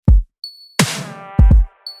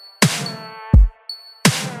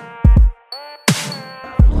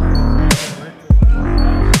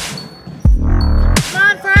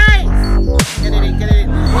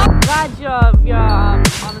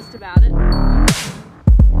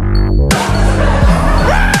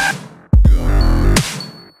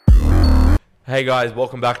Hey guys,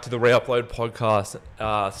 welcome back to the Reupload podcast,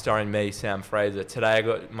 starring me, Sam Fraser. Today I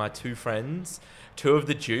got my two friends, two of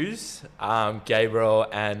the Jews, Gabriel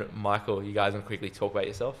and Michael. You guys want to quickly talk about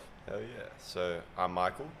yourself? Hell yeah. So I'm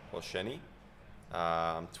Michael, or Shenny.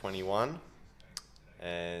 I'm 21,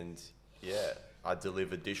 and yeah, I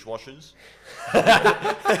deliver dishwashers.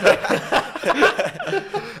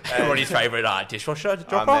 Everybody's favourite dishwasher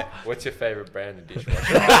dropper? What's your favourite brand of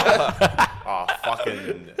dishwasher?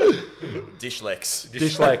 Fucking Dishlex.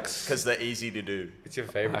 Dishlex. Because they're easy to do. What's your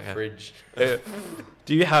favourite fridge?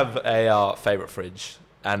 Do you have a favourite fridge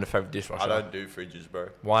and a favourite dishwasher? I don't do fridges, bro.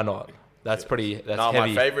 Why not? That's pretty. That's no,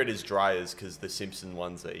 heavy. my favourite is dryers because the Simpson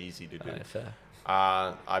ones are easy to do. Fair.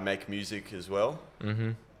 I make music as well,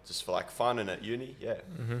 just for like fun and at uni. Yeah.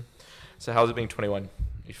 So how's it being 21?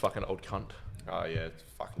 You fucking old cunt. Oh yeah, it's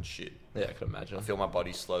fucking shit. Yeah, I can imagine. I feel my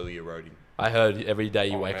body slowly eroding. I heard every day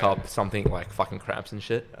you wake up something like fucking cramps and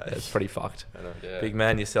shit. It's pretty fucked. I know. Yeah. Big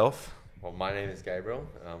man, yourself? Well, my name is Gabriel,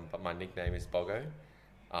 but my nickname is Bogo.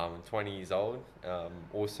 I'm 20 years old,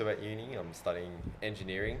 also at uni. I'm studying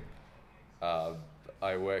engineering.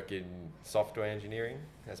 I work in software engineering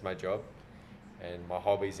as my job, and my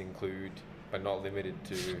hobbies include, but not limited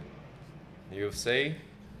to, UFC,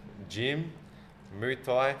 gym, Muay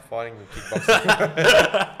Thai, fighting and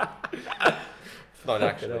kickboxing. Not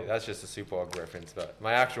actually, that's just a super odd reference, but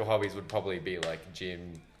my actual hobbies would probably be like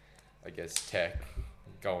gym, I guess tech,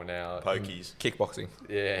 going out. Pokies. Kickboxing.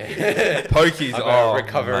 Yeah. Pokies. I'm a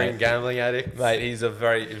recovering gambling addict. Mate, he's a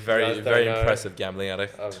very impressive gambling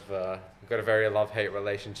addict. I've got a very love-hate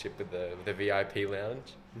relationship with the VIP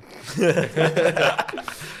lounge.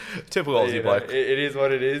 Typical Aussie bloke. It is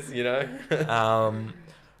what it is, you know.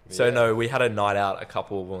 No, we had a night out a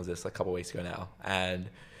couple of weeks ago now, and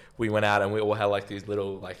we went out and we all had like these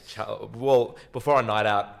little before our night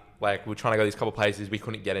out, like we were trying to go to these couple places, we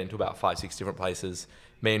couldn't get into about 5-6 different places,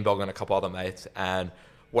 me and Bogo and a couple other mates. And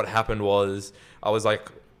what happened was I was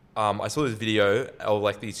like, I saw this video of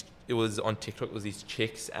like these, it was on TikTok, it was these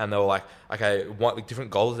chicks, and they were like, okay, what like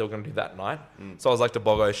different goals they were going to do that night. So I was like to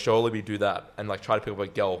Bogo, surely we do that and like try to pick up a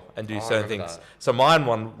girl and do certain things. That. So mine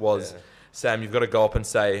one was, Sam, you've got to go up and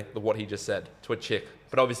say what he just said to a chick.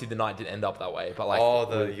 But obviously the night didn't end up that way. But like,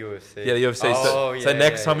 the UFC. Yeah, the UFC. So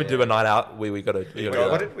next time we do a night out, we got to do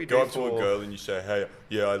What that. did we do Go up to for... a girl and you say, hey,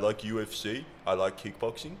 yeah, I like UFC. I like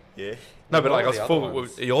kickboxing. Yeah. No, but What like I were was the full. other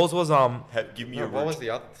ones? Yours was Give me No, a what was route. the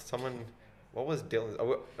other... What was Dylan's?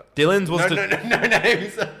 Dylan's was No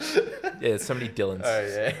names. Yeah, so many Dylans. Oh,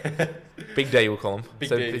 yeah. Big D, we'll call him. Big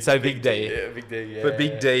so D. so Big D. Yeah, Big D, yeah. But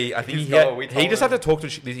Big D, I think We he just had told to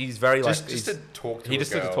talk to. He's very like. Just to talk to He a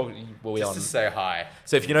just girl. had to talk. Well, Just to say hi.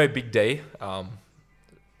 So if you know Big D,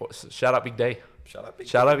 shout out Big D. Shut up.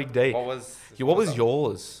 Shout out Big D. What was... What was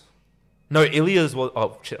yours? No, Ilya's was.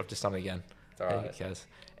 Oh shit! I've just done it again. It's alright. Who cares?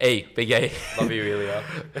 E, Big A. Love you,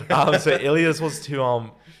 Ilya. So Ilya's was to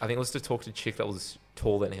I think it was to talk to a chick that was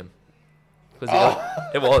taller than him.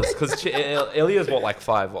 It was because Ilya's like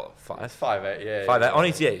 5'5". 5'8", yeah. 5'8". On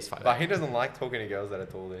his he's 5'8". But he doesn't like talking to girls that are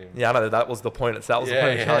taller than him. Yeah, I know that was the point. That was the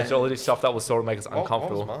point of the challenge. All this stuff that was sort of make us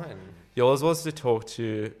uncomfortable. What was mine? Yours was to talk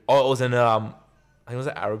to. Oh, it was an I think it was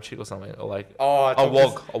an Arab chick or something, or like a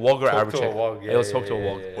wog or Arab chick. Yeah, it was talk to a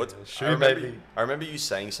wog. Yeah. What? Sure, I remember you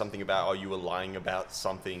saying something about, you were lying about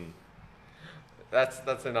something.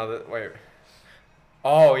 That's another... Wait.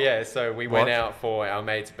 Oh, yeah. So we went What? out for our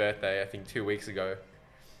mate's birthday, I think 2 weeks ago.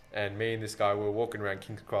 And me and this guy, we were walking around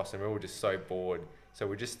King's Cross and we were just so bored. So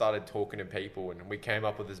we just started talking to people and we came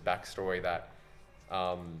up with this backstory that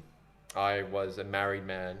I was a married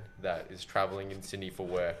man that is traveling in Sydney for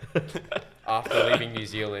work after leaving New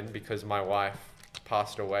Zealand because my wife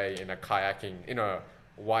passed away in a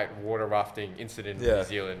white water rafting incident in New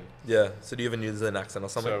Zealand. Yeah. So do you have a New Zealand accent or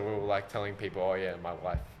something? So we were like telling people, oh yeah, my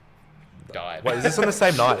wife died. Wait, is this on the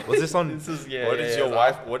same night? Was this on? This is, What is your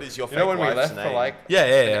wife? What is your You know fake when we wife's left name? for like Yeah.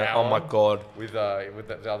 an Oh my hour god. with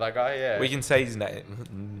the other guy? Yeah. We can say his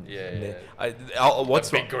name. Yeah.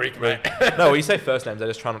 What's big Greek, mate. No, we say first names. I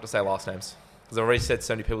just try not to say last names because I've already said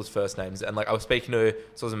so many people's first names. And like I was speaking to,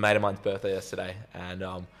 so it was a mate of mine's birthday yesterday, and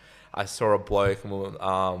I saw a bloke,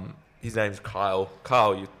 and his name's Kyle.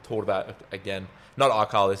 Kyle, you talked about again. Not our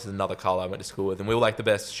Kyle. This is another Kyle I went to school with, and we were like the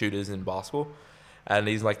best shooters in basketball. And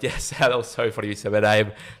he's like, yes, that was so funny you said my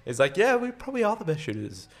name. He's like, yeah, we probably are the best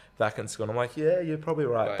shooters back in school. And I'm like, yeah, you're probably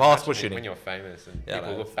right. Like, Basketball imagine shooting. when you're famous and Yeah, I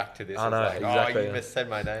people know. look back to this I and know, it's like, exactly, oh, you yeah. said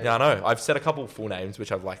my name. Yeah, I know. I've said a couple full names,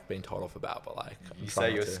 which I've like been told off about, but like... I'm You trying say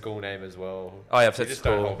not your to. school name as well. Oh, yeah, I've You said just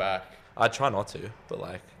school. don't hold back. I try not to, but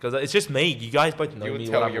like, because it's just me. You guys both know You me. would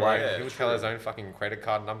What tell I'm your like. own, he would tell his own fucking credit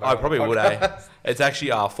card number. I on the probably would. podcast. It's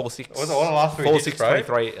actually 46. What's the last three 46 digits,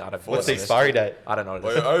 bro? 23. I don't know. What's the what it is. expiry date? I don't know.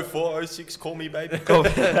 What it is. 0406, call me, baby. Cool.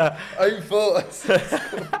 Oh, four.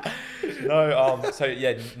 No, so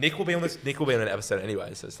yeah, Nick will be on this. Nick will be on an episode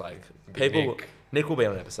anyway. So it's like people. Nick will be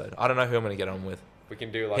on an episode. I don't know who I'm gonna get on with. We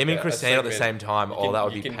can do like Him and a Christine at the same segment. time. You Oh, can- that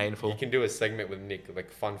would you be can- painful. You can do a segment with Nick,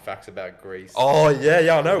 like fun facts about Greece. Oh yeah, I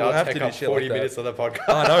know. That'll We'll have to take do up shit 40 like minutes that. of the podcast.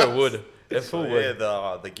 I know it would. It full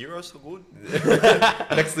Yeah, would. the gyros are good.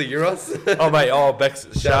 Next to the Euros. Oh mate. Oh Bex.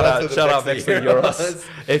 Shout out. to the Shout out Bex Bex to Euros. Euros.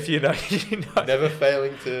 If you know, you know. Never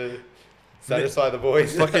failing to satisfy the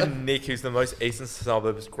boys. Fucking Nick, who's the most eastern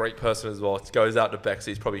suburbs, great person as well, goes out to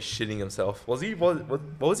Bexy. He's probably shitting himself. What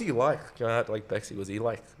was he like going out to like Bexy? Was he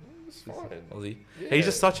like? It's fine. Was he? Yeah. He's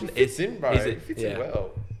just such an. He fits in, bro. he's He fits in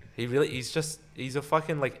well. He's a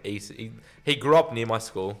fucking like east. He grew up near my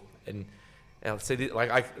school, and see,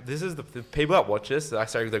 this is the people that watch this. I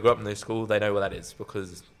say they grew up in their school. They know where that is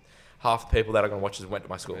because half the people that are gonna watch this went to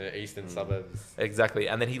my school. The eastern suburbs. Exactly,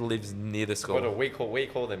 and then he lives near the school. What do we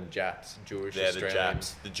call them Japs, Jewish Yeah, the Australians.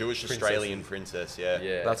 Japs. The Jewish Australian princess, yeah.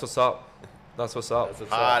 Yeah. That's what's up. That's what's up. That's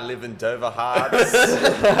what's I up. live in Dover Hearts.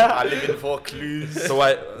 I live in Vaucluse. So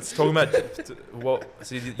wait, let's talk about what.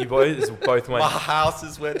 So you boys both went. My house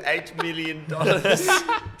is worth $8 million.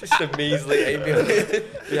 Just a measly 8 million.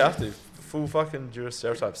 You have to. Full fucking Jewish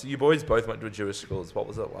stereotypes. So you boys both went to Jewish schools. What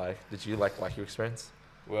was it like? Did you like your experience?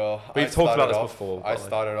 Well, We've I talked about started this off- before, I but like-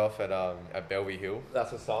 started off at Bellevue Hill.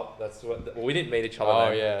 That's what's up. That's what. Well, we didn't meet each other. Oh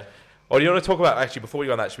then. yeah. Or do you want to talk about actually before we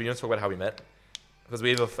go on that? Should we want to talk about how we met? Because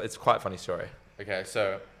we have it's quite a funny story. Okay,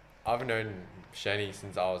 so I've known Shenny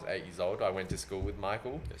since I was 8 years old. I went to school with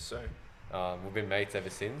Michael. Yes, sir. We've been mates ever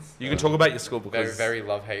since. You can talk about your school Very, because very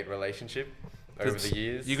love-hate relationship over the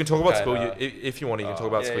years. you can talk about But, school if you want to. You can talk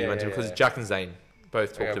about yeah, school you yeah, went to yeah, because yeah. Jack and Zane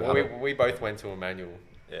both talked Okay, about well, it. we both went to Emmanuel.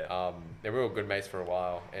 Yeah. They were all good mates for a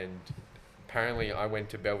while, and apparently I went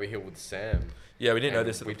to Bellevue Hill with Sam. Yeah, we didn't know and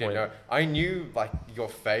this at we the didn't point. know. I knew like your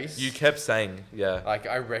face. You kept saying, yeah. Like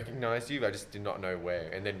I recognized you, I just did not know where.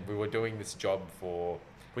 And then we were doing this job for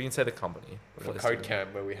We can say the company. Code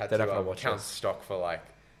Camp where we had They're not to gonna watch count this. stock for like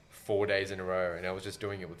 4 days in a row, and I was just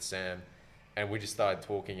doing it with Sam. And we just started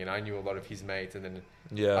talking, and I knew a lot of his mates. And then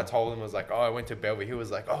Yeah. I told him, I was like, "Oh, I went to Bellevue." He was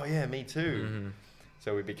like, "Oh yeah, me too." Mm-hmm.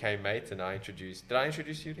 So we became mates, and I introduced. Did I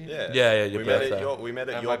introduce you to him? Yeah. Yeah, your we met birthday. at your, we met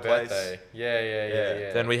at At your my place. birthday.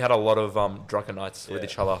 Yeah. Then we had a lot of drunken nights with Yeah.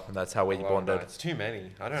 each other, and that's how we Well, bonded. no, it's too many.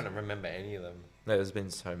 I don't remember any of them. There's been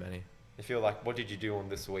so many. I feel like, what did you do on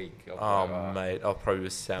this week? Oh, mate, I'll probably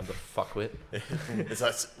with Sam to fuck with. It's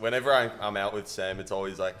like, whenever I'm out with Sam, it's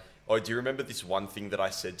always like, "Oh, do you remember this one thing that I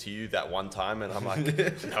said to you that one time?" And I'm like,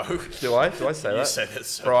 "No." Do I say You that? said it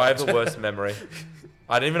so Bro, I have much. the worst memory.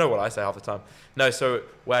 I don't even know what I say half the time. No, so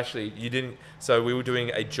well, actually, you didn't. So we were doing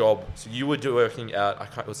a job. So you were working out.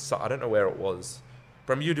 I don't know where it was.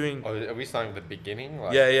 Remember you doing? Oh, are we starting with the beginning?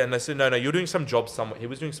 Like, Yeah. No. You were doing some job somewhere. He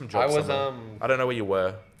was doing some job. I was somewhere. I don't know where you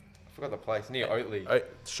were. I forgot the place near Oatley.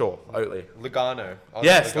 Sure, Oatley. Lugano. I was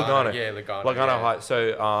Yes, at Lugano. Yeah, Lugano. Lugano yeah. High.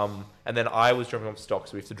 So and then I was dropping off stock.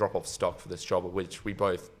 So we have to drop off stock for this job, which we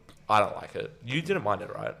both. I don't like it. You didn't mind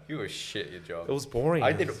it, right? You were shit at your job. It was boring.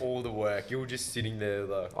 I did all the work. You were just sitting there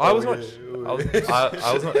like. I was "Oh, not. yeah,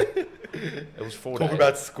 I was not. It was 4 days. Talk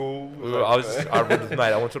about school. Mate,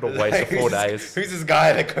 I wanted to waste the 4 days. Who's this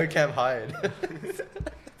guy that CoCam hired?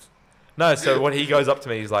 No, so when he goes up to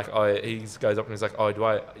me, he's like,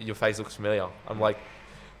 your face looks familiar. I'm like,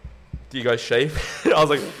 do you go sheep? I was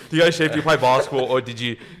like, do you go sheep? Do you play basketball? Or do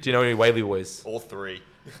you know any Whaley boys? All three.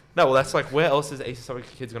 No, well, that's like, where else is Eastern Suburbs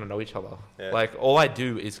kids going to know each other? Yeah. Like, all I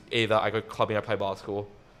do is either I go clubbing, I play basketball.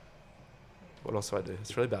 What else do I do?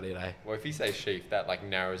 It's really about it, eh? Well, if you say sheep, that like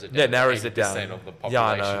narrows it down. Yeah, narrows it down. 80% of the Yeah,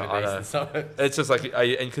 I population know, in I the know. eastern suburbs. It's just like,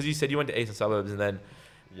 and because you said you went to Eastern Suburbs and then,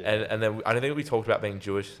 Yeah. and then I don't think we talked about being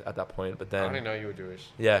Jewish at that point, but I then. didn't know you were Jewish.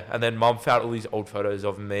 Yeah, and then Mum found all these old photos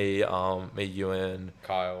of me, you and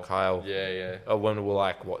Kyle. Yeah. Yeah. When we were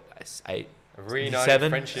like, what, 8, A reunited 7,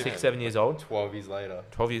 friendship. 6, 7 years old? 12 years later.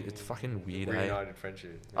 12 years, it's fucking weird, eh? Reunited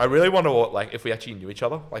friendship. I really wonder what, like, if we actually knew each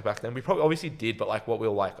other, like, back then. We probably obviously did, but, like, what we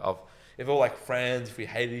were like, if we were, like, friends, if we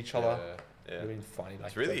hated each other, Yeah. it would have been funny. Like,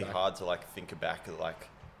 It's really go back. hard to like think back at like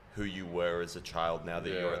who you were as a child now that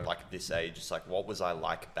you're Yeah. at like this age. It's like, what was I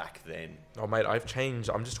like back then? Oh, mate, I've changed.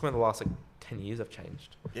 I'm just going the last, like, 10 years I've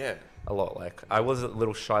changed. Yeah. A lot. Like, I was a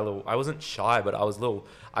little shy, I wasn't shy, but I was little.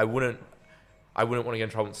 I wouldn't want to get in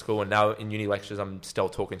trouble in school, and now in uni lectures, I'm still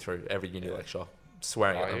talking through every uni lecture,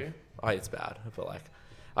 swearing Are at them. you? It's bad, but like,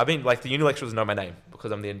 I've been like the uni lecturers know my name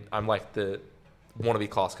because I'm like the wannabe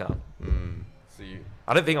class clown. So So you.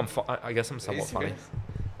 I don't think I guess I'm somewhat funny. serious?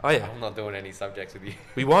 Oh yeah, I'm not doing any subjects with you.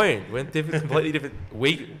 we won't. We're completely different.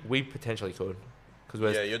 We potentially could, because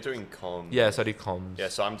we're Yeah, you're doing comms. yeah. So I do comms. Yeah,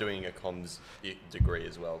 so I'm doing a comms degree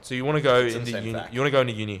as well. So you want to go It's in the into same uni? fact. You want to go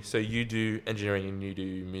into uni? So you do engineering and you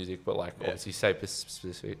do music, but like Yeah. obviously say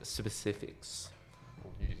specifics.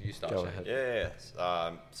 You start. Go Shane. ahead.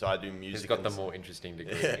 Yeah. So I do music. He's got the and more interesting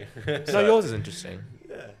degree. Yeah. No, So- yours is interesting.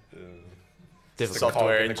 Yeah. Difficult.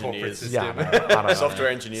 Software in the corporate engineers. system. Yeah, I don't know. Software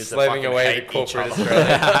engineers that Slaving fucking away hate to each corporate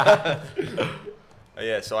other. Australia.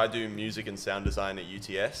 Yeah, so I do music and sound design at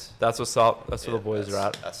UTS. That's what's up. That's where Yeah, the boys are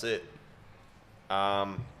at. That's it.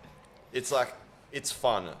 It's like, it's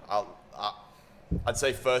fun. I'd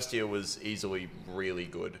say first year was easily really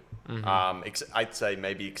good. I'd say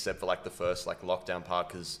maybe except for like the first like lockdown part,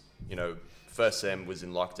 because first sem was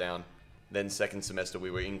in lockdown. Then second semester we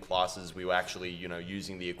were in classes. We were actually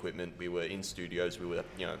using the equipment. We were in studios. We were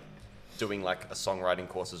doing like a songwriting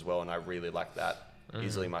course as well, and I really liked that.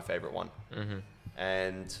 Easily my favorite one.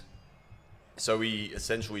 And so we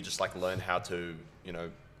essentially just like learned how to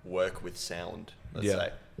work with sound, let's Yeah.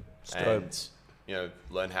 say, Dope. and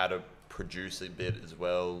learn how to produce a bit as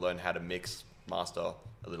well, learn how to mix, master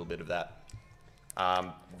a little bit of that.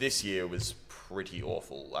 This year was pretty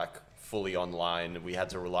awful, like fully online. We had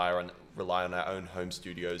to rely on our own home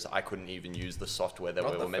studios. I couldn't even use the software that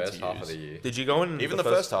Not we the were meant first to half use. of the year. Did you go in Even the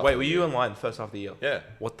first half Wait, of were the you year. online the first half of the year? Yeah.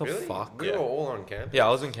 What the Really? fuck? We Yeah. were all on campus. Yeah, I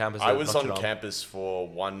was in campus. I at was on Notre Dame. campus for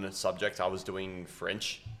one subject. I was doing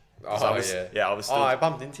French. 'Cause Oh, I was, yeah. I was still. Oh, I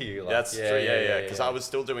bumped into you. Like, That's true. Yeah. Because yeah. I was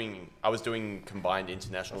still doing. I was doing combined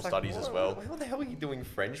international I was like, studies as well. What the hell are you doing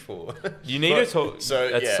French for? You need to talk. So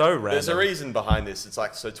it's yeah, so random. there's a reason behind this. It's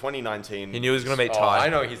like 2019. He knew he was gonna meet Oh, Thai. I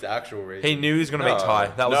know his actual reason. He knew he was gonna meet No. Thai.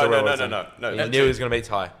 That was No, the real no, reason. no. He Legit. knew he was gonna meet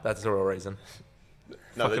Thai. That's the real reason.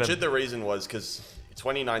 No, Fucking legit. The reason was because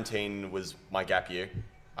 2019 was my gap year.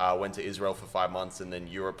 I went to Israel for 5 months and then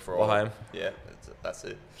Europe for L'chaim. Yeah, that's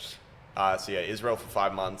it. So yeah, Israel for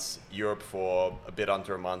 5 months, Europe for a bit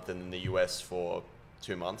under a month, and then the US for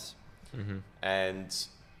 2 months. And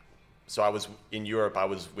so I was in Europe. I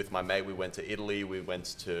was with my mate. We went to Italy. We went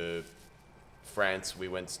to France. We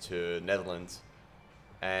went to Netherlands,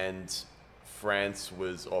 and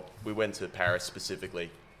we went to Paris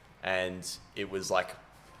specifically, and it was like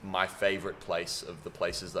my favorite place of the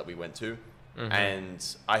places that we went to. And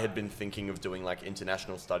I had been thinking of doing like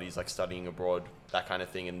international studies, like studying abroad, that kind of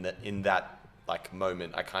thing. And in that like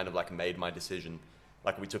moment, I kind of like made my decision.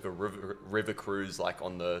 Like we took a river cruise like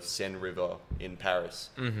on the Seine River in Paris,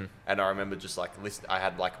 and I remember just like I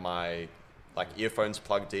had like my like earphones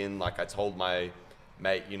plugged in. Like I told my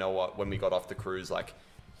mate, you know what? When we got off the cruise, like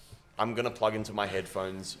I'm gonna plug into my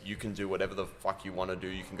headphones. You can do whatever the fuck you want to do.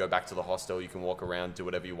 You can go back to the hostel. You can walk around, do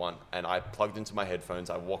whatever you want. And I plugged into my headphones.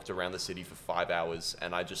 I walked around the city for 5 hours,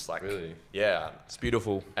 and I just like Really? yeah. It's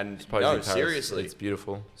beautiful. And Supposedly no, Paris, seriously, it's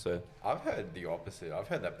beautiful. So I've heard the opposite. I've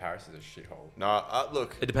heard that Paris is a shithole. no.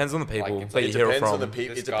 Look, it depends on the people Like, that you it hear it depends from. on the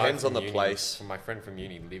people. This It guy depends on from the uni- place. My friend from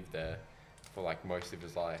uni lived there for like most of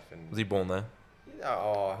his life, and Was he born there?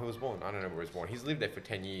 who was born? I don't know where he was born. He's lived there for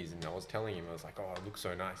 10 years, and I was telling him, I was like, oh, it looks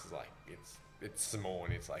so nice. He's like, it's small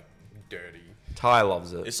and it's like dirty. Ty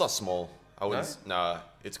loves it. It's not small. I wouldn't. No,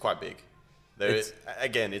 it's quite big.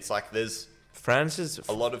 Again, it's like there's France is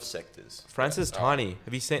a lot of sectors. France is tiny.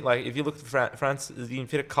 Have you seen like if you look at France, you can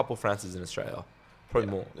fit a couple Frances in Australia, probably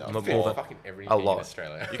more. Yeah, Not fit more than Fucking everything a in lot.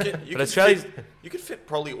 Australia. You could, But Australia's you could fit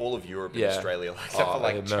probably all of Europe Yeah. in Australia. Like Except for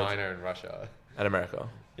like America. China and Russia. and America.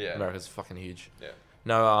 Yeah. America's fucking huge. yeah.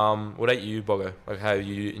 No, what about you, Bogo? Like how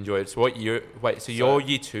you enjoyed it? So what year? Wait, so you're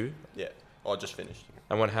year 2, Yeah. Oh, just finished.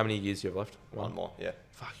 and how many years you have left? One more. Yeah.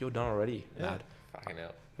 Fuck, you're done already. Yeah. Mad. Fucking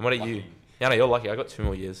hell. And what are you? Lucky. Yeah, no, you're lucky. I got 2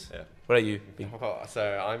 more years. Yeah. What are you? Big?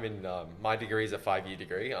 So I'm in, my degree is a 5-year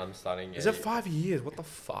degree. I'm studying Is it 5 years? What the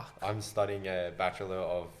fuck? I'm studying a Bachelor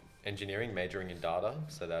of Engineering, majoring in data.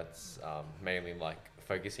 So that's mainly like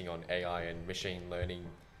focusing on AI and machine learning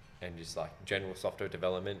and just like general software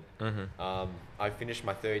development. I finished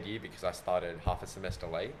my 3rd year because I started half a semester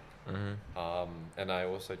late. And I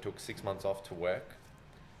also took 6 months off to work.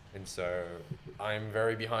 And so I'm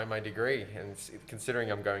very behind my degree. And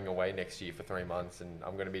considering I'm going away next year for 3 months and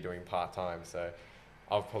I'm going to be doing part-time, so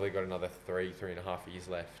I've probably got another 3.5 years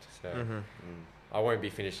left. So I won't be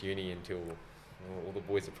finished uni until all the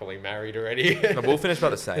boys are probably married already. No, we'll finish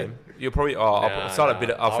about the same. You'll probably. I'll start a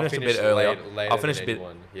bit. I'll finish a bit earlier. I'll finish a bit.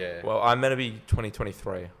 Yeah. Well, I'm meant to be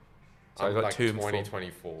 2023, so I I'm got like 2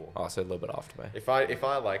 2024. Oh, so a little bit after me. If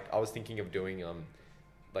I like, I was thinking of doing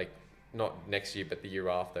like not next year, but the year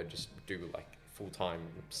after, just do like full time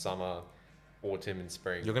summer autumn and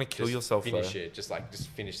spring. You're gonna kill Just yourself, Finish though. it. Just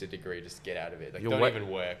finish the degree. Just get out of it. Like, You're don't wait- even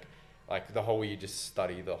work. Like the whole year, just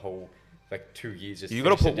study the whole 2 years. Just You got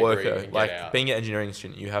to finish put the work degree though. and Like get out. being an engineering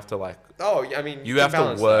student, you have to like. Oh, I mean, You can have to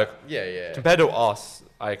balance work. that. Yeah. Compared to us,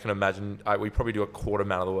 I can imagine we probably do a quarter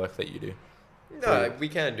amount of the work that you do. No, we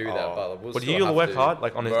can do that, Oh. but we'll But do still you have work to. hard?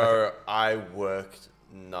 Like on his. Bro, I worked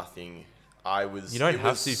nothing. I was. You don't it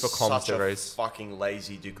have was to for comms such degrees. a fucking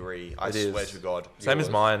lazy degree. I It swear is. to God. Same as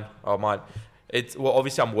Yours? mine. Oh, mine. It's well,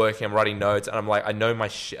 obviously I'm working, I'm writing notes, and I'm like, I know my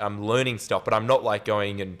I'm learning stuff, but I'm not like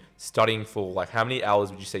going and studying for like how many hours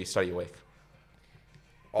would you say you study a week?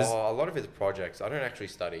 Oh, a lot of it's projects. I don't actually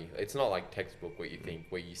study. It's not like textbook what you think,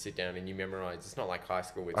 where you sit down and you memorize. It's not like high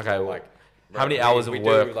school. It's Okay, more well, like how many we- hours of we do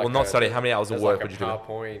work? like Well, not study. How many hours of there's work like would you a do?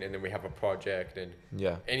 PowerPoint, and then we have a project, and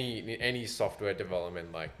Yeah. any software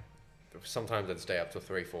development. Like sometimes I'd stay up till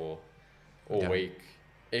 3-4 all Yeah. week.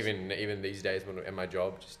 Even these days when at my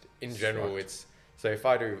job, just in general, Fucked. it's so if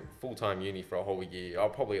I do full time uni for a whole year, I'll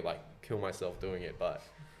probably like kill myself doing it. But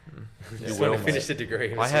You just will, want to finish mate. the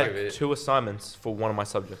degree. And I that's sort had of it. 2 assignments for one of my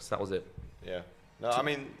subjects. That was it. Yeah. No, I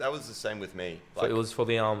mean that was the same with me. So it was for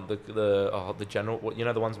the general. You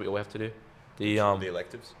know the ones we all have to do. The the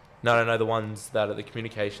electives, no, the ones that are the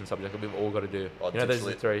communication subject that we've all got to do. Oh, You know, there's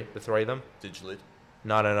the Digit. three of them. Digit.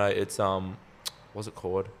 No, it's what's it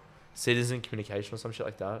called? Citizen communication or some shit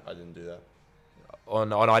like that. I didn't do that. Oh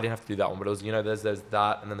no, I didn't have to do that one, but it was there's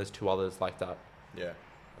that, and then there's 2 others like that. Yeah.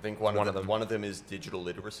 I think one of them is digital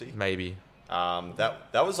literacy. Maybe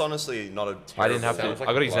That was honestly not a terrible I didn't have to. Sounds like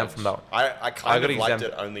I got a exempt from that. bludge. I kind got of liked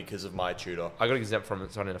exempt. it only because of my tutor. I got exempt from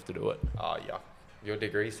it, so I didn't have to do it. Yeah. Your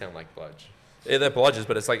degrees sound like bludge. Yeah, they're bludges,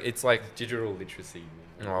 but it's like Digital literacy.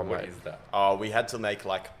 Oh, What mate. is that? We had to make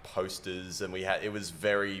like posters, and it was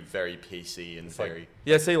very, very PC and It's like- very.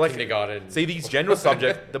 yeah. See, like Kindergarten. see these general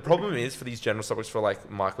subjects. The problem is for these general subjects, for like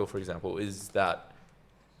Michael, for example, is that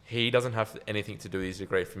he doesn't have anything to do with his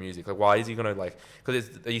degree for music. Like, why is he gonna like? Because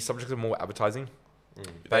these subjects are more advertising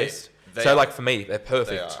based. They So are. like for me, they're They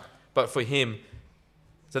perfect. are. But for him,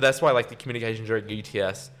 so that's why like the communication during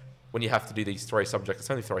UTS, when you have to do these 3 subjects, it's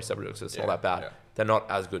only 3 subjects, so it's not Yeah, that bad. yeah. They're not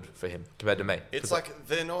as good for him compared to me. It's 'Cause like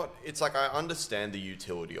they're not. It's like I understand the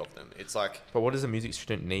utility of them. It's like, but what does a music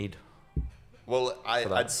student need? well, For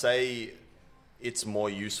that. I'd say it's more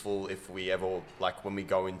useful if we ever like when we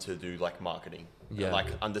go into do like marketing, Yeah. and, like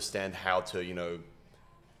understand how to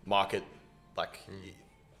market like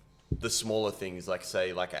the smaller things, like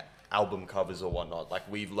say like album covers or whatnot. Like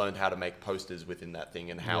we've learned how to make posters within that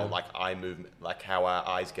thing, and how Yeah. like eye movement, like how our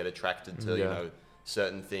eyes get attracted to Yeah.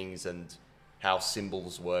 certain things, and how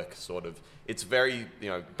symbols work. Sort of, it's very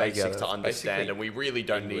basic it. to understand, Basically and we really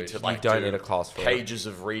don't need English. to You like don't do need a class for it. pages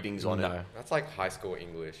of readings on it. No. That's like high school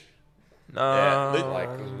English. No. Yeah, Like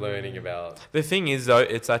learning about. The thing is, though,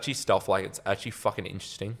 it's actually stuff like it's actually fucking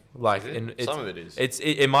interesting. Like, Is it? and it's, Some of it is.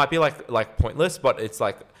 It might be like pointless, but it's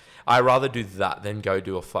like I rather do that than go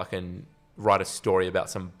do a fucking write a story about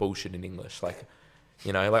some bullshit in English. Like,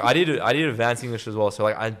 like I did advanced English as well. So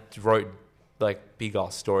like I wrote like big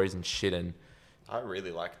ass stories and shit, and I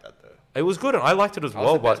really like that though. it was good, and I liked it as That was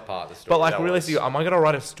well. the best But part of the story. but like That realistically, was. am I gonna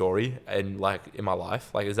write a story in my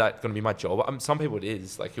life? Like, is that gonna be my job? Some people it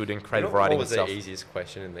is. Like, you were doing creative writing What was and stuff. the easiest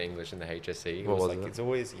question in the English and the HSC? What was like it? it's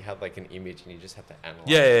always you had like an image and you just had to analyze.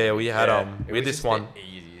 Yeah. We had Yeah. It we had was this just one. the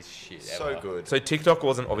easiest shit So ever. good. So TikTok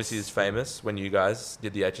wasn't obviously as famous when you guys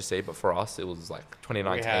did the HSC, but for us it was like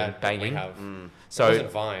 2019 banging. We have, So it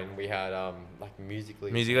wasn't Vine. We had like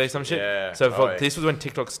musically. some shit. Yeah. So Oh, yeah. this was when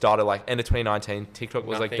TikTok started, like end of 2019. TikTok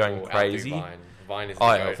was like Nothing going will outdo crazy. Vine. Vine is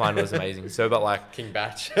Oh the yeah, goat. Vine was amazing. So but like King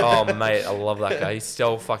Batch. oh mate, I love that guy. He's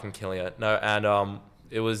still fucking killing it. No, and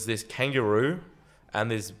it was this kangaroo,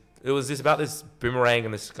 and it was this about this boomerang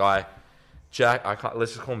and this guy, Jack.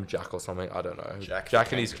 Let's just call him Jack or something. I don't know.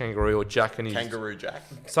 Jack and his kangaroo, or Jack and his Kangaroo Jack.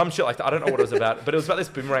 some shit like that. I don't know what it was about, but it was about this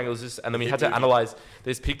boomerang. It was just, and then we had to analyze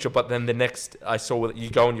this picture. But then the next, I saw that you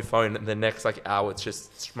go on your phone, and the next like hour, it's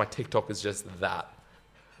just my TikTok is just that,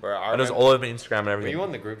 Bro, I and it was remember- all over Instagram and Were everything. you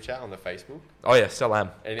on the group chat on the Facebook? Oh yeah, still am.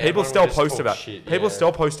 And People everyone still would just post talk about. shit, People yeah.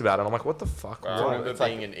 still post about it. And I'm like, what the fuck? I What? remember It's like-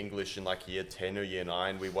 being in English in like year 10 or year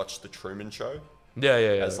 9. We watched The Truman Show Yeah.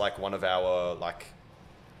 as like one of our like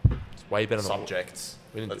It's way better than subjects.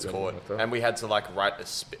 We didn't Let's do call it. anything like that. And we had to like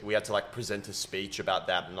we had to like present a speech about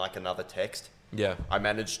that and like another text. Yeah. I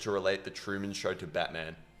managed to relate The Truman Show to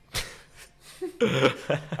Batman.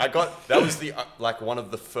 That was the like one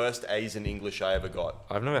of the first A's in English I ever got.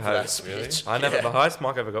 I've never For had. that speech. I never. Yeah. The highest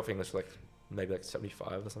mark I ever got for English was like maybe like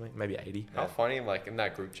 75 or something, maybe 80. How funny! Like in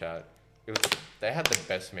that group chat, they had the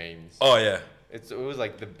best memes. Oh yeah. It was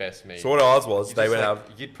like the best memes. So what ours was, You they just, would like,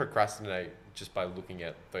 have. You'd procrastinate just by looking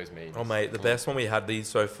at those memes. Oh mate, the best one we had these.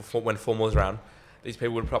 So when formal was around, these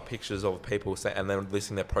people would put up pictures of people and then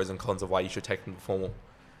listing their pros and cons of why you should take them to formal.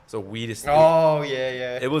 It's the weirdest. Oh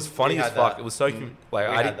yeah. It was funny as fuck. It was so like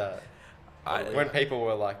we had that. When people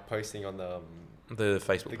were like posting on the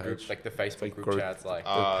Facebook page, group, like the Facebook group chats, like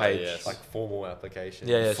page, yes. like formal applications.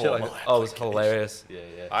 Yeah, shit like, it was hilarious. Yeah.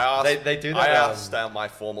 I asked, they do that. I asked out my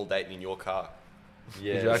formal date in your car.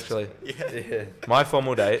 Yeah. Did you actually? Yeah. My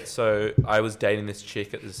formal date. So I was dating this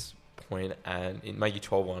chick at this point, and in my year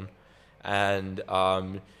 12 one, and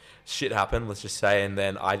shit happened. Let's just say, and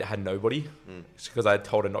then I had nobody because I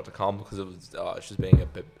told her not to come because it was she was being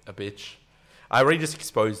a bitch. I already just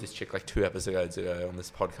exposed this chick like 2 episodes ago on this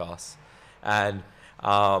podcast. And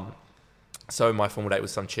so my formal date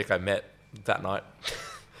was some chick I met that night.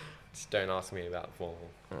 Just don't ask me about formal.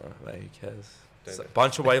 Oh, mate, who cares? It's a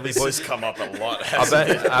bunch of Waverley boys. This has come up a lot.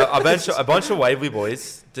 A bunch of Waverley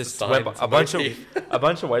boys just went by, a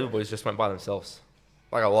bunch of Waverley boys just went by themselves.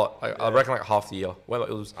 Like a lot. Like, I reckon like half the year. Well, it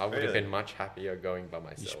was. I would have been much happier going by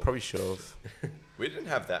myself. You probably should have. We didn't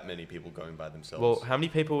have that many people going by themselves. Well, how many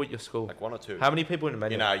people at your school? Like 1 or 2. How many people in the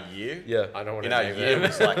menu? In our year? Yeah. I don't want In to our name year, them. it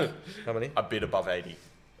was like How many? a bit above 80.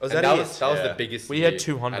 Was And that that it? was Yeah. the biggest. We had year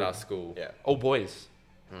 200 at our school. Yeah. All boys.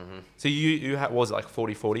 Mm-hmm. So you had, what was it like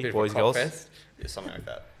 40, Bit of a boys, cock girls? fest. Yeah, something like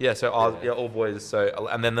that. Yeah, so all boys. So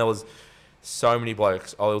and then there was so many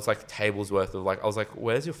blokes. Oh, it was like tables worth of like. I was like,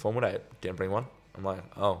 "Where's your formal date? Didn't bring one." I'm like,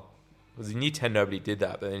 "Oh," because in year 10 nobody did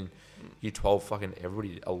that, but then year 12 fucking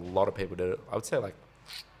everybody. A lot of people did it. I would say like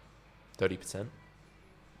 30%. 40%.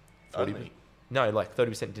 Only? No, like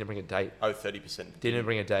 30% didn't bring a date. Oh, 30%. Didn't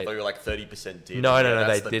bring a I date. thought you were like 30% did. No,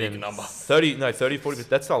 that's they the didn't. Big number. 30, 40%.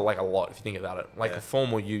 That's not like a lot if you think about it. Like Yeah. a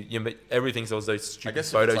formal, you everything. So those I stupid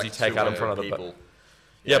guess photos it's like you take out in 200 front of the. people.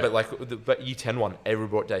 Yeah, but like, but year 10 one, everyone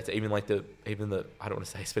brought dates. Even the I don't want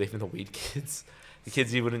to say this, but even the weird kids, the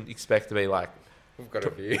kids you wouldn't expect to be like, We've got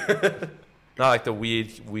a few. no, like the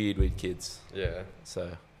weird kids. Yeah.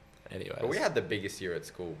 So, anyway. But we had the biggest year at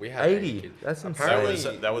school. We had 80. kids. That's insane.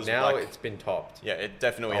 Apparently, That was now like- it's been topped. Yeah, it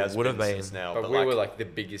definitely Oh, has would've been been. since now. But But we like, were like the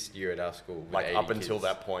biggest year at our school. With like 80 up until kids.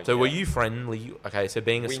 that point. So yeah. were you friendly? Okay, so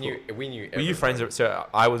being a We school, knew were you everyone. friends? So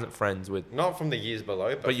I wasn't friends with. Not from the years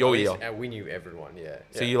below, but your from year. and we knew everyone. Yeah.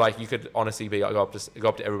 So you could honestly go up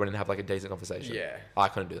to everyone and have like a decent conversation. Yeah. I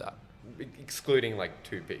couldn't do that. Excluding like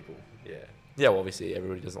 2 people. Yeah. Yeah, well, obviously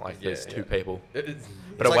everybody doesn't like those Yeah, 2 people. It's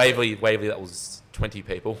But at like- Waverley that was 20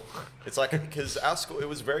 people. It's like, because our school, it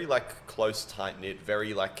was very like close, tight knit,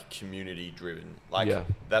 very like community driven. Like Yeah.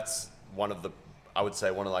 that's I would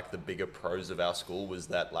say one of like the bigger pros of our school was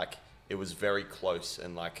that like it was very close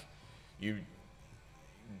and like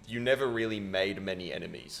you never really made many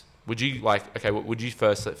enemies. Would you would you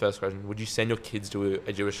first question, would you send your kids to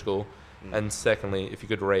a Jewish school? And secondly, if you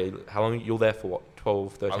could read, how long you're there for? What,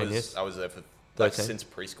 12, 13 years? I was there for like 13? since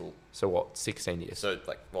preschool. So what, 16 years? So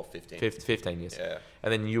like, well, 15. 15 years. Yeah.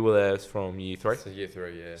 And then you were there from year 3? So year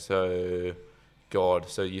 3, yeah. So,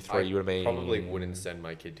 so year 3 you would have been... Probably wouldn't send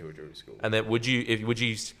my kid to a Jewish school. And then would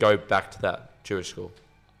you go back to that Jewish school?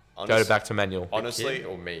 Go back to manual? Honestly, Kid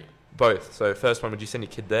or me? Both. So first one, would you send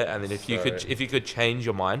your kid there? And then if you could change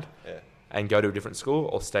your mind yeah. and go to a different school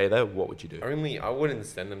or stay there, what would you do? I wouldn't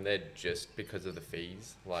send them there just because of the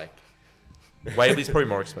fees. Like, Waverley's probably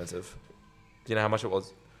more expensive. Do you know how much it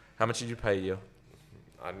was? How much did you pay a year?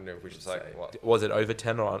 I don't know if we should It's like say. what? Was it over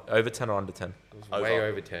 10 or under 10? It was way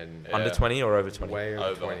over 10. Yeah. Under 20 or over 20? Way over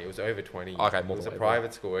Over. 20. It was over 20. Okay, more It was a than Waverley.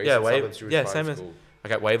 private school. Yeah, Jewish same private as. school.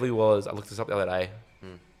 Okay, Waverley was. I looked this up the other day.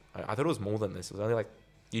 Hmm. I thought it was more than this. It was only like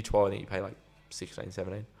year 12. I think you pay like 16,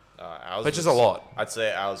 17. Ours Which is was- a lot. I'd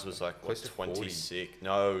say ours was like Close to 40. 26.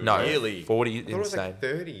 No, No, really. 40 I thought it was insane. like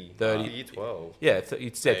 30. 30. Year 12. Yeah,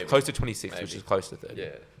 it's Maybe. close to 26, which Maybe. is close to 30. Yeah.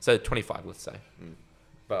 So 25, let's say.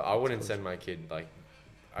 But I wouldn't send my kid, like,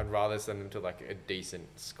 I'd rather send them to, like, a decent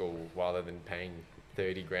school rather than paying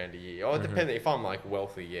 30 grand a year. Or depending, if I'm, like,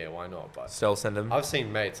 wealthy, yeah, why not? But Still send them. I've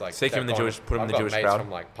seen mates, like, Stick 'em in that the gone- Jewish- put 'em in I've the got Jewish mates crowd. from,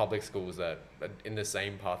 like, public schools that are in the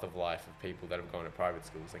same path of life of people that have gone to private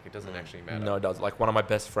schools. Like, it doesn't actually matter. No, it does. Like one of my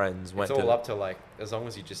best friends went It's all to. up to, like, as long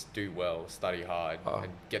as you just do well, study hard, Oh.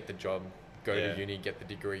 and get the job, go Yeah. to uni, get the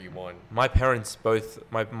degree you want. My parents both.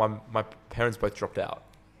 My parents both dropped out,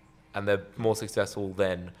 and they're more successful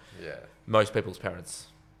than Yeah. most people's parents.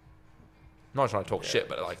 Not trying to talk Yeah. shit,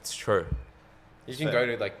 but like it's true. You can fair.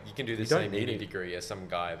 go to you can do the You don't same need uni it. degree as some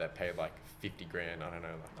guy that paid like 50 grand. I don't know,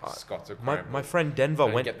 like Scots or My Cranbrook. friend Denver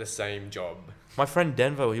Don't went. get the same job. My friend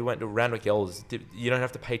Denver, he went to Randwick Ells. You don't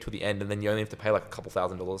have to pay till the end, and then you only have to pay like a couple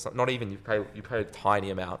 $1,000s. Not even, you pay a tiny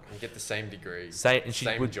amount. You get the same degree. Same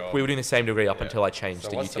job. We were doing the same degree up Yeah. until I changed So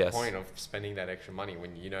to what's UTS. the point of spending that extra money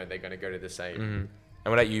when you know they're going to go to the same? Mm-hmm. And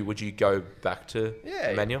what about you? Would you go back to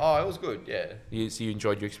Yeah. Emmanuel? Oh, it was good. Yeah. So you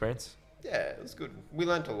enjoyed your experience? Yeah, it was good. We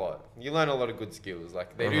learnt a lot. You learn a lot of good skills.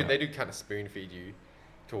 Like they do kind of spoon feed you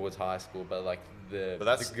towards high school, but like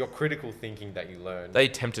your critical thinking that you learn. They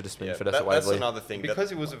attempted to spoon feed us at That's Waverley. another thing.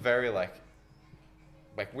 Because it was a very like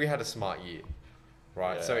we had a smart year,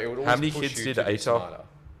 right? Yeah. So it would always How many push kids you did to be ATAR? smarter.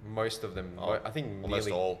 Most of them. Oh, I think almost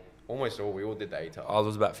nearly all. Almost all. We all did the ATAR. I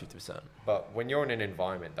was about 50%. But when you're in an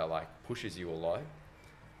environment that like pushes you a lot,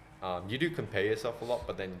 you do compare yourself a lot,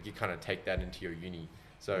 but then you kind of take that into your uni.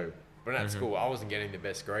 So when at school, I wasn't getting the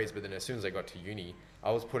best grades, but then as soon as I got to uni,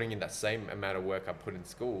 I was putting in that same amount of work I put in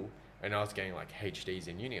school, and I was getting like HDs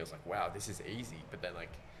in uni. I was like, wow, this is easy. But then like,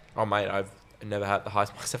 Oh, mate, I've never had the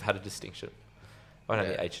highest marks I've had a distinction. I don't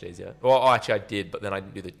have Yeah. any HDs yet. Well, actually, I did, but then I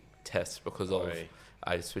didn't do the test because of Oi.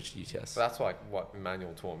 I switched to UTS. so that's like what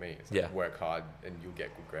Emmanuel taught me. It's like Yeah. work hard and you'll get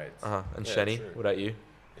good grades. And Yeah, Shenny, true. what about you?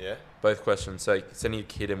 Yeah. Both questions. So, sending your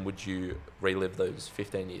kid in, would you relive those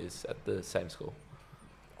 15 years at the same school?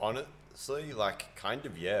 Honestly, like kind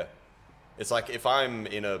of, yeah. It's like if I'm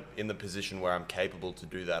in the position where I'm capable to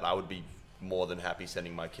do that, I would be more than happy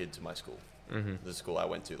sending my kid to my school, the school I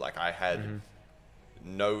went to. Like I had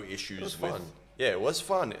no issues with. fun. Yeah, it was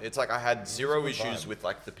fun. It's like I had zero good issues vibe. with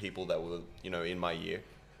like the people that were in my year.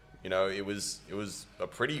 It was a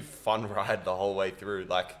pretty fun ride the whole way through.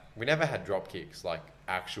 Like We never had drop kicks, like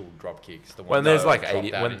actual drop kicks. The When ones there's that like dropped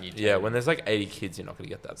 80, out when in year 10. when there's like 80 kids, you're not gonna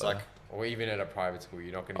get that. it's Though. like Or even at a private school,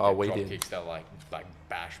 you're not going to Oh, get we drop did. kicks that like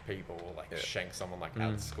bash people or like Yeah. shank someone like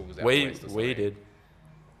out of schools. Out we west or we something. did.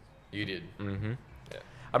 You did. yeah.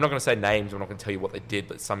 I'm not gonna say names. I'm not gonna tell you what they did,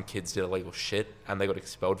 but some kids did illegal shit and they got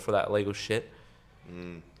expelled for that illegal shit.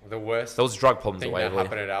 The worst There was drug problems at thing that Waverley.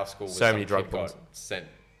 happened at our school was So some many drug kid problems. got sent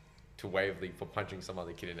to Waverley for punching some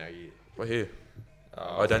other kid in our year. Well, who?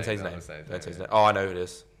 Oh, Oh, don't say his I name. won't say his Don't say his name, name. Oh, I know who it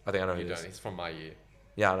is. I think I know who You it don't. is. He's from my year.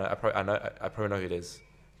 Yeah, I probably know who it is.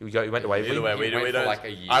 You went to Waverley. Either way, He we went for don't. like a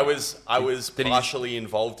year. I was Did he- partially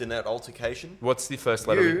involved in that altercation. What's the first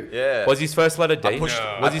letter? You? Yeah. Was his first letter D? I pushed, No.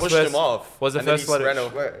 I Was his pushed first- him off. was the and then first he letter- ran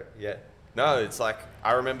away. Yeah. No, it's like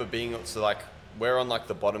I remember being we're on like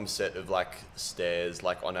the bottom set of like stairs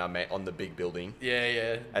like on on the big building. Yeah,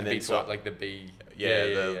 yeah. And the then B so- block, like the B.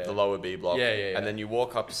 The lower B block. Yeah, yeah, yeah. And then you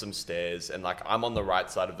walk up some stairs and like I'm on the right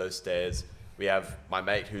side of those stairs. We have my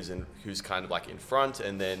mate who's kind of like in front,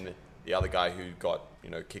 and then the other guy who got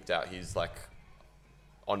kicked out. He's like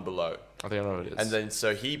on below. I think I know who it is. And then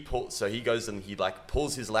so he goes and he like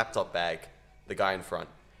pulls his laptop bag, the guy in front,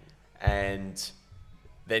 and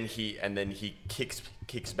then he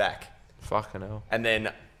kicks back, Fucking hell. and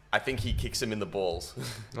then I think he kicks him in the balls,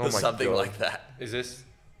 Oh or my something God. like that. Is this?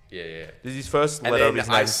 Yeah, yeah. This is his first And letter of then his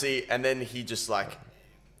I name. see, and then he just like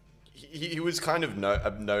he was kind of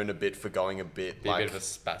known a bit for going a bit Be a like bit of a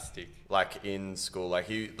spastic. like in school,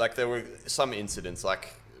 like there were some incidents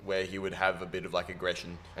like where he would have a bit of like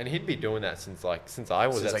aggression. And he'd be doing that since I was Since,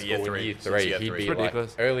 at like, year school in three. year Since 3. year He'd three. be It's like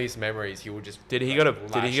ridiculous. earliest memories. He would just Did he like, go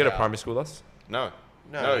to lash a out. primary school with us? No,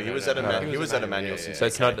 No, he was no, at no, Emmanuel. no. He was at Emmanuel Yeah, since. So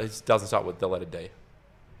it's not. It doesn't start with the letter D.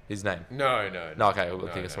 His name. No, no. No, okay. We'll No,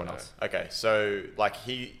 think of no, someone no. else. Okay, so like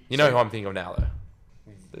he. You know who I'm thinking of now,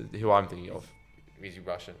 though. Who I'm thinking of. Is he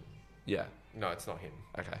Russian? Yeah. No, it's not him.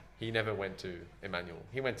 Okay. He never went to Emmanuel.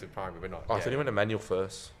 He went to primary, but not. Oh, I thought he went to Manuel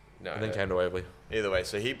first, No, and then came to Waverley. Either way,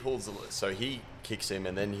 so he kicks him,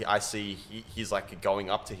 and then I see he's like going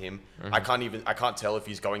up to him. I can't tell if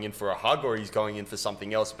he's going in for a hug or he's going in for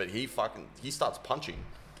something else. But he starts punching.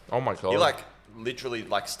 Oh my God. He like literally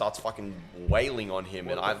like starts fucking wailing on him,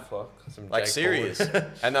 and I'm Some like Jake serious. Paul.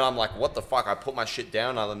 And then I'm like, what the fuck? I put my shit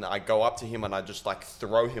down, and then I go up to him and I just like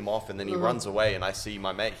throw him off, and then he runs away, and I see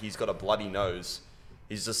my mate. He's got a bloody nose.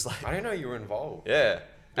 He's just like, I didn't know you were involved. yeah.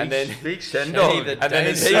 And then Big Shen Shenny dog. the And then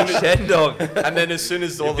Dane as Big soon as- Shen dog. and then as soon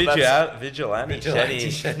as all of that's Vigilante.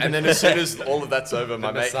 Vigilante. and then as soon as all of that's over,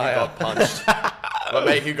 my mate who Messiah. got punched, my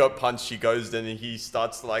mate who got punched, he goes and he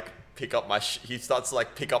starts to like pick up my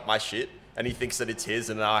shit, and he thinks that it's his,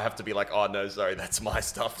 and now I have to be like, oh no, sorry, that's my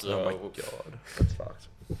stuff. So Oh my God. That's fucked.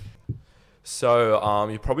 So,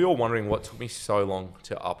 you're probably all wondering what took me so long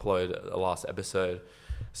to upload the last episode.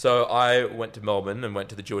 So, I went to Melbourne and went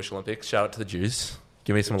to the Jewish Olympics. Shout out to the Jews.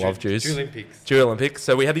 Give me some love, Jews. Olympics. Jew Olympics.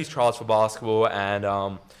 So, we had these trials for basketball, and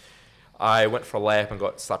I went for a layup and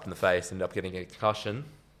got slapped in the face, ended up getting a concussion.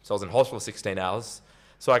 So I was in hospital for 16 hours.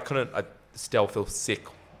 So I still feel sick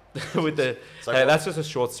with the... like that's just a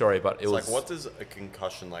short story, but it it's was... like, what does a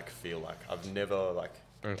concussion like feel like? I've never like...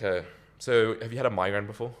 Okay. So have you had a migraine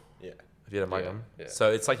before? Yeah. Have you had a migraine? Yeah.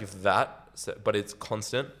 So it's like if that, but it's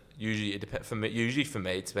constant. Usually it depends. Usually for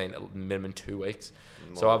me, it's been a minimum 2 weeks.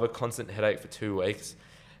 So I have a constant headache for 2 weeks.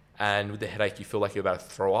 And with the headache, you feel like you're about to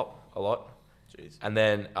throw up a lot. Jeez. And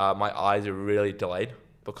then my eyes are really delayed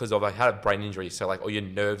because I had a brain injury. So like all your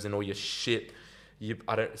nerves and all your shit,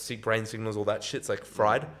 I don't see brain signals, all that shit's like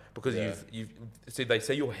fried because see, they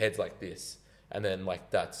say your head's like this, and then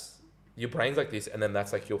like that's your brain's like this, and then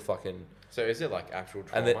that's like your fucking. So is it like actual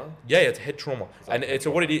trauma? And then, it's head trauma, and it's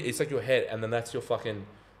what it is. It's like your head, and then that's your fucking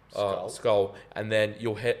skull, and then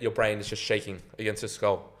your brain is just shaking against the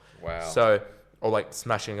skull. Wow. So or like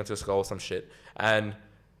smashing against the skull or some shit, and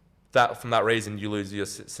that from that reason you lose your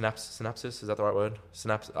synapses. Is that the right word?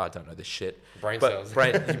 Synapse? I don't know this shit. Brain cells.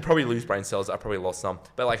 You probably lose brain cells. I probably lost some.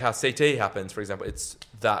 But like how CTE happens, for example, it's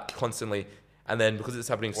that constantly, and then because it's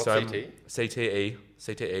happening What's CTE.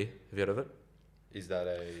 Have you heard of it? Is that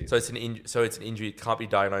a... So it's an injury. It can't be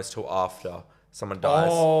diagnosed till after someone dies.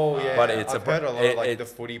 Oh yeah. But it's I've heard a lot of like the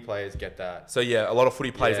footy players get that. So yeah, a lot of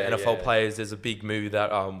footy players, Yeah, NFL yeah. players. There's a big movie that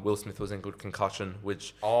Will Smith was in, Good Concussion,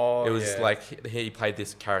 which Oh, it was yeah. like he played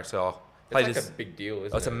this character. It's like a big deal,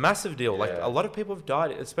 isn't It's it? a massive deal. Like Yeah. a lot of people have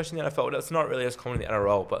died, especially in the NFL. It's not really as common in the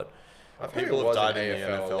NRL, but I've heard People it have was died in in the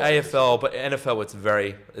AFL. NFL. AFL, but NFL, it's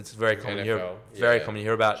very common. to hear, NFL, very yeah. common to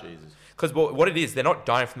hear about. Jesus. Because what it is, they're not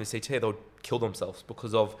dying from the CT. They'll kill themselves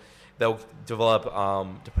because of they'll develop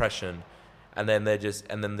depression, and then the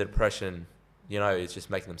depression, is just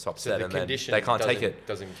making them so So upset, the and then condition they can't take it.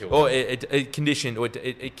 doesn't kill Or them. it conditioned, or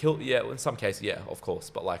it killed. Yeah, in some cases, yeah, of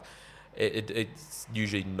course, but like it's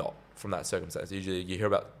usually not from that circumstance. Usually, you hear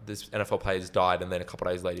about this NFL player's died, and then a couple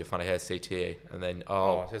of days later, you find out he has CTE, and then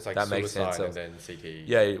so it's like that makes sense. suicide and then CTE.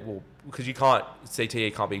 Yeah, well, because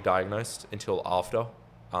CTE can't be diagnosed until after,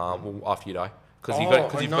 after you die. Because you've got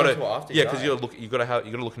to, you because you got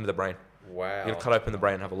to look into the brain. Wow. You got to cut open the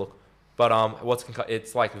brain and have a look. But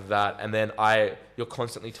it's like that, and then you're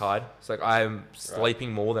constantly tired. It's like I'm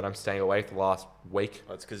sleeping more than I'm staying awake the last week.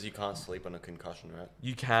 That's because you can't sleep on a concussion, right?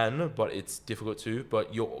 You can, but it's difficult to.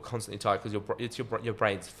 But you're constantly tired because your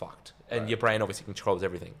brain's fucked, and your brain obviously controls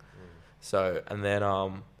everything. So, and then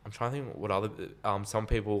I'm trying to think what other some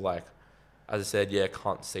people, like, as I said,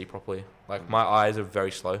 can't see properly. Like my eyes are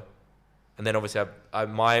very slow, and then obviously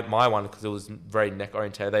my one, because it was very neck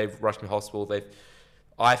oriented. They've rushed me to hospital.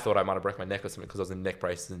 I thought I might have broke my neck or something because I was in neck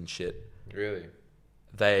braces and shit. Really?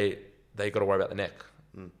 They got to worry about the neck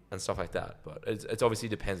and stuff like that. But it's obviously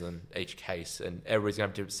depends on each case, and everybody's going to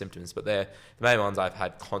have different symptoms. But the main ones, I've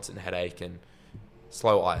had constant headache and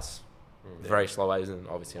slow eyes, very slow eyes, and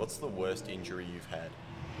obviously. What's the worst injury you've had?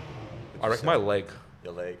 I reckon my leg,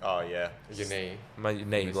 Your leg. Oh yeah. Your knee. my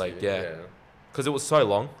knee, leg, yeah. Because it was so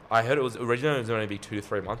long. I heard it was originally going to be 2 to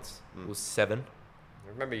 3 months. It was 7.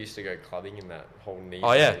 I remember you used to go clubbing in that whole knee.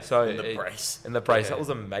 Oh yeah, phase. so In the brace. In the brace, Yeah. that was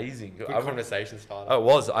amazing. Good I would, conversation starter. oh, it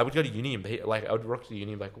was. I would go to uni and I would rock to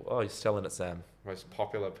uni and be like, oh, you're selling it, Sam. Most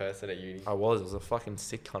popular person at uni. I was a fucking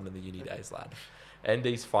sick cunt in the uni days, lad.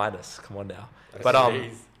 ND's finest. Come on now. That's But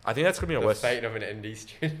jeez. I think that's gonna be my The worst. fate of an ND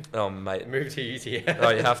student. Oh mate. Move to UTS. Oh,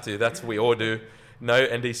 you have to. That's what we all do. No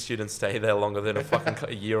ND students stay there longer than a fucking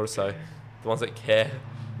a year or so. The ones that care.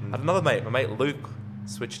 I had another mate. My mate Luke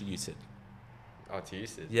switched to UCID. Oh, to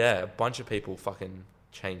UTS. Yeah, a bunch of people fucking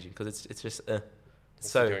changing because it's just. What's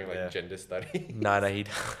So he doing like gender study. no, he.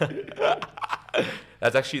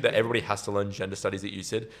 That's actually that everybody has to learn gender studies at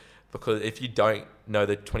UCID, because if you don't know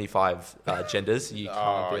the 25 genders, you can't.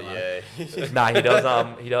 Oh be like, yeah. Nah, he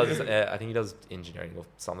does. He does. I think he does engineering or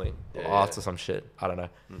something, or Yeah, arts yeah. or some shit. I don't know.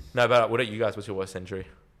 No, but what about you guys? What's your worst injury?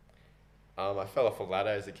 I fell off a ladder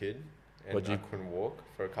as a kid, and What'd I you- couldn't walk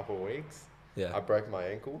for a couple of weeks. Yeah. I broke my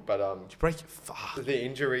ankle, but Did you break your fuck? the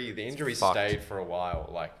injury fucked. stayed for a while.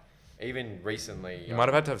 Like even recently. You might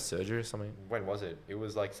have had to have surgery or something. When was it? It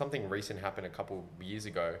was like something recent happened a couple years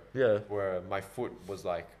ago, Yeah. where my foot was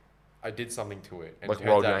like, I did something to it, and Like turns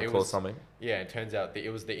rolled your out it ankle or was- something. Yeah, it turns out that it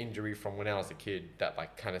was the injury from when I was a kid that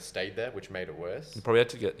like kind of stayed there, which made it worse. You probably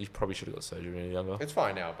should have got surgery when you were younger. It's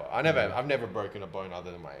fine now, but I've never broken a bone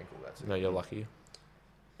other than my ankle. That's it. No, you're lucky.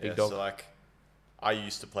 Yeah, Big dog. so like, I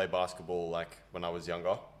used to play basketball like when I was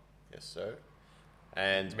younger. Yes, sir.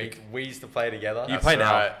 And We used to play together. You That's play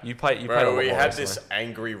now. right. You play. bro, we had this. this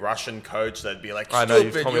angry Russian coach that'd be like, I know,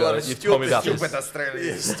 you've "Stupid, told me you about are it. You've told me about stupid, this.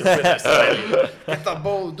 Australian. stupid Australian." Get the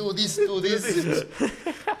ball. Do this. Do this.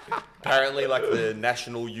 apparently like the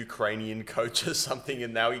national Ukrainian coach or something,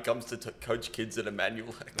 and now he comes to coach kids at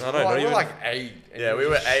Emmanuel. I don't know. We were like 8. And Yeah, he we was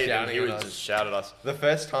were just 8 and shouting he at would us. just shout at us. The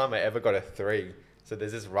first time I ever got a 3. So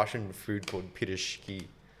there's this Russian food called pirishki,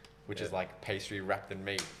 which is Yeah. like pastry wrapped in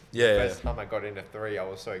meat. Yeah, The yeah. first time I got into 3, I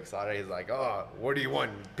was so excited. He's like, "Oh, what do you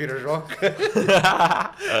want? Pirozhok?"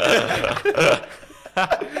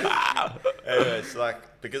 Anyway, it's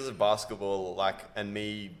like because of basketball, like, and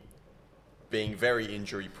me being very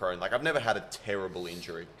injury prone. Like I've never had a terrible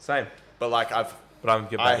injury, Same. but like But I'm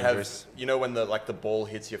good I bad have, injuries. you know, when the ball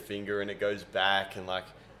hits your finger and it goes back, and like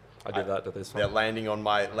I did that to this they're one. landing on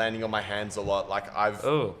my hands a lot. Like I've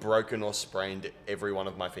Oh. broken or sprained every one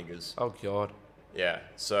of my fingers. Oh god. Yeah,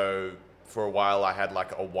 so for a while I had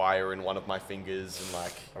like a wire in one of my fingers, and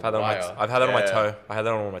like I've had that on my, Wire. I've had that on my Yeah. toe. I had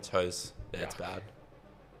that on all my toes. Yeah, it's bad.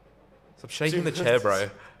 Stop shaking the chair, bro.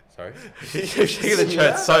 Sorry. You're shaking the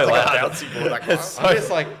chair. It's so like a loud. bouncy ball, like, It's I'm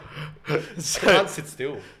just like, I so- can't sit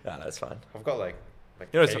still. Nah, that's fine. I've got like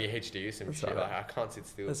You know, it's- ADHD or some it's shit. alright. Like, I can't sit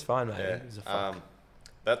still. That's fine, man. Yeah. Who's a fuck?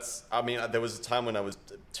 I mean, there was a time when I was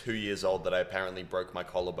 2 years old that I apparently broke my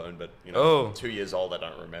collarbone, but you know, Oh. 2 years old I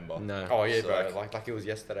don't remember. No. Oh yeah, So, bro. like- Like it was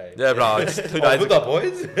yesterday. Yeah, bro. Just 2 Oh, days good ago. up,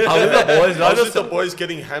 boys. I was with the boys. I was just with the boys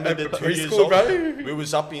getting hammered at 2 years Preschool, old. bro. We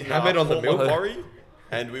was up in Hammered on the Port milk. Macquarie,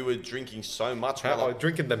 and we were drinking so much. we're Oh, like,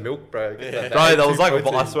 drinking the milk, bro. Get Yeah. that Bro, there was like,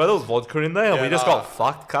 protein. I swear there was vodka in there, and Yeah, we just nah. got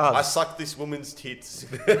fucked, I cuz. sucked this woman's tits.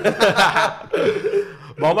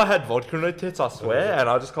 Mama had vodka in her tits, I swear, and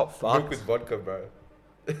I just got milk fucked. with vodka, bro.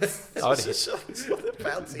 I would hit-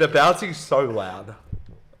 Bouncing. The bouncing's so loud.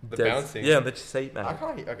 The There's- bouncing. Yeah, the seat, I man.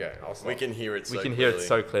 can't. Okay, I'll stop. We can hear it. We So can hear it clearly.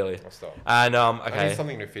 so clearly. I'll stop. And, I need okay.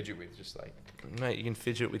 something to fidget with, just like. Mate, you can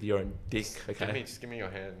fidget with your own dick, okay? Just give me your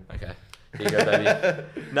hand. Okay. Here you go, baby.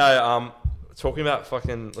 No, talking about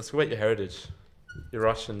fucking, let's talk about your heritage. Your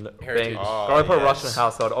Russian, Heritage. being, Oh, growing up in a yes. Russian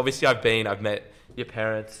household. Obviously, I've met your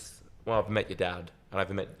parents. Well, I've met your dad, and I've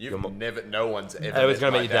met your You've mum. never. No one's ever. I was met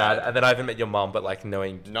gonna my meet your dad, and then I haven't met your mum, but like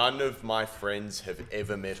knowing None of my friends have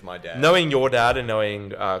ever met my dad. knowing your dad and knowing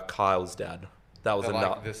Kyle's dad, that was They're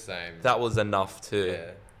enough. like the same. That was enough to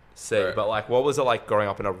Yeah. see. Bro. But like, what was it like growing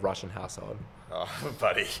up in a Russian household? Oh,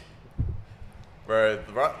 buddy. Bro,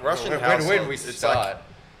 the Russian When household. did we it's start? like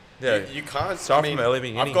Yeah, you can't. Start I mean, from early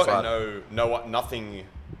beginnings, I've got like- nothing You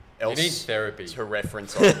else need therapy. to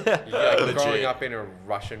reference on. You're like Legit. growing up in a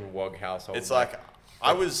Russian wog household. It's like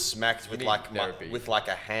I was smacked with need like therapy. with like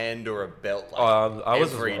a hand or a belt like I was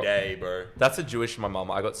as every well. day, bro. That's a Jewish my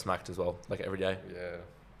mum. I got smacked as well, like every day. yeah.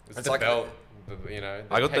 It's It's the like- belt. You know,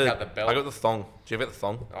 I got take the out the belt. I got the thong. Do you ever get the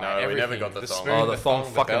thong? Oh, No, we never everything. got the thong. spoon, Oh, the thong the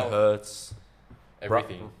fucking belt, hurts.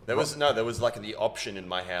 Everything. There was like the option in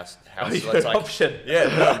my house. Oh, So you it's had like, option. Yeah,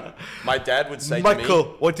 no, my dad would say to Michael,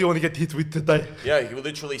 me, what do you want to get hit with today? yeah, he would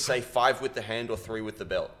literally say 5 with the hand or 3 with the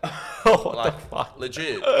belt. What Like the fuck?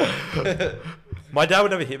 legit. My dad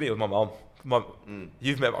would never hit me with my mom. Mm.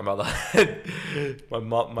 You've met my mother.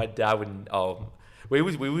 my dad wouldn't. We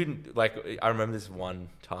wouldn't like. I remember this one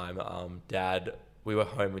time. Dad, we were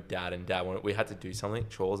home with dad, and we had to do something,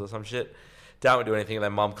 chores or some shit. Dad wouldn't do anything, and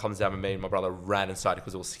then mum comes down with me, and my brother ran inside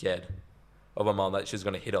because we were scared of my mum that she was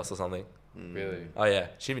gonna hit us or something. Really? Oh yeah,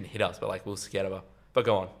 she didn't hit us, but like we were scared of her. But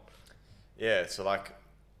go on. Yeah, so like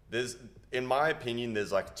there's in my opinion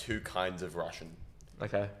there's like 2 kinds of Russian.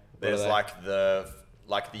 Okay. What are There's they?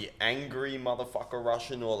 like the angry motherfucker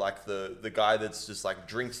Russian, or like the guy that's just like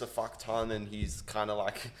drinks a fuck ton and he's kind of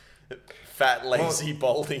like fat, lazy,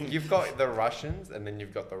 balding. You've got the Russians, and then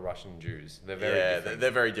you've got the Russian Jews. They're very yeah, different.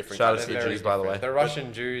 they're very different. Shout kinds out of to They're the Jews. Jews, by the way. The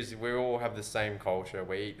Russian Jews, we all have the same culture.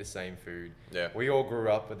 We eat the same food. Yeah. We all grew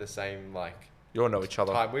up with the same You all know each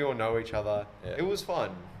other. type. We all know each other. Yeah. It was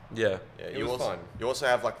fun. Yeah. Yeah, It you was also, fun. You also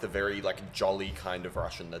have like the very like jolly kind of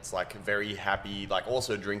Russian that's like very happy, like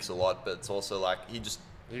also drinks a lot, but it's also like he just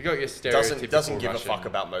You got your stereotypical doesn't give Russian. a fuck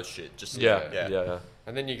about most shit. Just Yeah.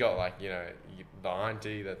 And then you got like the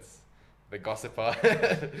auntie that's the gossiper.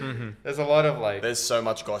 Mm-hmm. There's a lot of like. There's so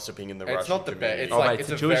much gossiping in the It's Russian not the best. community. It's Oh, like mate, it's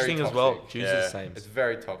it's a a Jewish very thing as toxic. well. Jews are Yeah. the same. It's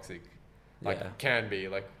very toxic. Like Yeah. can be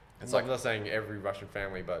like. It's I'm like- not saying every Russian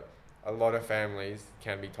family, but a lot of families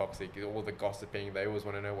can be toxic. All the gossiping. They always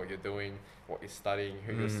want to know what you're doing, what you're studying,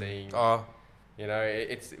 who you're seeing. Oh, You know,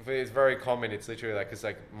 it's very common. It's literally like, because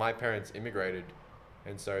like my parents immigrated,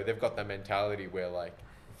 and so they've got that mentality where like,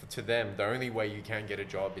 to them, the only way you can get a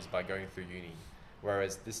job is by going through uni.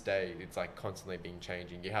 Whereas this day, it's like constantly being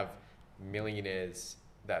changing. You have millionaires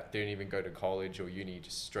that didn't even go to college or uni,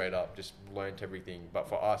 just straight up, just learnt everything. But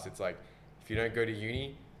for us, it's like, if you don't go to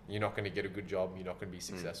uni, you're not going to get a good job. You're not going to be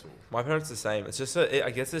successful. my parents are the same. It's just I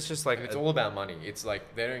guess it's just like It's all about money. It's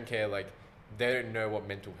like they don't care. Like they don't know what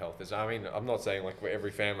mental health is. I mean, I'm not saying like for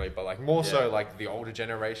every family, but like more so like the older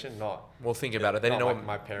generation, not. Well, think about it. They didn't know like what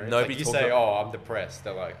my parents. Nobody Like you talked say, about- "Oh, I'm depressed."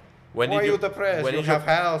 They're like, When "Why did are you you depressed? when You did your- have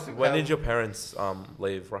house." When did your parents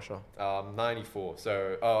leave Russia? 94.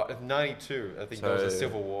 So 92. I think there was a So-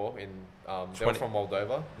 civil war in. They were 20 from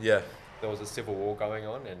Moldova. Yeah. There was a civil war going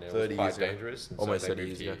on, and it 30 was quite years ago. dangerous. and Almost they 30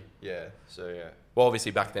 moved years ago. here. Yeah. So yeah. Well,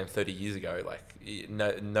 obviously back then, 30 years ago, like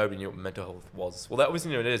nobody knew what mental health was. Well, that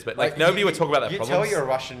obviously knew what it is, but like nobody you- would talk about that You problems. tell your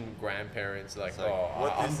Russian grandparents like, It's like, "Oh,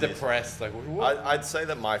 what I'm is this?" depressed." Like, what? I'd say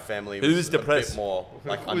that my family Who's was depressed? a bit more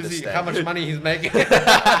like Who's he? understanding. How much money he's making? Is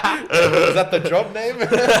that the job name?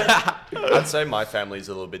 I'd say my family's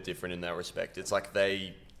a little bit different in that respect. It's like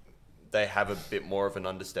they have a bit more of an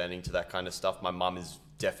understanding to that kind of stuff. My mum is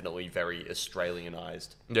definitely very Australianized.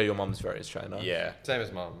 Yeah, your mum's very Australian. Huh? Yeah, Same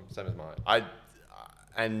as mine.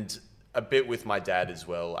 and a bit with my dad as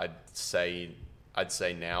well. I'd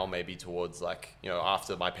say now maybe towards like, you know,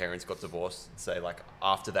 after my parents got divorced, say like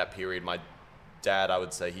after that period, my dad, I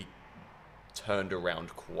would say he turned around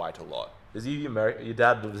quite a lot. Is he American? Your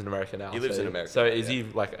dad lives in America now. He lives in America, So is yeah. he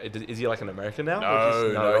like an American now? Or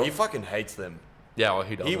just No, he fucking hates them. Yeah, well,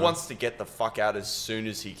 who doesn't? He wants to get the fuck out as soon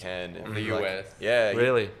as he can. The Like, US. Yeah.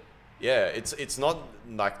 Really? Yeah, it's not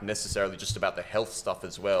like necessarily just about the health stuff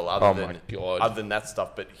as well. Oh my God. Other than that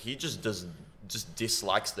stuff, but he just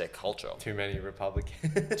dislikes their culture. Too many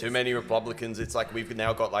Republicans. Too many Republicans. It's like we've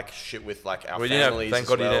now got like shit with like our Well, you know, families. thank as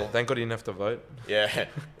God well. thank God he didn't have to vote. Yeah,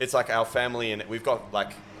 it's like our family, and we've got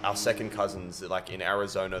like our second cousins like in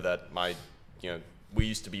Arizona that we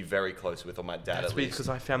used to be very close with, or my dad That's at least. because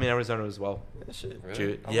I have family in Arizona as well. Yeah, shit. Really?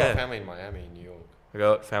 Dude, I've yeah. got family in Miami and New York. I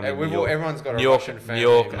got family Hey, in we've New all- York, everyone's got a New York, Russian New family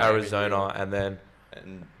York, in Miami, New Arizona, York. and then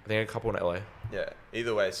And I think a couple in LA. yeah,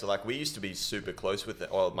 either way, so like we used to be super close with them.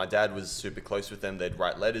 Well, my dad was super close with them. They'd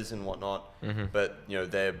write letters and whatnot. Mm-hmm. But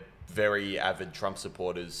they're very avid Trump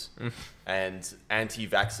supporters and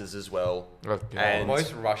anti-vaxxers as well. Oh, God. And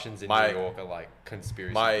Most Russians in my- New York are like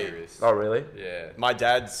conspiracy my- theorists. Oh, really? Yeah. My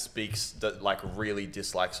dad speaks that like really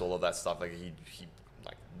dislikes all of that stuff. Like he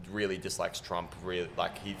like really dislikes Trump. Really,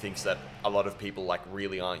 like he thinks that a lot of people like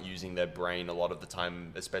really aren't using their brain a lot of the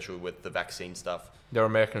time, especially with the vaccine stuff. They're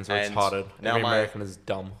Americans, so it's And hearted. now Every my- American is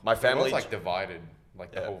dumb. My Family family, like divided,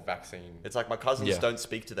 like the Yeah. whole vaccine. it's like my cousins Yeah. don't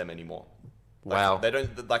speak to them anymore. Like, Wow.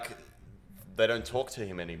 They don't talk to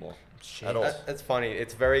him anymore Shit. at all. That's funny.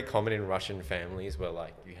 It's very common in Russian families where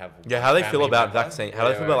like you have Yeah, how they feel family about member- vaccine? How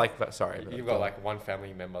they feel about like sorry? You've got like one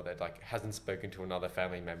family member that like hasn't spoken to another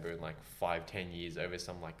family member in like 5-10 years over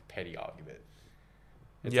some like petty argument.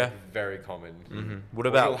 It's Yeah. like, very common. What Or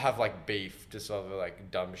about you'll have like beef just over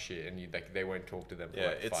like dumb shit, and you like they won't talk to them for Yeah,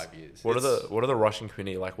 like it's- 5 years. what are the Russian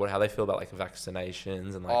community like? How they feel about like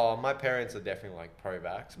vaccinations and like? Oh, my parents are definitely like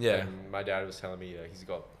pro-vax. Yeah. And my dad was telling me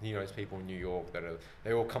he knows people in New York that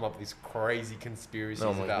they all come up with these crazy conspiracies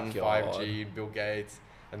Oh my about God. 5G and Bill Gates,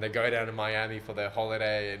 and they go down to Miami for their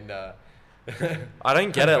holiday and. I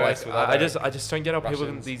don't get it. Like, converse with I other just don't get how people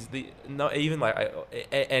can Russians. not even like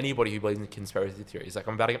anybody who believes in conspiracy theories. Like,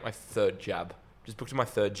 I'm about to get my third jab. Just booked my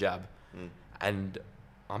third jab, and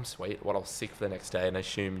I'm sweet. What I was sick for the next day, and I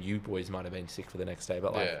assume you boys might have been sick for the next day.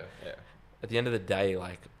 But like, Yeah. at the end of the day,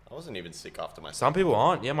 like, I wasn't even sick after my. some people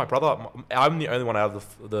aren't. Yeah, my brother. I'm the only one out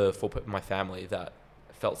of the full my family that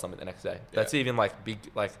felt something the next day. That's even like big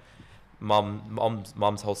like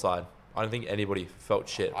mom's whole side. I don't think anybody felt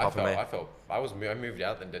shit apart from me. I moved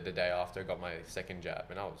out the day after I got my second jab,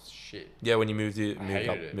 and I was shit. Yeah, when you hated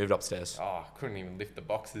it. moved upstairs. Oh, I couldn't even lift the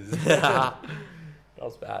boxes. That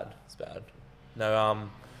was bad. It's bad. No,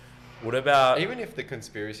 what about? Even if the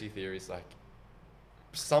conspiracy theories, like,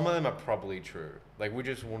 some of them are probably true. Like, we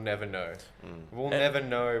just will never know. We'll never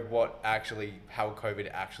know how COVID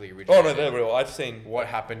actually originated. Oh no, they're real. I've seen. What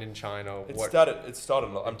happened in China? It what started.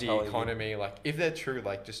 I'm the telling economy? Like, if they're true,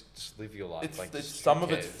 like, just live your life. you. Like, It's just some who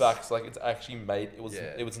of it's cares? facts. Like it's actually made. It was.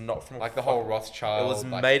 Yeah. It was not from. Like the whole Rothschild. It was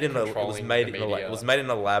like, made in a. It was controlling made the in a. media. It was made in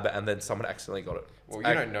a lab, and then someone accidentally got it. Well,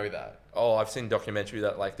 you don't know that. Oh, I've seen documentary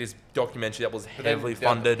that like this documentary that was But then heavily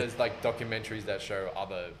funded. There's like documentaries that show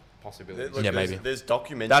other possibilities. Look, Yeah, there's, maybe. There's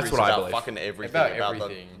documentaries That's what I about believe. fucking everything. About the-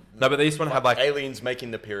 everything. No, but this one had like aliens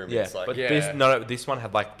making the pyramids. yeah, like, but Yeah. this one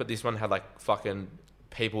had like fucking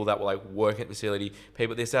people that were like working at the facility.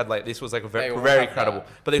 People this was like They all very have credible. that.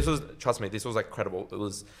 But this was, trust me, this was like credible. It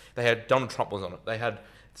was they had Donald Trump was on it. They had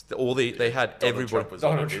Donald everybody. Trump was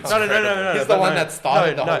Donald on it. Trump. It's No. incredible. He's the one that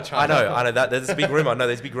started the whole China. I know that. There's this big rumor. No,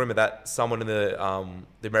 there's a big rumor that someone in the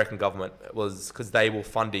American government was because they were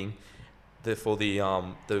funding the lab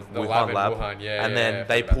Wuhan in lab, Wuhan, yeah, and yeah, then yeah,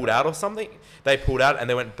 they heard about pulled that. out or something. They pulled out and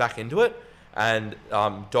they went back into it, And the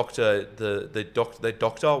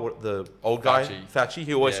old guy, Fauci,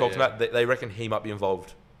 he always talked about they reckon he might be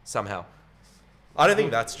involved somehow. I don't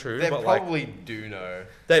think that's true. They but probably do know.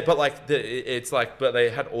 But they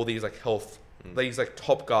had all these like health, these like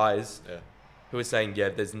top guys who were saying,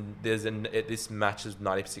 this matches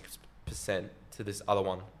 96% to this other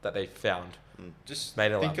one that they found. Just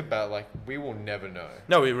made it think about like we will never know.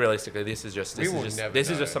 No, realistically, this is just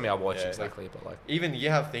something I watched Yeah, exactly. But like even you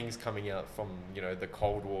have things coming out from the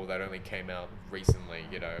Cold War that only came out recently.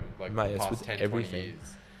 Like Mate, the it's past with 10, everything. 20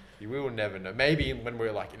 years. We will never know. Maybe when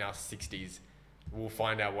we're like in our 60s, we'll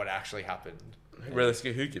find out what actually happened.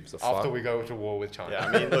 Realistically, who gives a fuck? After we go to war with China. Yeah,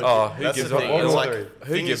 I mean, look, who that's gives the a thing. It's fuck? like,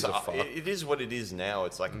 Who gives a is, fuck? It is what it is now.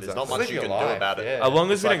 It's like there's Exactly. not much you can do about it. Yeah. As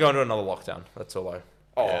long as It's we like- don't go into another lockdown, that's all.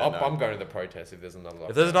 I'm going to the protest if there's another lockdown.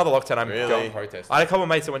 If there's another lockdown, I'm Really? going. protest. I had a couple of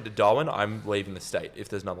mates that went to Darwin. I'm leaving the state if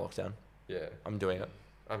there's another lockdown. Yeah, I'm doing it.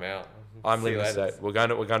 I'm out. I'm See leaving you the later. state. We're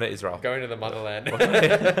going to Israel. Going to the motherland.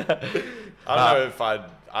 I don't know if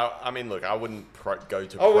I mean, look, I wouldn't go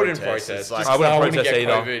to I wouldn't protest. protest. It's like, Just I wouldn't 'cause wouldn't protest get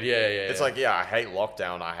either. COVID. Yeah. it's like, I hate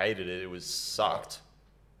lockdown. I hated it. It was sucked.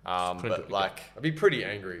 But like, I'd be pretty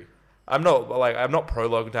angry. I'm not pro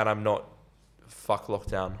lockdown. I'm not fuck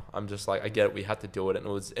lockdown. I'm just like, I get it. We had to do it,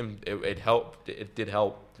 and it helped. It did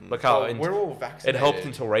help. Look how Well, we're all vaccinated. it helped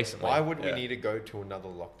until recently. Why would we Yeah. need to go to another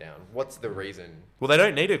lockdown? What's the reason? Well, they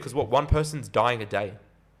don't need it because one person's dying a day.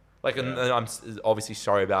 Like, and Yeah. I'm obviously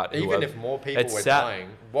sorry about Even whoever. if more people It's were sad. dying,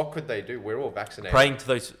 what could they do? We're all vaccinated. praying to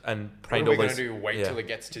those and What praying are to we all going to those. do? Wait yeah. till it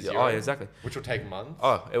gets to Yeah, zero? oh, exactly. Which will take months.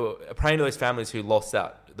 Praying to those families who lost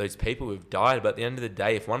those people who've died. But at the end of the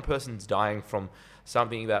day, if one person's dying from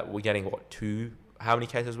something that we're getting, how many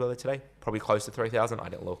cases were there today? Probably close to 3,000. I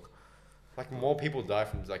didn't look. Like more people die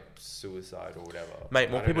from like suicide or whatever. Mate,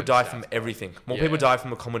 I more don't people know die the from stats, but- everything. More Yeah. people die from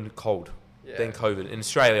the common cold Yeah. than COVID. In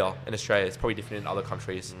Australia, it's probably different in other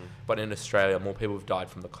countries, but in Australia, more people have died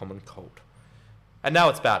from the common cold. And now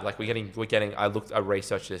it's bad. Like we're getting. I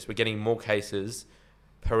researched this. We're getting more cases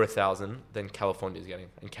per 1,000 than California is getting.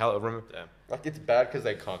 And remember, Like it's bad because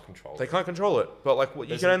they can't control they it. can't control it. But like,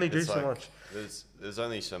 you can only do it's so like- much. There's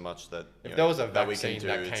only so much that If there was a that we can vaccine do.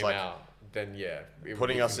 that It's came like out, then yeah. it would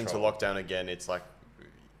putting be us into controlled. lockdown again. It's like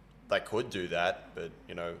they could do that, but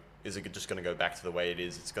is it just going to go back to the way it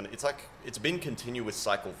is? It's been continuous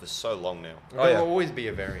cycle for so long now. There yeah. will always be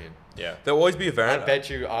a variant. Yeah. There'll always be a I variant. bet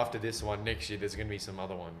you after this one next year, there's going to be some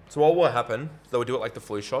other one. So what will happen? They'll do it like the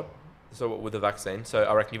flu shot. So with the vaccine. So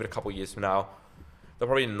I reckon give it a couple of years from now, there'll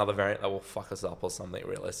probably be another variant that will fuck us up or something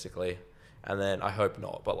realistically. And then I hope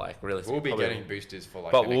not, but like realistically, We'll be probably getting boosters for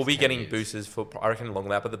like. But the we'll next be 10 getting years. boosters for I reckon longer than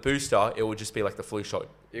that. But the booster, it will just be like the flu shot.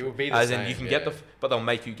 It will be the As same. in you can yeah. get but they'll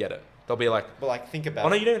make you get it. They'll be like, But like, think about. oh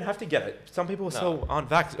no, it. you don't have to get it. Some people still aren't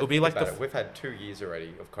vaxxed. It'll be Think like about it. We've had 2 years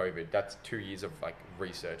already of COVID. That's 2 years of like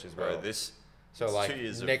research as well. Bro, it's so 2 like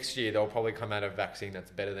years of- next year they'll probably come out a vaccine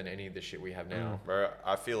that's better than any of the shit we have now. Bro,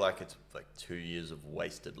 I feel like it's like 2 years of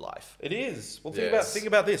wasted life. It is. Well, Yes. think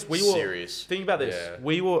about this. Serious. Think about this. Yeah.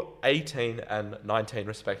 We were 18 and 19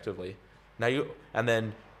 respectively. Now and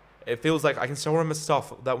then it feels like I can still remember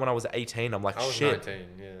stuff that when I was 18, I'm like, I was shit. 19,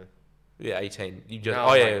 yeah. Yeah, 18. You just Now oh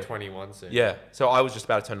I'm yeah, like 21 soon. yeah. So I was just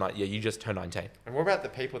about to turn 19. Yeah, you just turned 19. And what about the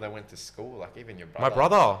people that went to school? Like even your brother. My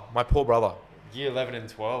brother, my poor brother. Year 11 and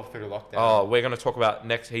 12 through lockdown. Oh, we're gonna talk about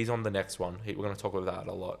next. He's on the next one. We're gonna talk about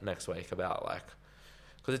that a lot next week about like,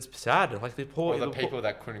 because it's sad. Like the poor. Or the poor- people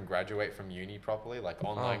that couldn't graduate from uni properly, like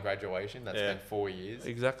online graduation, that Yeah. spent 4 years.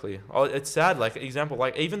 Exactly. Oh, it's sad. Like example,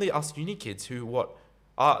 like even us uni kids who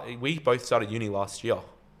we both started uni last year,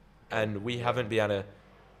 and we haven't been able to.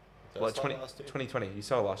 Did I Like start 20, last year? 2020, you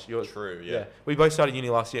saw last year. True, yeah. We both started uni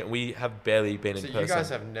last year, and we have barely been So in you person. guys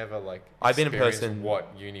have never like I've been in experienced person- what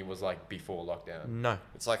uni was like before lockdown. No.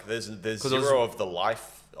 It's like there's 'Cause it was- zero of the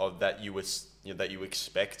life of that that you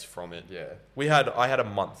expect from it. Yeah. I had a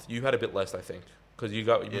month. You had a bit less, I think, because you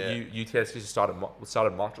UTS just started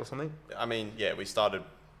March or something. I mean, yeah, we started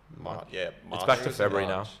March. Yeah, March. It's back to was February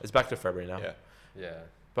now. March. It's back to February now. Yeah. Yeah.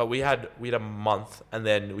 But we had a month, and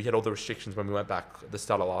then we had all the restrictions when we went back at the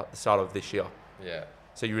start of this year. Yeah.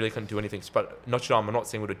 So you really couldn't do anything. But Notre Dame, I'm not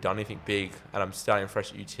saying would have done anything big, and I'm starting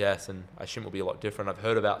fresh at UTS, and I assume it'll be a lot different. I've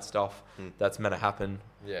heard about stuff that's meant to happen.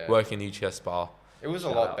 Yeah. Working in the UTS bar. It was a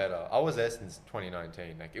Shout lot out. better. I was there since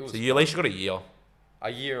 2019. Like it was So you at least got a year.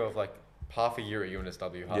 a year of like half a year at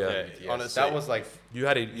UNSW, half Yeah. a year at UTS. Honestly, that was like You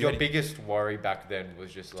had your biggest worry back then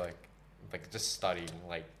was just like just studying.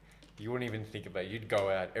 Like you wouldn't even think about it. You'd go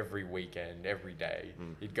out every weekend, every day.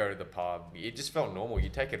 You'd go to the pub. It just felt normal.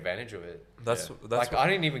 You'd take advantage of it. That's Like I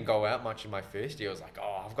didn't even go out much in my first year. I was like,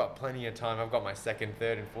 oh, I've got plenty of time. I've got my second,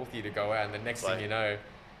 third, and fourth year to go out, and the next thing Like- you know,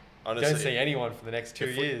 honestly, don't see anyone for the next 2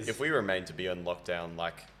 years. If we remain to be on lockdown,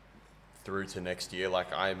 like through to next year, like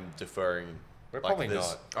I'm deferring. We're like, probably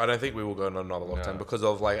there's- not. I don't think we will go on another lockdown No. because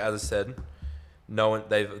of, like, as I said, no one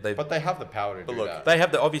they've But they have the power to But do look, that. they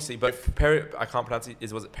have the obviously, but I can't pronounce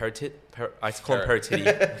it. Was it peritit? I call him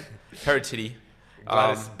perititi. Perititi.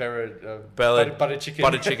 Gladys butter chicken.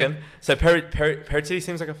 Butter chicken. So Perititi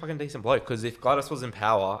seems like a fucking decent bloke because if Gladys was in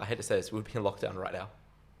power, I hate to say this, we'd be in lockdown right now.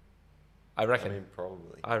 I I reckon. mean,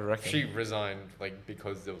 probably. I reckon. She resigned like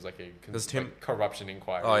because there was like a There's too- corruption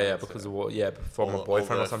inquiry. Oh yeah, so- because of what? Yeah, from a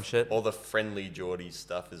boyfriend or some shit. All the friendly Geordie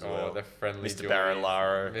stuff as well. the friendly Mr.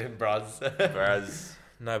 Barilaro. Braz, Whereas,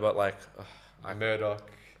 No, but like, Murdoch,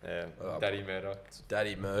 yeah. Daddy Murdoch,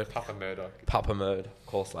 Daddy Merc, Papa Murdoch. Papa Murd, of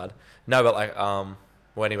course, lad. No, but like,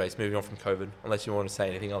 well, anyways, moving on from COVID. Unless you want to say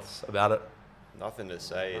anything else about it. Nothing to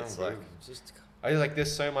say. Oh, It's good. like just I like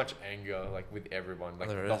there's so much anger like with everyone. Like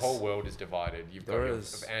There the is. whole world is divided. You've got There your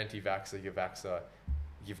is. anti-vaxxer, your vaxxer.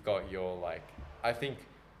 You've got your like. I think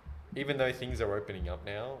even though things are opening up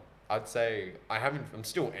now, I'd say I'm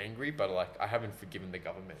still angry, but like I haven't forgiven the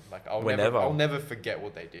government. Like I'll never forget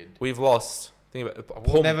what they did. We've lost. Think about it.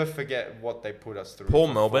 We'll never forget what they put us through. Poor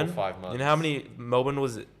for Melbourne. 4 or 5 months. You know how many Melbourne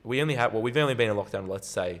was? We've only been in lockdown. Let's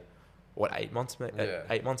say, what 8 months? Yeah.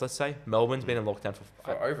 8 months. Let's say Melbourne's been in lockdown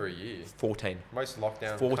for over a year. 14. Most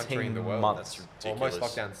lockdown 14 country in the world. months. That's Or most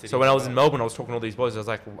ridiculous. lockdown city. So when I was in Melbourne, I was talking to all these boys. I was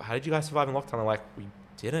like, "How did you guys survive in lockdown?" They're like, "We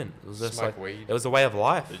didn't. It was just Smoke like weed. it was a way of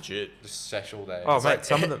life." Legit. Just sesh all day. Oh, It's mate, like,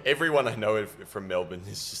 some of them- everyone I know from Melbourne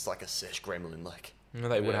is just like a sesh gremlin. Like, No,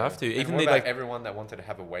 they would Yeah. have to. And Even what they about like, everyone that wanted to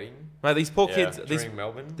have a wedding mate, these poor Yeah. kids. during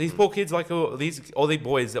Melbourne. These poor kids, like all these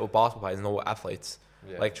boys that were basketball players and all athletes,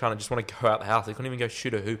 Yeah. like trying to just want to go out the house. They couldn't even go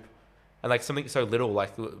shoot a hoop, and like something so little,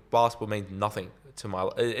 like basketball means nothing to my.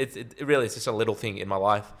 It really it's just a little thing in my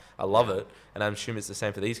life. I love it, and I'm assuming it's the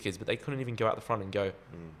same for these kids. But they couldn't even go out the front and go.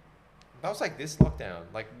 That was like this lockdown.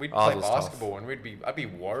 Like we'd Oh, play it was tough. basketball and I'd be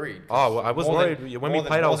worried. Oh, well, I was more worried. than- When we more than-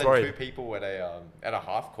 played, I more was than worried. 2 people at a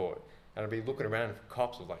half court, and I'd be looking around for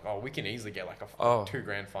cops. Was like, oh, we can easily get like a Oh.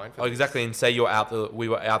 $2,000 fine for Oh, this. exactly. And say we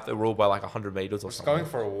were out the rule by like 100 meters or Just something. going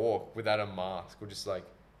for a walk without a mask, or just like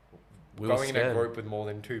We were going in a scared. group with more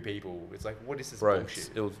than 2 people. It's like, what is this Bro,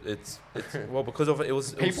 bullshit? it's well because of it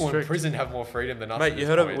was People in strict. prison have more freedom than us. Mate, at you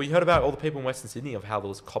this point. we heard about all the people in Western Sydney of how there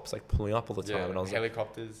was cops like pulling up all the time, Yeah, and I was like,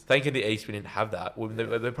 helicopters. thank in the East we didn't have that.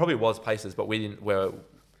 There probably was places, but we didn't.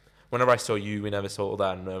 Whenever I saw you, we never saw all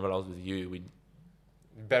that, and when I was with you, we.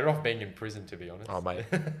 Better off being in prison, to be honest. Oh mate,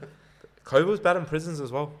 COVID was bad in prisons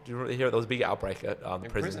as well. Do you remember hear there was a big outbreak at the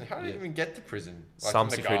In prison? How did Yeah. you even get to prison? Like, Some from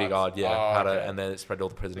the security guard, guards? yeah, Oh, had okay. and then it spread to all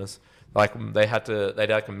the prisoners. Like they did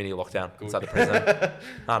like a mini lockdown Good. inside the prison.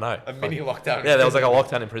 I know. A mini lockdown. Yeah, there was like a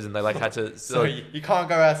lockdown in prison. They like had to. So you can't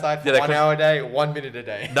go outside for Yeah, they 1 couldn't- hour a day, 1 minute a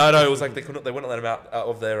day. No, it was like they wouldn't let them out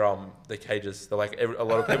of their cages. They're like a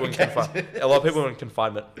lot of people in confinement. A lot of people were in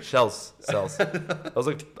confinement. Cells. There was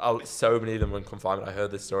like so many of them were in confinement. I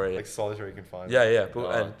heard this story. Like solitary confinement. Yeah, but, Oh.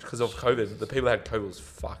 and because of COVID, the people that had COVID was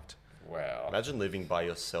fucked. Wow. imagine living by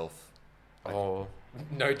yourself. Oh,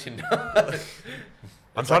 No Tinder.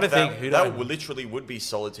 I'm It's trying like to think that, who that do I- literally would be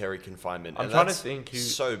solitary confinement. I'm and trying to that's think who-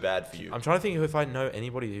 so bad for you. I'm trying to think if I know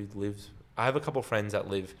anybody who lives. I have a couple of friends that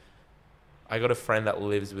live. I got a friend that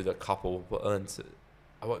lives with a couple,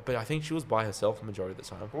 but I think she was by herself the majority of the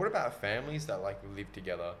time. But what about families that like live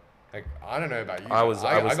together? Like I don't know about you. I but was-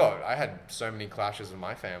 I had so many clashes with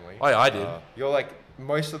my family. I did. You're like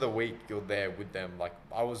most of the week you're there with them. Like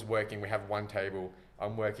I was working. We have one table.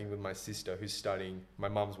 I'm working with my sister who's studying. My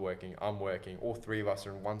mum's working. I'm working. All 3 of us are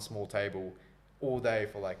in one small table all day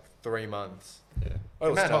for like 3 months. yeah. Oh, it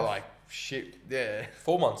was Man, tough. like shit. Yeah.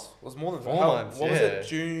 4 months. It was more than 4 months, What was yeah. it?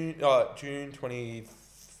 June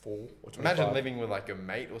 24 or 25. Imagine living with like a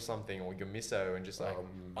mate or something or your misso and just like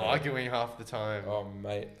arguing half the time. Oh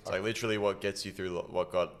mate. It's like literally what gets you through,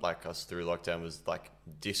 what got like us through lockdown was like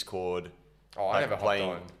Discord. Oh, I like never hopped playing.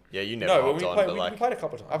 on. Yeah, you never No, hopped we on, played. but We like played a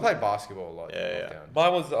couple of I times. played basketball a lot. Yeah, in yeah. lockdown.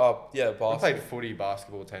 Mine was I basketball. played footy,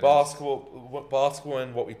 basketball, tennis. Basketball,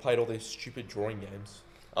 and what we played all these stupid drawing games.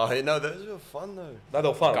 oh no, those were fun though. No, they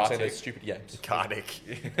were fun. I'm saying Gartic. they're stupid games.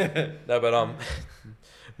 Kardik. No, but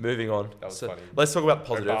moving on. That was So, funny. let's talk about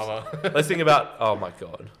positives. Obama. Let's think about. Oh my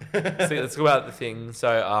god. Let's talk about the thing.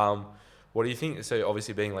 So, what do you think? So,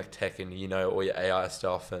 obviously, being like tech and all your AI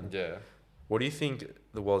stuff, and Yeah. what do you think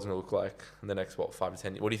the world's gonna look like in the next 5 to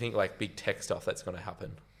 10 years? What do you think like big tech stuff that's gonna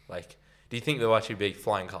happen? Like, do you think there'll actually be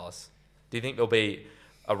flying cars? Do you think there'll be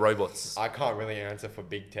robots? I can't really answer for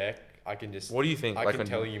big tech. I can just. What do you think? I Like can when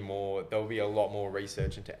tell you more. There'll be a lot more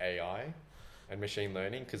research into AI, and machine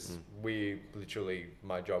learning, because we literally,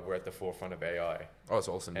 my job, we're at the forefront of AI. Oh, it's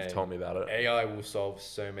awesome. You told me about it. AI will solve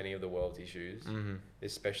so many of the world's issues,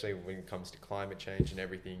 especially when it comes to climate change and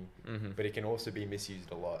everything. But it can also be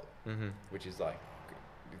misused a lot, which is like,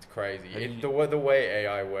 it's crazy. The way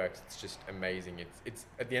AI works, it's just amazing. It's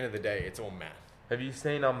at the end of the day, it's all math. Have you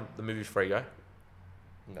seen the movie Free Guy?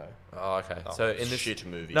 No. Oh, okay. So in this shit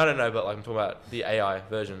movie. No, but like I'm talking about the AI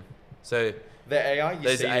version. So the AI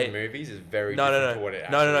you see in movies is very different to what it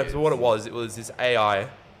actually is. So what it was this AI,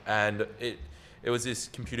 and it was this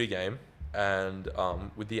computer game, and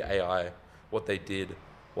with the AI, what they did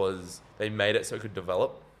was they made it so it could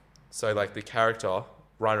develop. So like the character,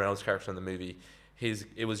 Ryan Reynolds' character in the movie,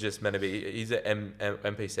 it was just meant to be, he's an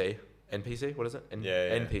NPC, what is it?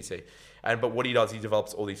 NPC. But what he does, he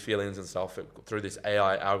develops all these feelings and stuff through this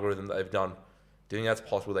AI algorithm that they've done. Do you think that's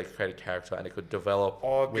possible? They could create a character and it could develop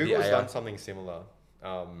with Google's the AI? done something similar.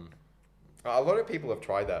 A lot of people have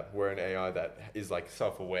tried that, where an AI that is like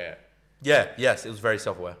self-aware. Yes, it was very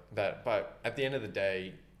self-aware. But at the end of the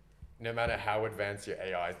day, no matter how advanced your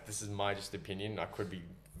AI, this is my just opinion, I could be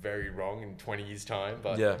very wrong in 20 years' time,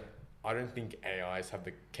 but I don't think AIs have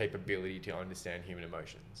the capability to understand human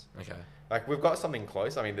emotions. Okay. Like, we've got something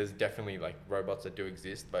close. I mean, there's definitely like robots that do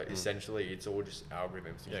exist, but essentially it's all just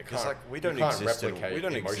algorithms. Yeah, because like we don't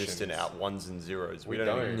exist in our ones and zeros. We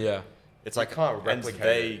don't. Yeah. It's like can't replicate. And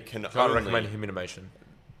they can Can't only recommend human emotion.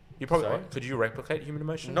 You probably Sorry? could you replicate human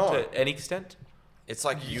emotion No. to any extent? It's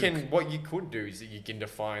like you can. What you could do is that you can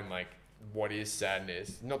define like what is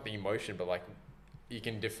sadness, not the emotion, but like you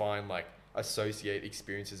can define like associate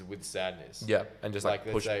experiences with sadness. Yeah, and just like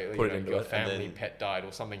let's push, say, put it into your it. family pet died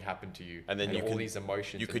or something happened to you, and then you all could, these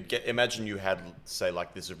emotions. You could imagine you had, say,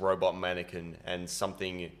 like this robot mannequin, and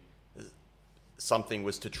something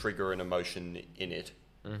was to trigger an emotion in it.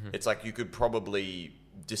 It's like you could probably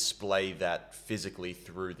display that physically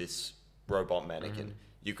through this robot mannequin.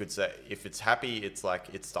 You could say if it's happy, it's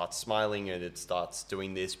like it starts smiling and it starts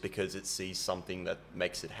doing this because it sees something that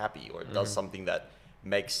makes it happy, or it does something that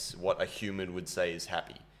makes what a human would say is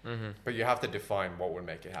happy. But you have to define what would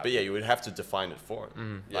make it happy. But yeah, you would have to define it for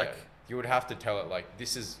it. Like you would have to tell it like,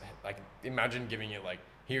 this is like, imagine giving it like,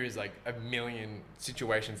 here is like 1 million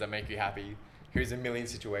situations that make you happy. Here's 1 million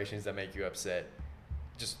situations that make you upset.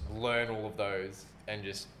 Just learn all of those and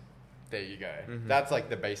just, there you go. That's like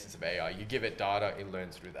the basis of AI. You give it data, it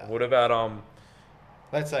learns through that. What about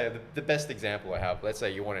let's say the best example I have, let's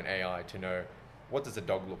say you want an AI to know, what does a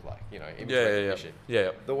dog look like? Image recognition.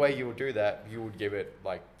 Yeah. The way you would do that, you would give it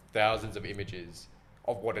like thousands of images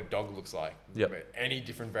of what a dog looks like. Yep. Any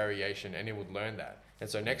different variation, and it would learn that. And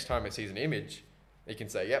so next time it sees an image, it can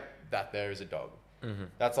say, yep, that there is a dog.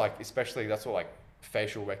 That's like, especially, that's what like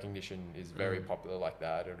facial recognition is very popular like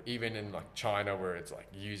that. Or even in like China, where it's like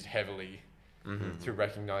used heavily to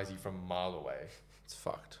recognize you from a mile away. It's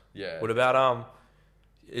fucked. Yeah. What about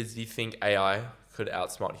do you think AI could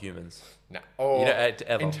outsmart humans? No. Or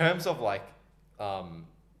ever. in terms of like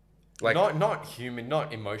not human,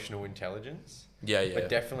 not emotional intelligence. But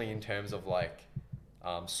definitely in terms of like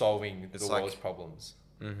solving the world's problems.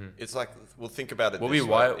 It's like, well, think about it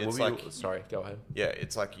this way. Sorry, go ahead. Yeah,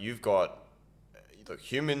 it's like you've got, look,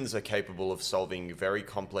 humans are capable of solving very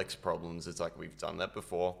complex problems. It's like we've done that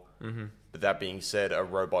before. But that being said, a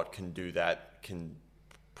robot can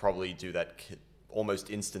probably do that almost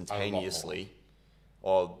instantaneously,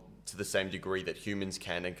 or to the same degree that humans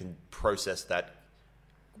can, and can process that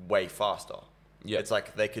way faster. Yeah, it's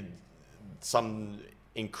like some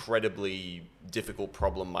incredibly difficult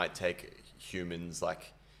problem might take humans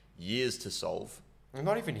like years to solve.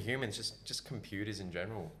 Not even humans, just computers in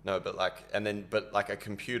general. No, but a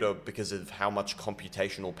computer, because of how much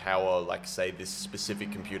computational power, like say this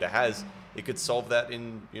specific computer has, it could solve that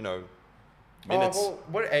in minutes. Well,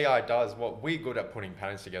 what AI does, what we're good at putting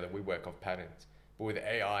patterns together, we work off patterns. But with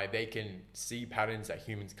AI, they can see patterns that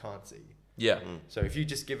humans can't see. Yeah. So if you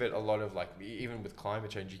just give it a lot of even with climate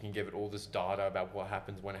change, you can give it all this data about what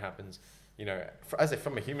happens, when it happens.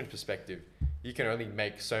 From a human perspective, you can only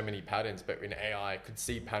make so many patterns, but in AI could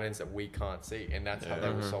see patterns that we can't see, and that's how they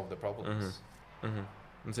will solve the problems.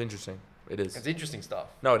 It's interesting. It is. It's interesting stuff.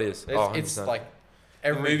 No, it is. It's like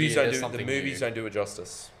the movies don't do it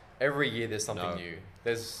justice. Every year there's something new.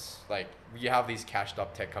 There's like, you have these cashed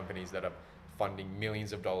up tech companies that are funding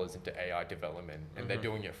millions of dollars into AI development, and they're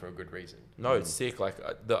doing it for a good reason. No, it's sick. Like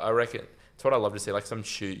I reckon it's what I love to see. Like some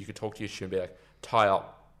shoe, you could talk to your shoe and be like, tie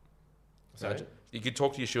up. Sorry? You could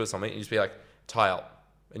talk to your shoe or something and just be like, tie up,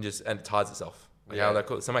 and it ties itself. Like how that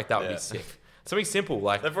cool. Something like that would be sick. Something simple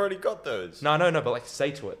like they've already got those. No, but like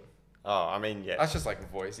say to it. Oh, I mean, yeah. That's just like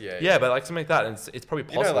voice, yeah. Yeah, but like something like that, and it's probably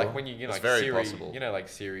possible. You know, like when you know, It's like very Siri, possible. you know, like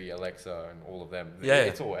Siri, Alexa, and all of them. Yeah,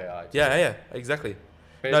 it's all AI. yeah, exactly.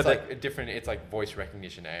 But No, it's they- like a different. It's like voice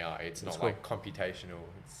recognition AI. It's not cool. like computational.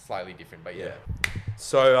 It's slightly different, but yeah.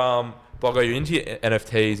 So, Bogo, you're into your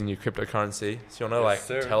NFTs and your cryptocurrency. So you want to Yes,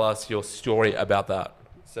 sir. tell us your story about that?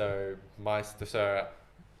 So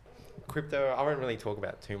crypto. I won't really talk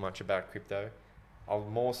about too much about crypto. I'll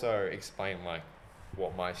more so explain like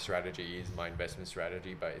what my strategy is, my investment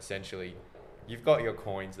strategy. But essentially, you've got your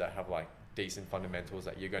coins that have like decent fundamentals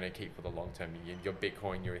that you're going to keep for the long term. Your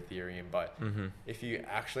Bitcoin, your Ethereum. But if you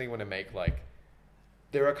actually want to make like,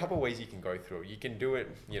 there are a couple of ways you can go through. You can do it,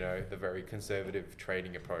 the very conservative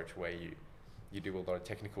trading approach where you do a lot of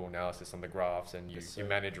technical analysis on the graphs and you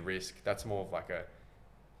manage risk. That's more of like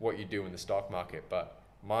what you do in the stock market. But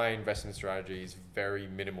my investment strategy is very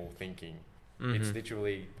minimal thinking. It's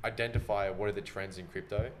literally identify what are the trends in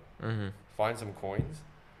crypto, find some coins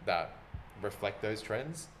that reflect those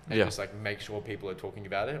trends, and just like make sure people are talking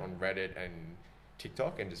about it on Reddit and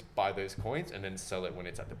TikTok, and just buy those coins and then sell it when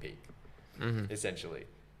it's at the peak. Essentially,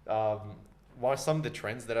 some of the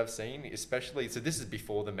trends that I've seen, especially, so this is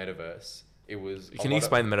before the metaverse. It was. Can you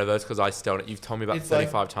explain the metaverse? Because I still, you've told me about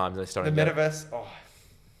 35 times and I still the don't get it. metaverse. Oh,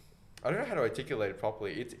 I don't know how to articulate it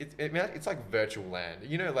properly. It's like virtual land.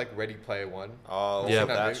 Like Ready Player One. Oh, Yeah,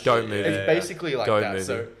 that's Don't Movie. It's basically like Don't that. Movie.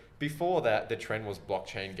 So before that, the trend was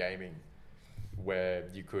blockchain gaming, where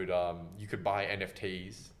you could buy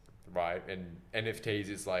NFTs, right? And NFTs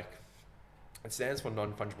is like, it stands for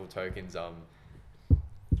non-fungible tokens.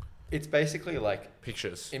 It's basically like,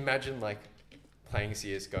 Pictures. imagine like playing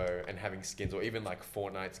CS:GO and having skins, or even like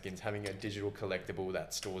Fortnite skins, having a digital collectible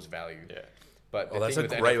that stores value. Yeah. But That's a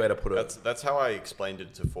great way to put it. That's how I explained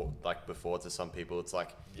it before to some people. It's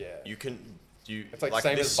like, It's like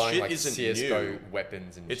same this as buying shit like isn't CS:GO new.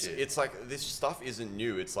 weapons and shit. It's like this stuff isn't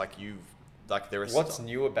new. It's like there is. What's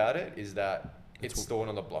new about it is that it's stored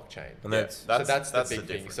on the blockchain. And Yeah, That's the big the thing.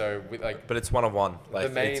 difference. So with like, But it's one of one. Like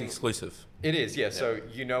The main- it's exclusive. it is, yeah. So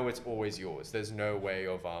it's always yours. There's no way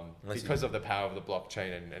of Unless because of the power of the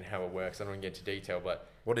blockchain and how it works. I don't want to get into detail, but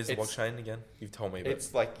What is the it's- blockchain again? You've told me. But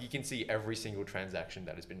it's like you can see every single transaction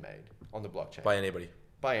that has been made on the blockchain by anybody.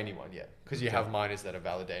 by anyone, yeah. Because you Okay. have miners that are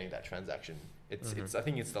validating that transaction. It's I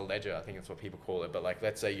think it's the ledger. I think that's what people call it. But like,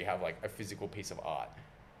 let's say you have like a physical piece of art,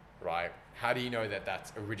 right? How do you know that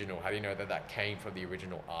that's original? How do you know that that came from the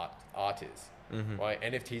original artist? Right?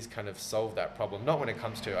 NFTs kind of solve that problem. Not when it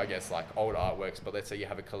comes to, I guess, like old artworks, but let's say you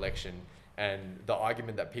have a collection, and the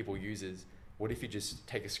argument that people use is, what if you just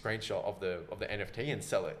take a screenshot of the NFT and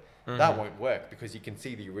sell it? That won't work, because you can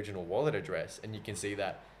see the original wallet address, and you can see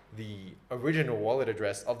that the original wallet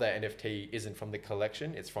address of that NFT isn't from the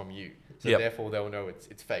collection, it's from you. So therefore they'll know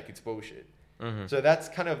it's fake, it's bullshit. So that's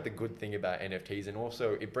kind of the good thing about NFTs, and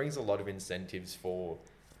also it brings a lot of incentives for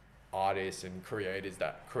artists and creators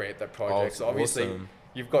that create that project. So obviously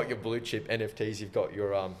you've got your blue chip NFTs, you've got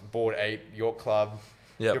your Bored Ape, Yacht Club,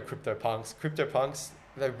 your CryptoPunks. CryptoPunks,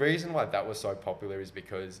 the reason why that was so popular is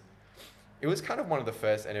because it was kind of one of the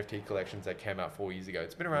first NFT collections that came out 4 years ago.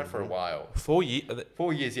 It's been around for a while. 4 years.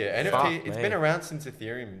 4 years, yeah. NFT, it's been around since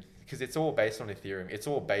Ethereum, because it's all based on Ethereum. It's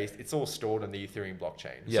all stored on the Ethereum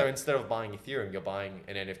blockchain. Yeah. So instead of buying Ethereum, you're buying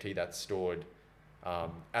an NFT that's stored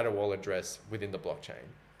at a wallet address within the blockchain.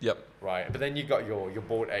 Yep. Right. But then you got your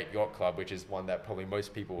Bored Ape Yacht Club, which is one that probably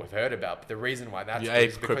most people have heard about. But the reason why that's The good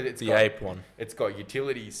is ape, because the ape one. it's got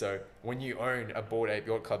utility. So when you own a Bored Ape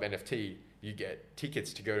Yacht Club NFT, you get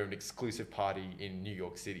tickets to go to an exclusive party in New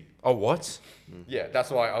York City. Oh, what? Yeah, that's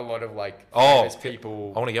why a lot of like Oh, famous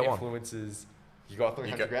people, I wanna get one. influencers, you got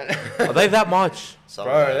 300 You grand. Are they that much?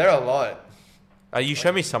 Bro, they're a lot. You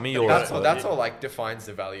show me some of yours. That's what like defines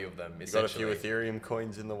the value of them. You got a few Essentially, Ethereum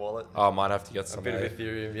coins in the wallet. Oh, I might have to get a some. bit of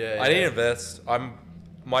Ethereum. Yeah, I need to invest. I'm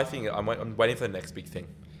waiting for the next big thing.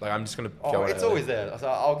 Like I'm just gonna. Oh, it's always there. So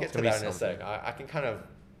I'll get to gonna be that in a something. sec. I can kind of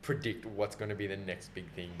predict what's going to be the next big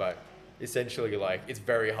thing, but essentially, like, it's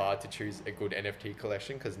very hard to choose a good NFT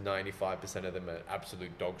collection because 95% of them are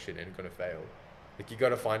absolute dog shit and going to fail. Like, you got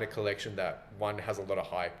to find a collection that one has a lot of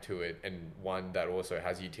hype to it and one that also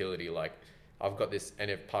has utility. Like, I've got this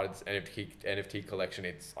part of this NFT collection.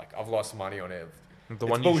 It's like I've lost money on it. The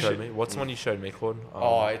one you showed me. What's the one you showed me called?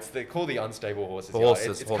 It's called the Unstable Horses. The Yeah,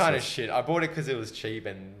 horses, it's horses. kind of shit. I bought it because it was cheap,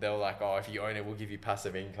 and they were like, "Oh, if you own it, we'll give you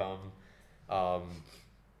passive income."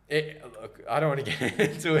 Look, I don't want to get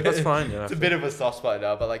into it. That's fine. Yeah, It's a bit of a soft spot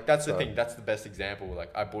now, but like that's the thing. That's the best example.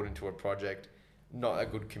 Like I bought into a project, not a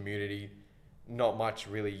good community, not much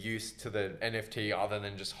really use to the NFT other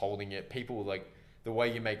than just holding it. People like the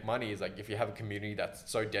way you make money is like if you have a community that's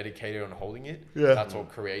so dedicated on holding it, Yeah. that's what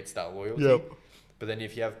creates that loyalty. Yep. But then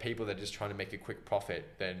if you have people that are just trying to make a quick profit,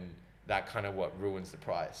 then that kind of what ruins the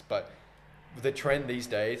price. But the trend these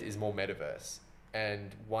days is more metaverse.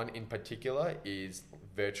 And one in particular is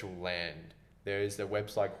virtual land. There is a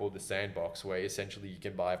website called The Sandbox where essentially you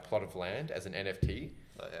can buy a plot of land as an NFT.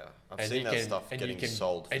 Oh, yeah. I've seen that stuff getting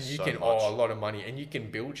sold for and you so can much. a lot of money, and you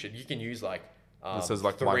can build shit. You can use like This is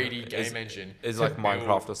like 3D game engine. Is to like build-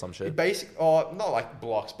 Minecraft or some shit. not like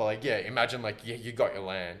blocks, but like, yeah, imagine like, yeah, you got your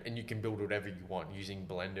land and you can build whatever you want using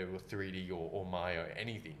Blender or 3D or Maya or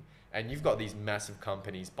anything. And you've got these massive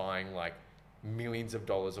companies buying like millions of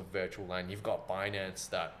dollars of virtual land. You've got Binance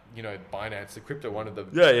Binance, the crypto, one of the,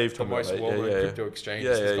 you've the talked most about it. well-known Yeah. crypto exchanges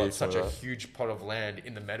Yeah, has you've got such talked a about it. huge pot of land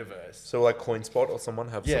in the metaverse. So like CoinSpot or someone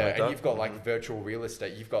have something Yeah, like and that? you've got like virtual real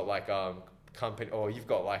estate. You've got like you've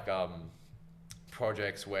got like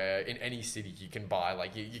projects where in any city you can buy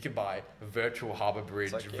like you can buy a virtual harbor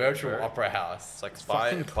bridge, like, yeah, virtual bro. opera house. It's like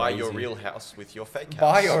fucking buy your crazy. real house with your fake house.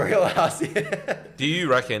 Buy your real house. Yeah. Do you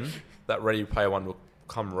reckon that Ready Player One will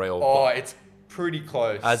come real? Oh, it's pretty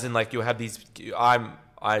close. As in, like, you'll have these. I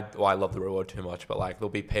love the reward too much, but like, there'll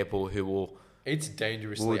be people who will It's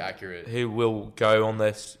dangerously accurate. who will go on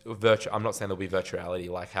this virtual. I'm not saying there'll be virtuality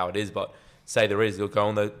like how it is, but say there is. They'll go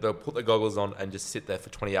on. They'll put the goggles on and just sit there for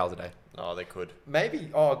 20 hours a day. Oh, they could.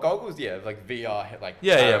 Maybe. Oh, goggles. Yeah, like VR. Like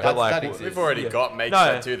But like, that w- exists. We've already Yeah. got mates No,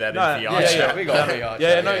 that do that no, in VR. Yeah, chat. we got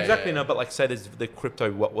VR. Exactly. No, but like, say there's the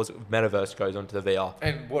crypto. What was it, metaverse goes onto the VR.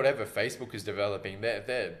 And whatever Facebook is developing,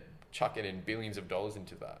 they're chucking in billions of dollars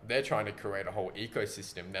into that. They're trying to create a whole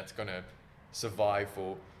ecosystem that's going to survive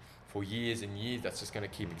for years and years. That's just going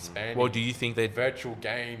to keep expanding. Well, do you think they? Virtual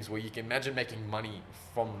games where you can imagine making money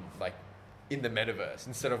from like in the metaverse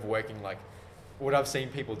instead of working like what I've seen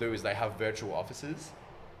people do is they have virtual offices.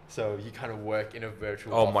 So you kind of work in a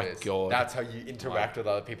virtual Oh my office. God. That's how you interact with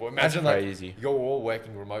other people. That's Imagine like crazy. you're all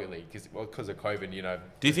working remotely because of COVID,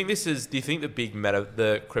 Do you think the big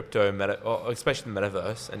the crypto meta, or especially the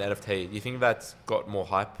metaverse and NFT? Do you think that's got more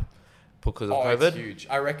hype because of COVID? It's huge.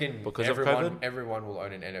 I reckon Because of COVID? everyone will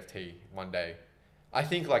own an NFT one day. I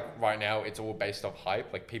think like right now it's all based off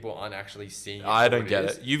hype. Like people aren't actually seeing it. I for don't what get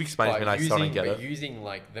is. it. You've explained to me and I still don't get it. Using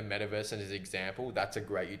like the metaverse as an example, that's a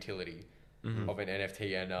great utility of an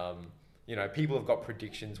NFT. And people have got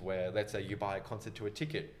predictions where let's say you buy a concert to a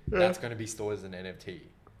ticket, that's going to be stored as an NFT.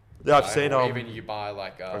 Yeah, I've right? seen. Or even you buy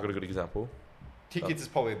like I got a good example. tickets is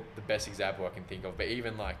probably the best example I can think of. But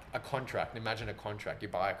even like a contract, imagine a contract. You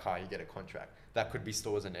buy a car, you get a contract. That could be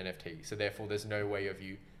stored as an NFT. So therefore, there's no way of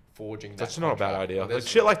you forging that. That's not a bad contract. idea. There's- Like,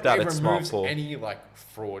 shit like that, it it's smart removes for. any like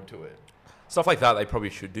fraud to it. Stuff like that they probably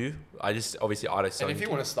should do. I just And if you don't.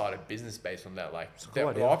 want to start a business based on that, like a cool the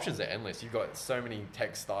idea. options are endless. You've got so many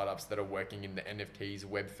tech startups that are working in the NFTs,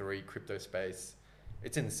 Web3, crypto space.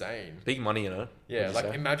 It's insane. Big money in it. Yeah, would you like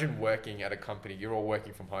say? imagine working at a company, you're all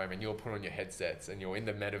working from home and you're put on your headsets and you're in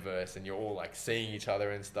the metaverse and you're all like seeing each other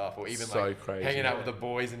and stuff, or even So like crazy. hanging out with the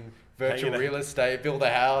boys in virtual Hanging out. real estate, build a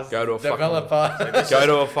house, Go to a fucking- developer. Go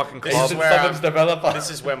to a fucking This club. is Eastern where Suburbs developer. This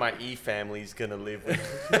is where my family's gonna live.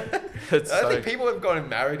 It's I so, think people have gotten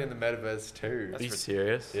married in the metaverse too. be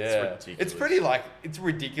serious. Yeah, ridiculous. it's pretty like it's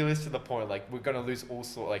ridiculous to the point like we're gonna lose all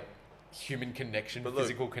sort like human connection, But look,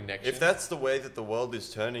 physical connection. If that's the way that the world is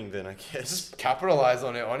turning, then I guess just capitalize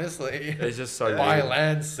on it, honestly. It's just so Buy weird.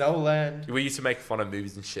 land, sell land. We used to make fun of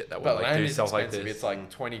movies and shit that would But like land do is stuff like expensive. this. It's like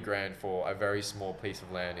 20 grand for a very small piece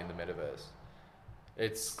of land in the metaverse.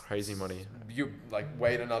 It's Crazy money. You like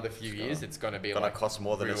wait another few years, it's gonna be gonna like cost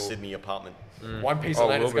more than a real- Sydney apartment. One piece Oh, of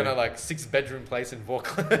land will is gonna be. like 6-bedroom place in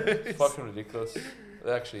Vaucluse. Fucking ridiculous. It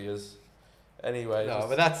actually is. Anyway. No, just-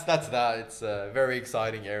 but that's that. It's a very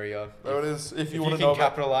exciting area. There it is. If If you you want to can know about,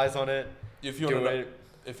 capitalize on it, if you do want to know, it.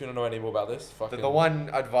 if you want to know any more about this, The, fucking. the one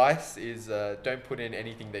advice is don't put in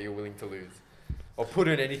anything that you're willing to lose, or put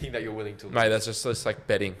in anything that you're willing to lose. Mate, that's just like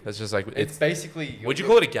betting. That's just like it's basically. Would you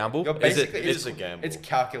call it a gamble? You're Is basically, it? It is a gamble. It's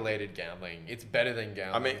calculated gambling. It's better than I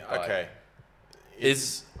gambling. mean, but- okay.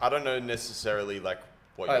 Is- I don't know necessarily like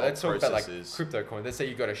what Alright, your let's talk process about like is. crypto coin. Let's say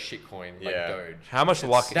you got a shit coin like Yeah. Doge. How much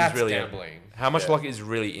luck is That's really gambling. in it? How much Yeah. luck is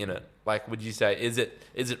really in it? Like, would you say is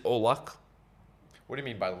it all luck? What do you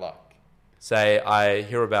mean by luck? Say I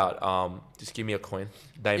hear about just give me a coin.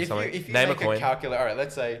 Name If something. you Name a make coin. calculator, all right,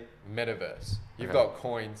 let's say metaverse. You've Okay. got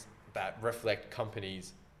coins that reflect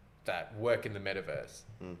companies that work in the metaverse,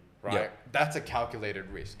 right? Yeah. That's a calculated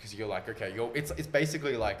risk because you're like, okay, it's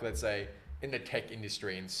basically like let's say in the tech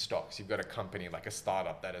industry in stocks, you've got a company like a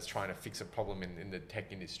startup that is trying to fix a problem in the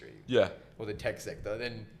tech industry. Yeah. Or the tech sector,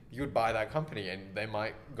 then you would buy that company and they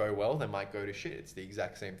might go well, they might go to shit. It's the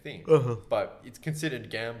exact same thing. Uh-huh. But it's considered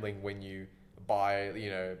gambling when you buy, you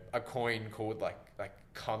know, a coin called like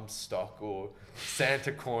cum stock or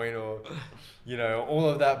Santa coin or, you know, all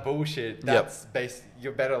of that bullshit. That's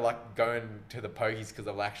you're better like going to the pokies because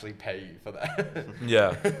they'll actually pay you for that.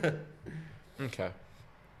 Yeah. Okay.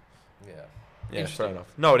 Yeah. Yeah, fair enough.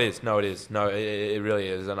 No, it is. No, it really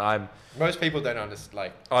is. And most people don't understand.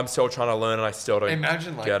 Like, I'm still trying to learn, and I still don't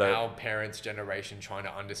imagine like get it. our parents' generation trying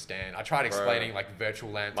to understand. I tried explaining like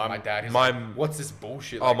virtual land to my dad. He's my- like, "What's this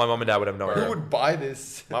bullshit?" Oh, Like, my mum and dad would have no who idea. would buy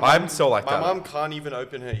this? I'm still like My that. mum can't even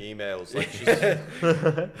open her emails. Like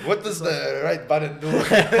What does the right button do?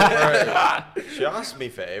 she asks me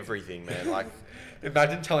for everything, man. Like,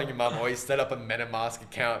 Imagine telling your mum, "Oh, you set up a MetaMask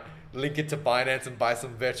account, link it to Binance, and buy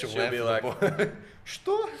some virtual She'll land." be for like, the boy."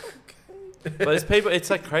 "Что?" But there's people.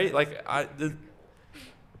 It's like crazy. Like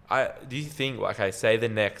do you think? Okay,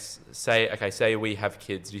 say we have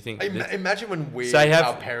kids. Do you think? Imagine when we, Say have-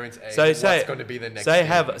 our parents' age, say- what's say- going to be the next say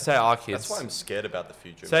thing? say our kids. That's why I'm scared about the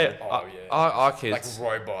future. Say man. Oh, yeah. our like kids.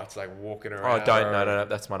 robots, like walking Oh, around. don't no.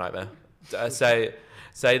 That's my nightmare. Say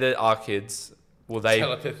that our kids. Will they?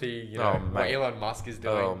 Telepathy, you know, Oh, what mate. Elon Musk is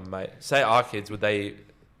doing. Oh mate. Say our kids. Will they?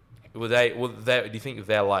 Do you think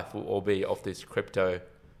their life will all be off this crypto,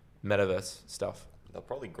 metaverse stuff? They'll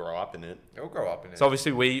probably grow up in it. They'll grow up in it. So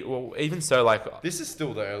obviously even so like. This is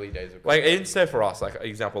still the early days of Like even so for us, like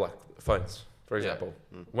example, like phones, for example.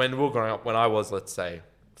 When we were growing up, when I was, let's say,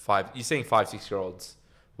 5, you're seeing 5-6-year-olds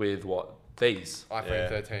with what? These iPhone Yeah.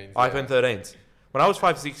 13s. iPhone 13s. When I was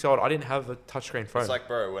 5-6-year-old, I didn't have a touchscreen phone. It's like,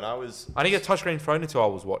 bro, when I was I didn't get a touchscreen phone until I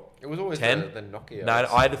was what? It was always 10? the Nokia. No,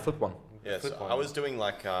 I had a flip one. yeah, so flip one. I was doing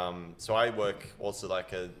like so I work also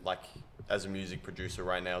like as a music producer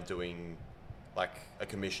right now doing like a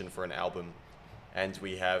commission for an album, and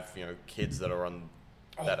we have, you know, kids that are on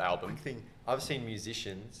that album. Quick thing. I've seen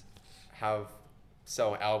musicians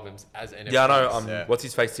sell albums as NFTs. Yeah, I know. Yeah. What's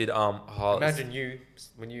his face did? Imagine you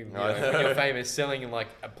when No. you're famous selling like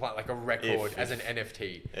a record If- as an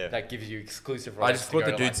NFT Yeah. that gives you exclusive I rights. just to forgot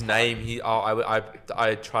go the to, dude's like, name.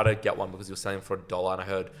 I tried to get one because he was selling for $1, and I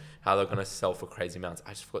heard how they're gonna sell for crazy amounts.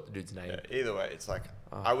 I just forgot the dude's name. Yeah, either way, it's like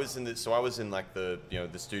I was in like the, you know,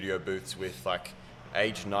 the studio booths with like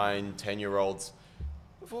age 9-10-year-olds.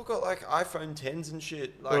 We've all got like iPhone 10s and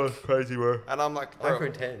shit. Like, crazy, bro. and I'm like, bro,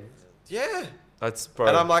 iPhone 10s. yeah. That's bro.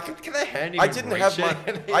 And I'm like, Can they hand I even didn't reach have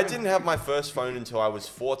it? my I didn't have my first phone until I was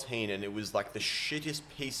 14, and it was like the shittest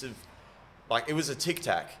piece of, like, it was a Tic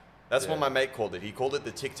Tac. That's what Yeah. my mate called it. He called it the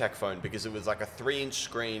Tic Tac phone because it was like a 3-inch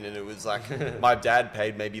screen, and it was like my dad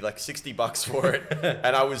paid maybe like $60 for it,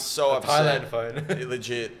 and I was so Thailand upset. phone.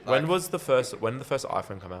 Legit. when Like, did the first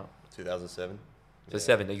iPhone come out? 2007. So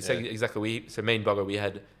 7. Yeah. Exactly. So me and Bogo, we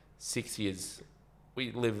had 6 years.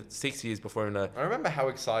 We lived 6 years before even. I remember how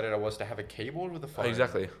excited I was to have a keyboard with a phone.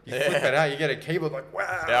 Exactly. You flip it out, you get a keyboard like,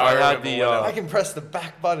 wow. Yeah, I had remember the, when I can press the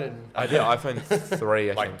back button. I did iPhone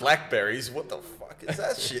 3. I like think. Blackberries. What the fuck is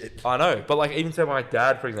that shit? I know, but like even so, my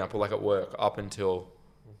dad, for example, like at work, up until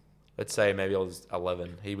let's say maybe I was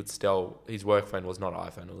 11, he would still his work phone was not an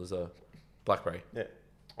iPhone; it was a BlackBerry. Yeah.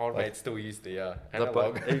 Old Like- mate still used the But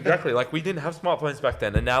analog. exactly, like we didn't have smartphones back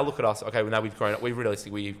then, and now look at us. Okay, well, now we've grown up. We've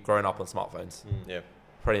grown up on smartphones, Yeah.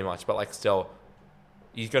 pretty much. But like still,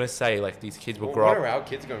 you're gonna say like these kids will What grow are up. our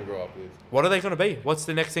kids going to grow up with? What are they gonna be? What's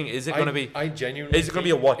the next thing? Is it gonna be? I genuinely. Is it gonna be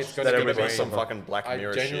a think watch It's that going to It's be gonna be some brain. fucking Black I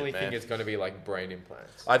Mirror genuinely shit, think man. it's going to be like brain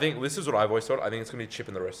implants. I think this is what I've always thought. I think it's gonna be a chip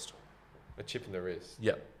in the wrist. A chip in the wrist.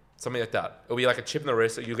 Yeah, something like that. It'll be like a chip in the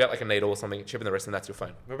wrist. You get like a needle or something, a chip in the wrist, and that's your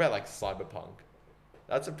phone. What about like cyberpunk?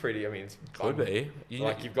 That's a pretty. I mean, it's Could fun. be.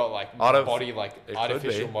 Like you've got like Out body like it could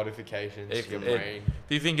artificial be. modifications. If Your brain.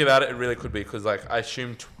 you think about it, it really could be because, like, I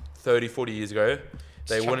assume 30, 40 years ago,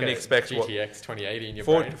 they Just wouldn't chuck a expect what. GTX 2080 in your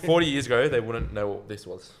 40, brain. 40 years ago, they wouldn't know what this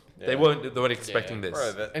was. They Yeah. weren't expecting this.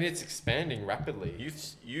 Bro, that, And it's expanding rapidly.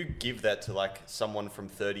 you give that to like someone from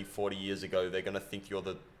 30, 40 years ago, they're gonna think you're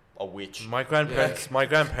a witch. My grandparents,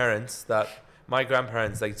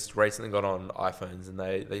 they just recently got on iPhones, and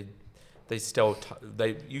they still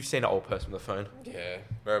you've seen an old person with a phone. Yeah.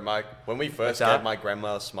 Bro, when we first Like that? gave my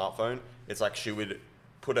grandma a smartphone, it's like she would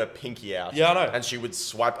put her pinky out. Yeah, I know. And she would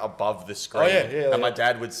swipe above the screen. Oh, yeah, and my yeah.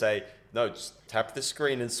 dad would say, no, just tap the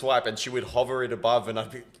screen and swipe. And she would hover it above, and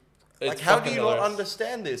I'd be like, It's how do fucking you not hilarious.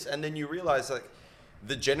 understand this? And then you realize, like,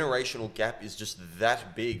 the generational gap is just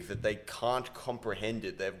that big that they can't comprehend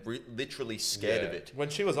it. They're literally scared of it. When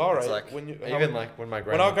she was our It's age, like- when you, Even like when my our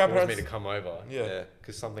grandma calls me grandparents- to come over, yeah.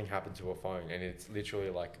 because something happened to her phone, and it's literally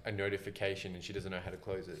like a notification, and she doesn't know how to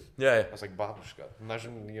close it. Yeah. I was like, Babushka,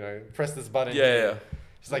 imagine, you know, press this button. Yeah, here. yeah.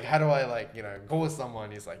 She's like, how do I, like, you know, call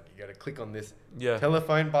someone? He's like, you got to click on this Yeah.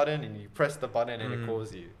 telephone button, and you press the button, and it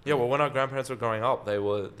calls you. Yeah, well, when our grandparents were growing up,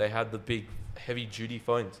 they had the big, heavy-duty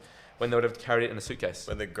phones when they would have carried it in a suitcase.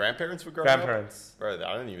 When the grandparents were growing up? Grandparents. Bro,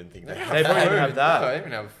 I don't even think they have They probably didn't have that. No, I didn't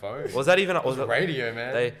even have a phone. Was that even? It was Was it, radio,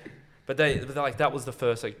 man. but like that was the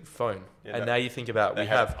first like phone, Yeah, and no. now you think about They we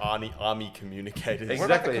have have army communicators. What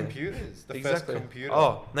about Exactly. the computers? The exactly. first computer.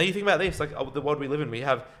 Oh, now you think about this, like the world we live in. We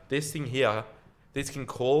have this thing here. This can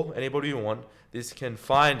call anybody we want. This can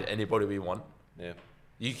find anybody we want. Yeah.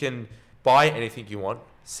 You can buy anything you want,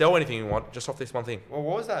 sell anything you want, just off this one thing. Well,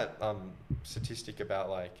 what was that statistic about,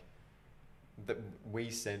 like, that we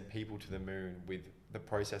sent people to the moon with the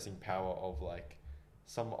processing power of, like,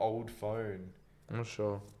 some old phone? I'm not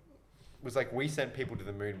sure. It was like we sent people to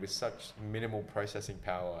the moon with such minimal processing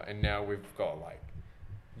power, and now we've got, like,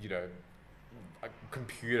 you know, a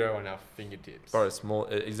computer on our fingertips. Bro, it's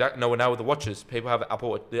more exact. No, now with the watches, people have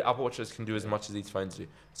Apple. The Apple Watches can do as much as these phones do.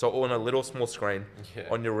 So on a little small screen Yeah.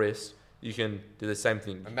 on your wrist, you can do the same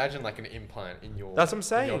thing. Imagine like an implant in your That's what I'm in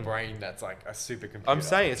saying. your brain that's like a supercomputer. I'm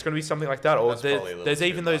saying it's going to be something like that. Or That's probably a little there's too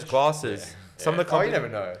even those much. glasses. Yeah. Some of the Oh, you companies. never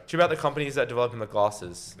know. Do you know about the companies that developing the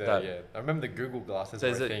glasses? that, Yeah, I remember the Google glasses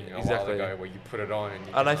There's were a a- thing a exactly. while ago where you put it on and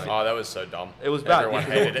you And I can, think- Oh, that was so dumb. It was bad. Everyone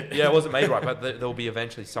hated it. Yeah, it wasn't made right, but there will be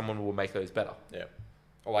eventually someone will make those better. Yeah.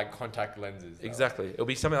 or like contact lenses. Exactly. It'll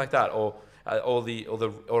be something like that, or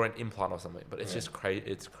an implant or something. But it's just crazy.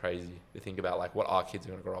 It's crazy to think about like what our kids are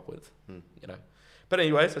going to grow up with. You know. But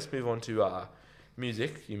anyways, let's move on to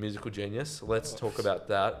music. You musical genius. Let's talk about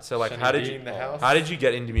that. So like, Shenny how did B you in the house? how did you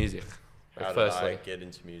get into music? Like, How firstly, did I get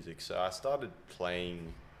into music? So I started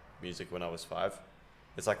playing music when I was 5.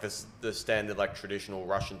 It's like this the standard like traditional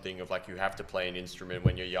Russian thing of like you have to play an instrument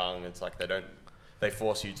when you're young. It's like they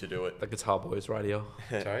force you to do it. the Guitar Boys radio.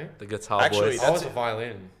 Sorry? The Guitar Actually, Boys. I was it. a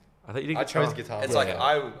violin. I thought you did I guitar. chose guitar. It's Yeah.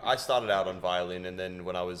 like I started out on violin, and then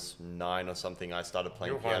when I was 9 or something, I started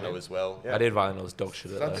playing You were piano violin? as well. I did violin. I was dog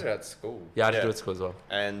shit at I did that. it at school. Yeah, I did Yeah. do it at school as well.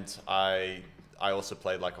 And I also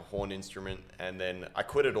played like a horn instrument, and then I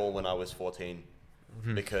quit it all when I was 14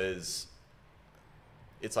 because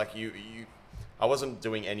it's like I wasn't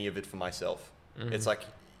doing any of it for myself. It's like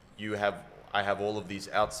I have all of these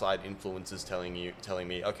outside influences telling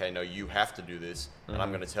me, okay, no, you have to do this, and I'm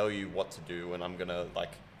going to tell you what to do, and I'm going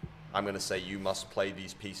to say you must play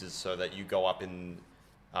these pieces so that you go up in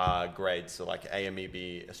grades. So like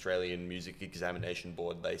AMEB, Australian Music Examination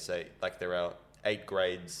Board, they say like there are 8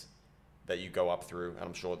 grades that you go up through, and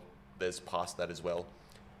I'm sure there's past that as well.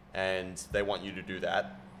 And they want you to do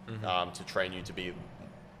that to train you to be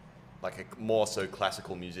like a more so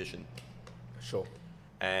classical musician. Sure.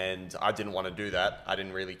 And I didn't want to do that. I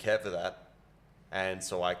didn't really care for that. And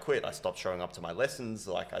so I quit. I stopped showing up to my lessons.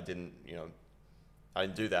 Like I didn't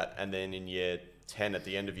do that. And then in year 10, at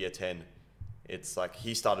the end of year 10, it's like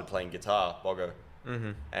he started playing guitar, Bogo.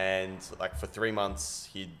 And like for 3 months,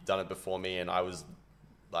 he'd done it before me. And I was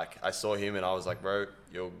like, I saw him and I was like, bro,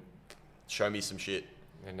 you'll show me some shit.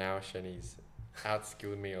 And now Shenny's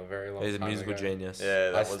outskilled me a very long He's a time musical ago. genius.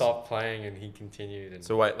 Yeah, I stopped playing and he continued. And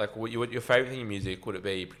So wait, like, what your favorite thing in music? Would it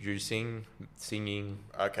be producing, singing?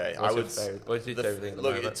 Okay, What's I your would. favorite- what's your the favorite thing at the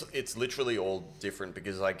look, moment? it's literally all different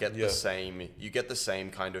because I get Yeah. the same. You get the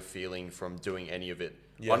same kind of feeling from doing any of it.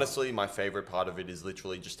 Yeah. Honestly, my favorite part of it is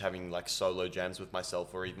literally just having like solo jams with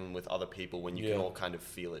myself or even with other people when you can Yeah. all kind of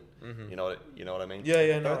feel it. You know what I mean?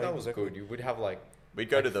 Yeah, no, that was exactly. good. You would have like We'd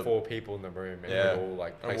go like to the 4 people in the room and Yeah. we'd all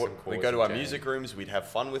like play And some chords. we'd go to our and jam. music rooms. We'd have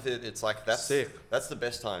fun with it. It's like that's Sick. That's the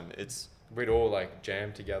best time. It's We'd all like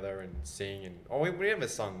jam together and sing and we never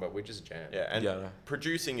sung, but we just jam. yeah, and Yeah, no.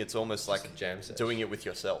 producing. It's almost Just like a jam session. doing it with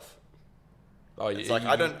yourself. Oh, It's like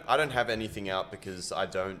I don't have anything out because I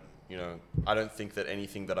don't think that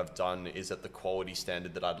anything that I've done is at the quality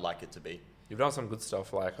standard that I'd like it to be. You've done some good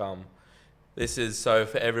stuff. Like, this is so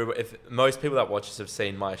for everybody. If most people that watch this have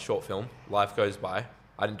seen my short film, Life Goes By.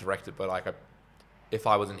 I didn't direct it, but like, if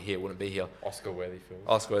I wasn't here, it wouldn't be here. Oscar-worthy film.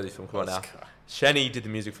 Oscar-worthy film. Come on now. Oscar. Shenny did the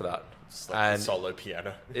music for that, It's like and solo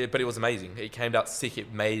piano. but it was amazing. It came out sick.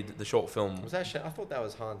 It made the short film. Was that I thought that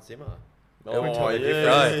was Hans Zimmer. Oh, we told the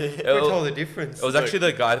yeah. difference. It We was- told the difference. It was actually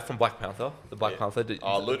the guy from Black Panther. The Black Yeah. Panther.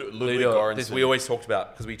 Ludwig Ludo- this Göransson. we always talked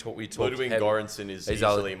about because we talked. Ludwig heavy. Göransson is He's a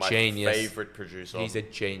easily my genius. favorite producer. He's a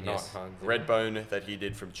Not genius. Hans Zimmer. Redbone that he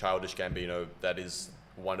did from Childish Gambino, that is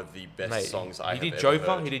one of the best Mate, songs I have he did ever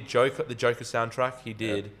Joker. heard. He did Joker, the Joker soundtrack. He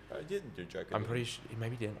did. Yeah. I didn't do Joker. I'm pretty sure.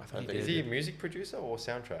 Maybe he did. I thought he think Is did. he a music producer or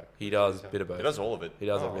soundtrack? He does producer? a bit of both. He does all of it. He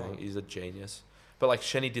does Oh, everything. wow. He's a genius. But like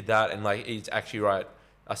Shenny did that, and like he's actually right.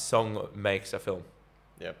 A song makes a film.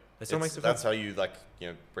 Yeah. A song makes a film. That's how you like,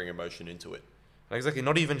 bring emotion into it. Exactly.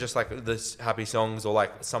 Not even just like this happy songs or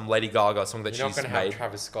like some Lady Gaga song that You're not she's going to have made.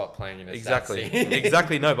 Travis Scott playing in a Exactly. sad scene.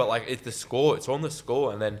 Exactly. No, but like it's the score. It's on the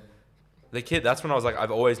score, and then the kid. That's when I was like,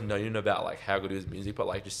 I've always known about like how good his music, but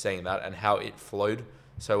like just saying that and how it flowed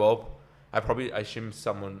so well. I assume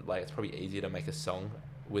someone like it's probably easier to make a song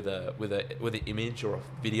with an image or a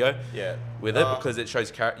video Yeah. with it because it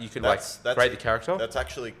shows you can like create the character. That's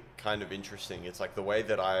actually kind of interesting. It's like the way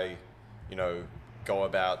that I, go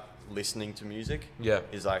about listening to music. Yeah.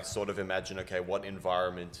 Is I sort of imagine, okay, what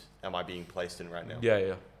environment am I being placed in right now? Yeah,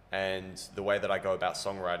 yeah. And the way that I go about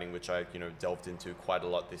songwriting, which I, delved into quite a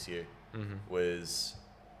lot this year, was,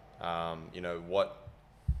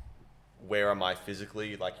 where am I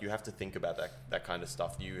physically? Like, you have to think about that kind of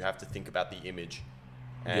stuff. You have to think about the image.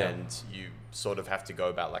 And you sort of have to go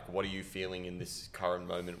about, like, what are you feeling in this current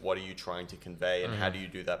moment? What are you trying to convey? And how do you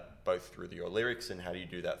do that both through your lyrics and how do you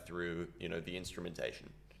do that through, the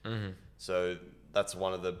instrumentation? So that's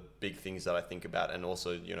one of the big things that I think about. And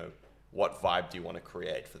also, what vibe do you want to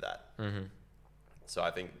create for that? So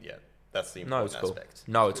I think, that's the important aspect.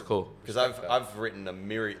 No, it's cool. Because I've written a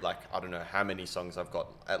myriad, like, I don't know how many songs I've got,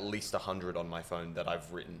 at least 100 on my phone that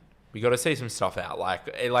I've written. We got to see some stuff out.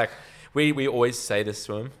 Like we always say this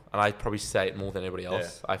to him, and I probably say it more than anybody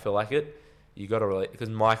else. I feel like it. You got to relate because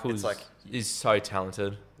Michael is so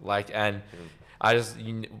talented. And I just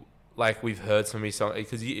we've heard so many songs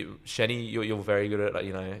because Shenny, you're very good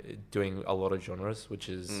at doing a lot of genres, which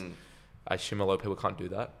is I assume a lot of people can't do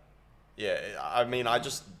that. Yeah, I mean, I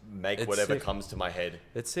just make whatever comes to my head.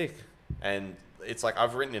 It's sick. And it's like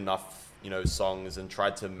I've written enough, songs and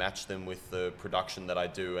tried to match them with the production that I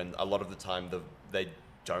do. And a lot of the time, they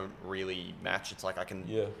don't really match. It's like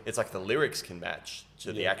it's like the lyrics can match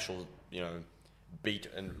to the actual, beat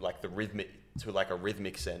and like the rhythmic, to like a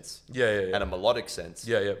rhythmic sense. And a melodic sense.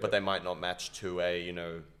 But they might not match to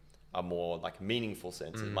a more like meaningful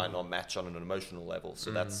sense. It might not match on an emotional level.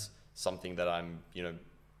 So that's something that I'm,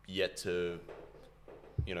 yet to,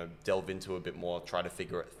 delve into a bit more, try to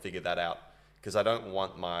figure that out. Because I don't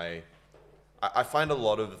want I find a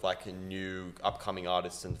lot of like new upcoming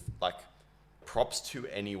artists and like props to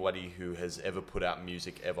anybody who has ever put out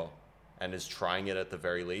music ever and is trying it at the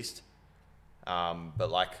very least.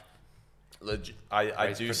 But like,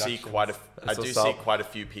 I do see quite a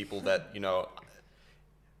few people that,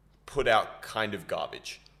 put out kind of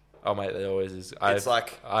garbage. Oh mate, there always is.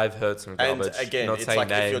 I've heard some And garbage. again, not it's saying like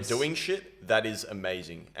names. if you're doing shit, that is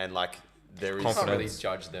amazing. And like there is You can't really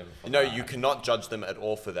judge them. you cannot judge them at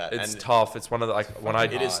all for that. It's and tough. It's one of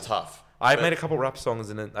the it is tough. I made a couple rap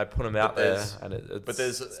songs and then I put them out there, and but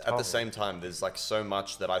there's at the same time, there's like so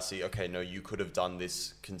much that I see. Okay, no, you could have done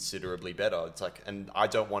this considerably better. It's like, and I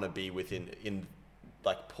don't want to be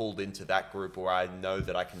pulled into that group where I know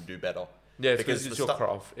that I can do better. Yeah, because it's your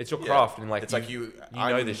craft. It's your craft, and like it's you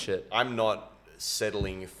know this shit. I'm not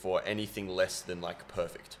settling for anything less than like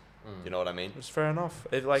perfect. You know what I mean? It's fair enough.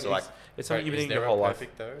 It's something you've been eating your whole life.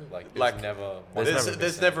 Though?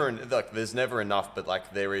 There's never enough, but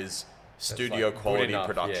like there is studio quality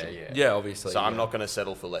production. Yeah, obviously. So I'm not going to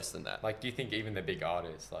settle for less than that. Like, do you think even the big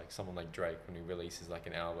artists, like someone like Drake, when he releases like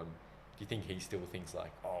an album, do you think he still thinks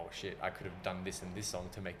like, oh shit, I could have done this in this song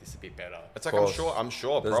to make this a bit better? It's like I'm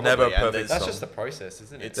sure. There's probably, never a perfect That's song. just the process,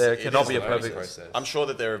 isn't it? There cannot be a perfect process. I'm sure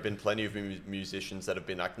that there have been plenty of musicians that have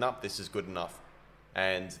been like, nope, this is good enough,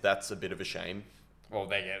 and that's a bit of a shame. Well,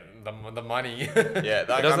 they get the money. Yeah,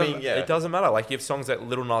 it doesn't matter. Like you have songs like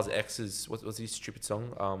Lil Nas X's what's his stupid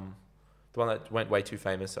song? The one that went way too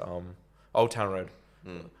famous. Old Town Road.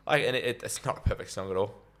 Like, and it's not a perfect song at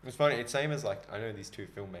all. It's funny. It's same as like I know these two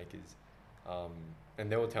filmmakers, and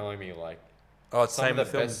they were telling me like, it's some same of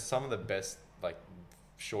the film. best, some of the best like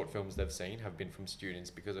short films they've seen have been from students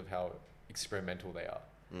because of how experimental they are.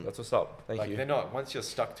 That's what's up. Thank you. They're not, once you're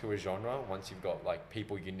stuck to a genre, once you've got like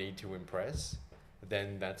people you need to impress,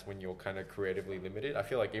 then that's when you're kind of creatively limited. I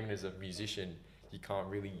feel like even as a musician, you can't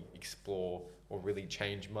really explore or really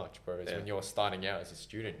change much, whereas when you're starting out as a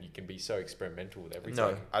student, you can be so experimental with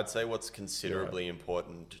everything. I'd say what's considerably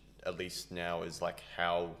important, at least now, is like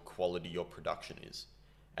how quality your production is,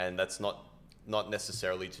 and that's not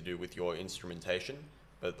necessarily to do with your instrumentation,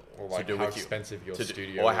 but or like to do how with expensive your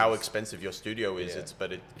studio or is. how expensive your studio is.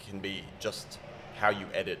 But it can be just how you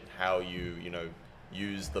edit, how you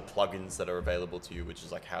use the plugins that are available to you, which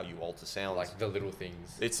is like how you alter sounds. Like the little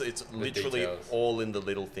things. It's literally details. all in the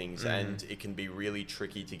little things, and it can be really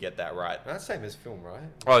tricky to get that right. That's the same as film, right?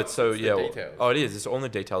 Oh, it's so It's the yeah. details. Oh, it is. It's all in the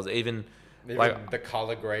details. Even like the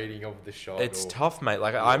color grading of the shot. it's tough, mate.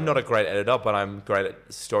 Like I'm not a great editor, but I'm great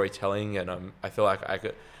at storytelling, and I feel like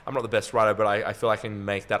I'm not the best writer, but I feel I can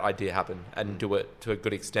make that idea happen and do it to a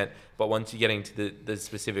good extent. But once you get into the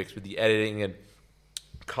specifics with the editing and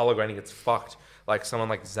color grading, it's fucked. Like someone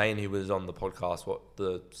like Zane, who was on the podcast,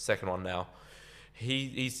 the second one now,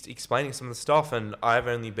 he's explaining some of the stuff, and I've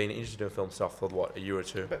only been interested in film stuff for a year or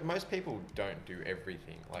two. But most people don't do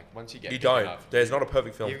everything. Like once you get You big don't. enough, There's not a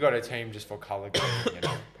perfect film. you've got a team just for color grading, you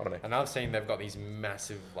know. Pardon me. And I've seen they've got these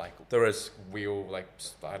massive like There is. wheel, like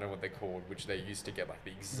I don't know what they're called, which they used to get like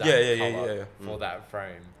the exact color for that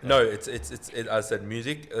frame. No, it's as I said,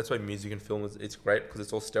 music. That's why music and film it's great because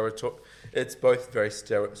it's all it's both very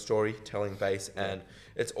storytelling based, and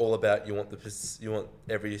it's all about you want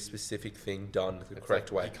every specific thing done the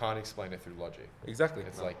correct way. You can't explain it through logic. Exactly.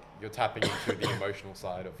 It's like you're tapping into the emotional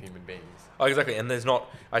side of human beings. Oh, exactly. And there's not.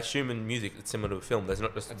 I assume in music it's similar to film. There's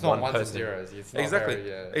not just It's one not ones person. and zeros. It's not Exactly.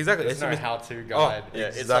 Very, Exactly. There's It's no how-to guide. Yeah,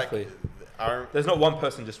 Exactly. It's like, There's not one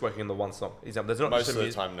person just working on the one song. Example. There's not most just of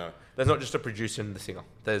the time, no. There's not just a producer and the singer.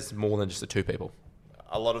 There's more than just the two people.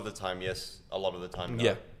 A lot of the time, yes. A lot of the time, no.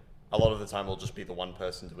 Yeah. A lot of the time, it'll just be the one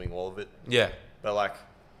person doing all of it. Yeah. But like,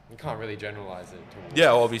 You can't really generalize it.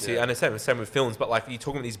 Yeah, obviously, Yeah. and the same with films. But like you're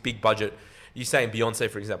talking about these big budget. You're saying Beyonce,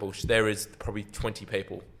 for example, there is probably 20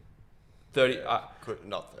 people, 30.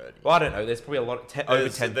 not 30. Well, I don't know. There's probably a lot of over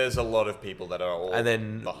 10. There's a lot of people that are all And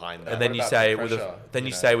then behind that. and then What you about say the with pressure,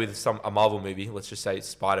 you say with a Marvel movie. Let's just say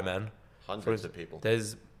Spider-Man. Hundreds of people.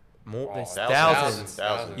 There's more. There's thousands.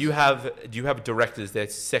 thousands. You have directors.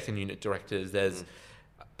 There's second unit directors. There's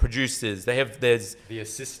producers. There's The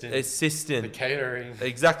assistant, assistant. the catering.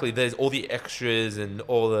 Exactly. There's all the extras and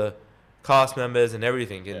all the cast members and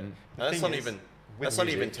everything. Yeah. And And that's thing not is, even. with That's not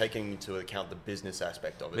even music- taking into account the business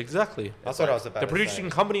aspect of it. exactly. That's what I was about The to producing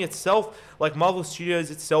say. company itself, like Marvel Studios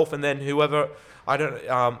itself, and then whoever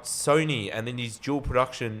Sony, and then these dual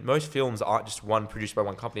production. Most films aren't just one produced by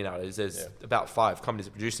one company nowadays. There's about 5 companies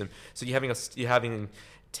that produce them. So you're having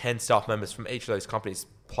 10 staff members from each of those companies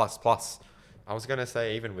plus. I was gonna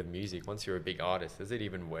say, even with music, once you're a big artist, is it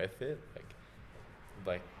even worth it?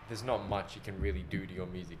 Like there's not much you can really do to your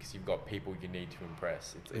music because you've got people you need to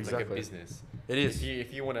impress. It's like a Exactly. business. It is.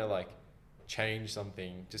 If you want to like change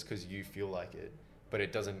something just because you feel like it, but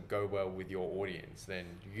it doesn't go well with your audience, then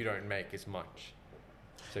you don't make as much.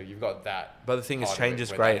 So you've got that. But the thing is, part of change it is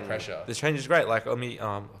where great. that pressure. This change is great. Like I mean,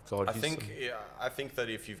 God. I think that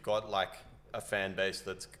if you've got like a fan base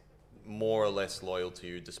that's more or less loyal to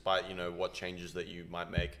you, despite what changes that you might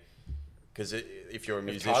make, because if you're a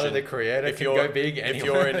musician, Tyler the Creator if can you're go big if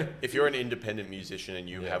anywhere. you're an independent musician and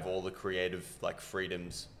you Yeah. have all the creative like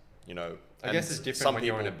freedoms, I and guess it's different some when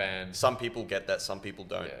you're in a people- band. Some people get that, some people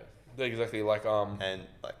don't, Yeah. exactly like and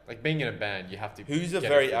Like being in a band, you have to. Who's get a it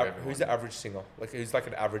very through everyone. who's the average singer? Like who's like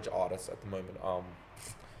an average artist at the moment?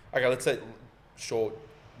 Okay, let's say short.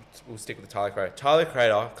 We'll stick with the Tyler Creator. Tyler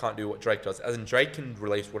Creator can't do what Drake does. As in, Drake can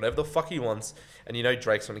release whatever the fuck he wants, and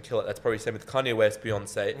Drake's gonna kill it. That's probably the same with Kanye West,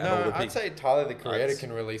 Beyonce, and all No, the I'd big. say Tyler the Creator That's-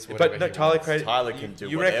 can release whatever. But no, he Tyler wants. Creator. Tyler can do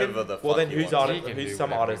you whatever reckon? the fuck Well, then he who's wants. artist? He can Who's do some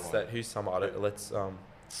whatever he artist that? wants. Who's some artist? Let's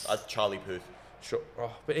Charlie Puth. sure.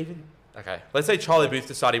 Oh, but even okay. Let's say Charlie Booth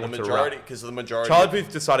decided he The wanted to majority, rap. because the majority. Charlie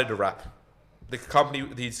Booth decided to rap. The company,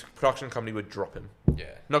 his production company, would drop him. Yeah.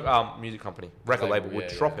 Not music company, record label would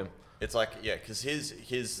drop him. It's like because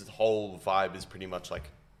his whole vibe is pretty much like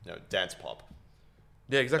dance pop.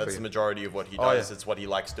 Yeah, exactly. That's the majority of what he Oh, does. yeah. It's what he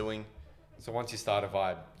likes doing. So once you start a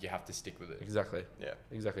vibe, you have to stick with it. Exactly. Yeah.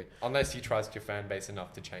 Exactly. Unless you trust your fan base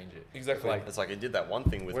enough to change it. Exactly. Like, It's like he did that one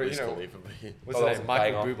thing with Well, Wiz Khalifa. what's Oh, his that name? was a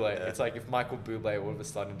Michael banger. Bublé. Yeah. It's like if Michael Bublé all of a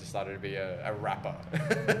sudden decided to be a rapper.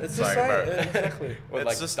 It's like, the bro. same. Exactly. With, It's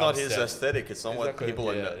like, just not his dubstep. aesthetic. It's not what Exactly,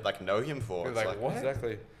 people yeah. know him for. You're It's like, like, what?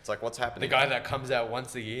 Exactly. It's like what's The happening. guy that comes out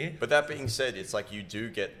once a year. But that being said, it's like you do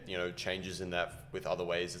get changes in that with other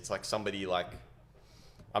ways. It's like somebody like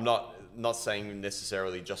I'm not saying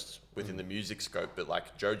necessarily just within the music scope, but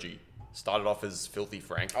like Joji started off as Filthy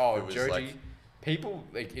Frank. Oh, who was Joji. like, People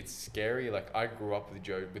like it's scary. Like I grew up with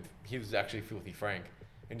Joe. He was actually Filthy Frank,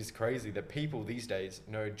 and it's crazy that people these days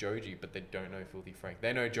know Joji, but they don't know Filthy Frank.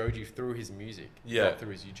 They know Joji through his music, Yeah. not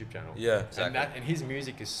through his YouTube channel. Yeah. Exactly. And his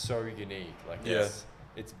music is so unique. Like Yeah.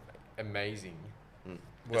 it's amazing.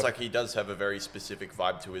 It's like he does have a very specific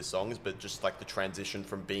vibe to his songs, but just like the transition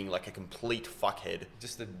from being like a complete fuckhead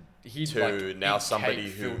he'd to like now eat somebody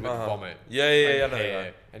cake who filled with vomit. Yeah, and I know.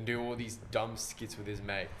 hair, and do all these dumb skits with his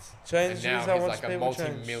mates. Change and now is how he's much like a people change.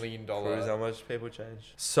 multi-million Proves how dollar. much people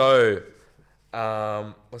change. So,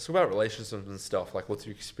 let's talk about relationships and stuff. Like, what's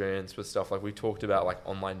your experience with stuff? Like, we talked about like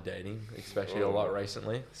online dating, especially a lot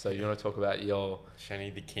recently. So, you want to talk about your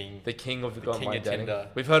Shenny, the king. the king of The king online of dating? Tinder.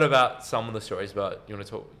 We've heard about some of the stories, but you want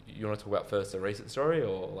to talk? You want to talk about first a recent story,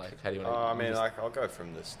 or like how do you want to? I mean, like, I'll go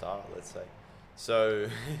from the start, let's say. So,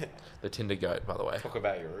 the Tinder goat, by the way. Talk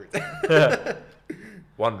about your roots.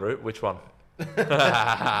 One route. Which one?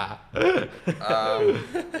 yeah.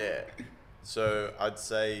 So I'd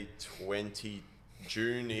say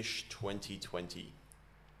June-ish 2020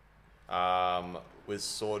 was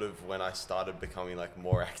sort of when I started becoming like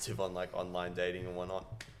more active on like online dating and whatnot.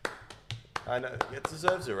 I know it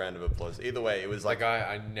deserves a round of applause. Either way, it was like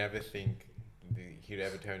I never think he'd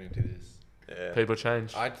ever turn into this. yeah. People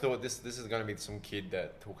change. I thought this is going to be some kid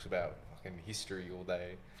that talks about fucking history all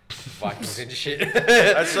day, Vikings and shit.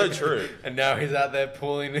 That's so true. And now he's out there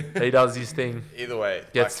pulling. He does his thing. Either way,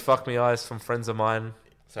 Gets like, fuck me eyes from friends of mine.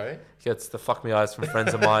 Sorry? Gets the fuck me eyes from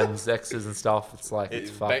friends of mine's exes and stuff. It's like, it's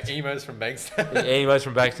fucked. Emos from Bankstown. Emos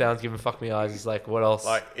from Bankstown's giving fuck me eyes. He's like, what else?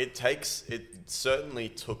 like it certainly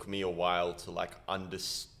took me a while to like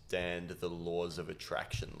understand the laws of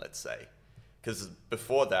attraction, let's say. Because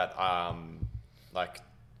before that, like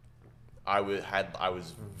I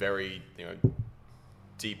was very,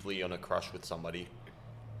 deeply on a crush with somebody,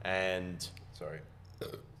 and Sorry.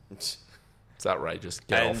 It's outrageous.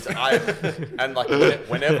 Get and off. and like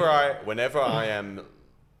whenever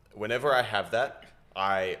I have that,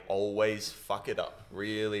 I always fuck it up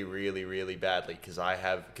really, really, really badly because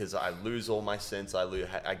I lose all my sense.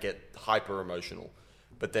 I get hyper emotional,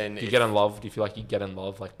 but then Do you get in love? Do you feel like you get in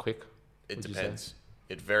love like quick? It would you say? depends.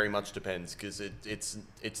 It very much depends because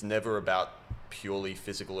it's never about purely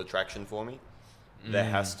physical attraction for me. There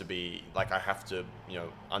has to be like I have to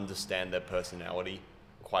understand their personality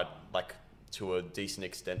quite like to a decent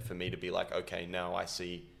extent for me to be like, okay, now I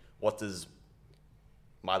see what does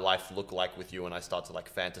my life look like with you, and I start to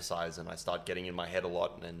like fantasize and I start getting in my head a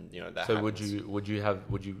lot, and that. So happens. would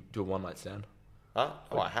you do a one night stand? Huh?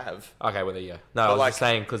 Oh, I have. Okay, well there you go. No, I was like- just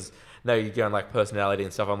saying because no, you're going like personality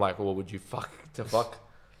and stuff. I'm like, well, would you fuck to fuck?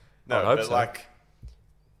 No, I hope but so. like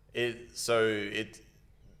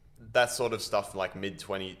that sort of stuff like mid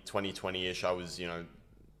 2020-ish, I was,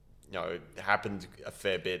 it happened a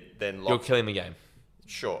fair bit. Then You're killing the game.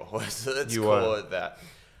 Sure, let's You call are. it that.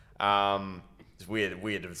 It's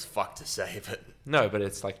weird as fuck to say, but No, but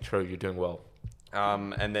it's like true. You're doing well.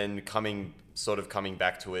 and then coming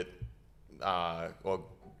back to it, or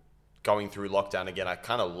going through lockdown again, I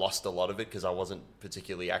kind of lost a lot of it because I wasn't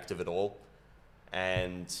particularly active at all,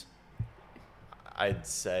 and I'd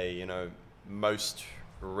say most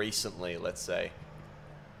recently, let's say,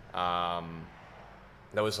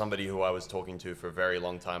 there was somebody who I was talking to for a very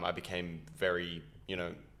long time. I became very,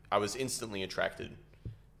 I was instantly attracted,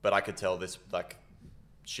 but I could tell this, like,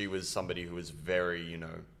 she was somebody who was very,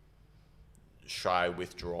 shy,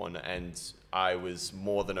 withdrawn, and I was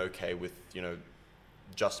more than okay with,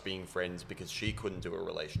 just being friends because she couldn't do a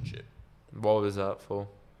relationship. What was that for?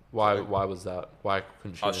 Why was that? Why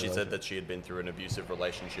couldn't she? She said that she had been through an abusive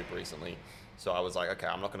relationship recently. So I was like, okay,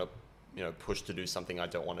 I'm not going to, push to do something I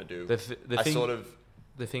don't want to do.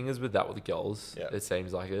 The thing is with that with the girls, Yeah. it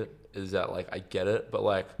seems like it, is that like I get it, but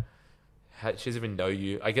like she doesn't even know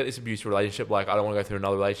you. I get this abusive relationship, like I don't want to go through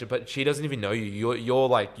another relationship, but she doesn't even know you. You're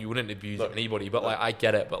like, you wouldn't abuse anybody, but like I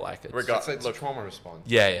get it, but like it's, It's a trauma response.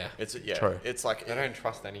 yeah. True. It's like They don't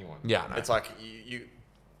trust anyone. Yeah, no. it's like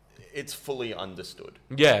it's fully understood.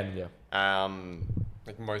 Yeah.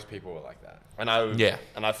 Like most people are like that. And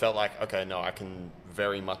I felt like, okay, no, I can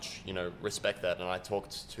very much, respect that. And I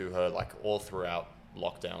talked to her like all throughout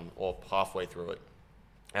lockdown or halfway through it.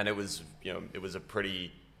 And it was, it was a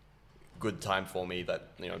pretty good time for me that,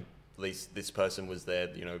 at least this person was there,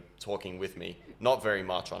 talking with me. Not very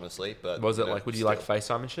much, honestly, but Was it like, would you like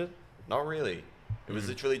FaceTime and shit? Not really. It was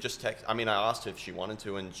literally just text. I mean, I asked her if she wanted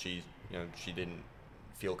to, and she didn't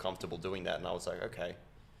feel comfortable doing that. And I was like, okay.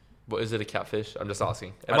 What is it, a catfish? I'm just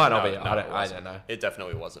asking. It might not be. No, I don't know. It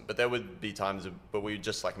definitely wasn't. But there would be times, but we would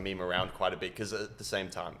just like meme around quite a bit because at the same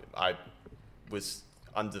time, I was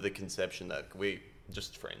under the conception that we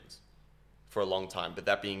just friends for a long time. But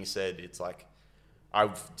that being said, it's like I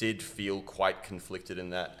did feel quite conflicted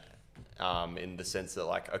in that, in the sense that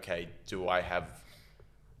like, okay, do I have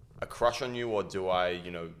a crush on you, or do I,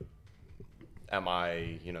 am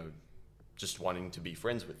I, just wanting to be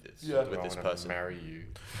friends with this Yeah. with this I wanna person. marry you.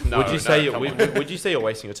 No, would you say come on. would you say you're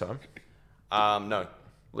wasting your time? No.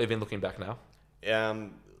 Even looking back now.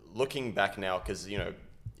 Looking back now, because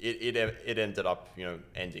it ended up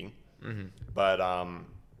ending. Mm-hmm. But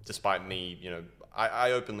despite me,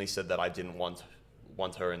 I openly said that I didn't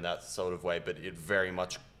want her in that sort of way, but it very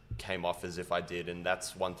much came off as if I did, and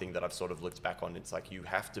that's one thing that I've sort of looked back on. It's like you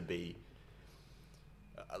have to be.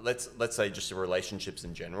 Let's say just the relationships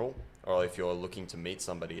in general, or if you're looking to meet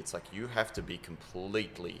somebody, it's like you have to be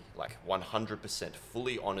completely, like 100%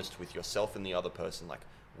 fully honest with yourself and the other person. Like,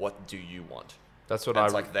 what do you want? That's what And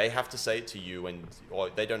it's like they have to say it to you, or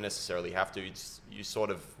they don't necessarily have to. You sort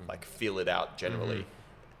of like feel it out generally.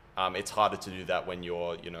 Mm-hmm. It's harder to do that when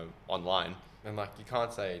you're online. And like you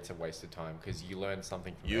can't say it's a waste of time because you learn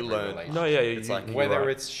something from You every learn- relationship. No, yeah, It's like- you're Whether right.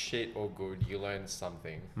 it's shit or good, you learn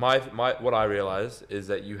something. My what I realize is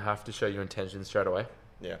that you have to show your intentions straight away,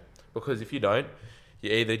 Yeah. because if you don't,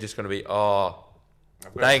 you're either just going to be,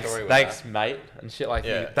 I've got a thanks, story with thanks, that. mate, and shit like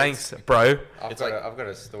Yeah, that. Thanks, bro. I've It's got, like- I've got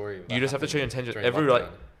a story. You that just have to happened show your intention. during Every lockdown.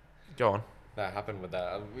 go on. That happened with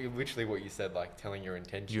that. Literally what you said, like telling your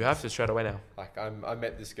intentions. You have to straight away now. Like I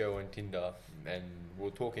met this girl on Tinder, and we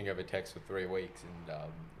were talking over text for 3 weeks, and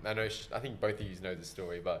I know I think both of you know the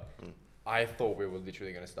story, but I thought we were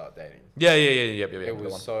literally going to start dating. Yeah. It go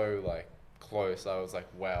was on. so like close. I was like,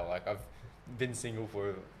 wow, like I've been single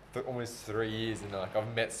for almost 3 years, and like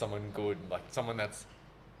I've met someone good, like someone that's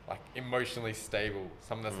like emotionally stable,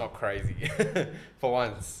 someone that's not crazy for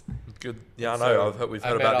once. Good. Yeah, I And know. so We've I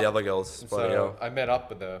heard met about the up- other girls. And But so I met up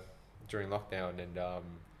with her during lockdown, and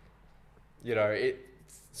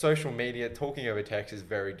social media, talking over text is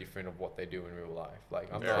very different of what they do in real life.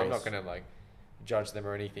 Like I'm Very. not gonna like judge them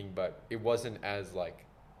or anything, but it wasn't as like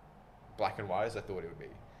black and white as I thought it would be.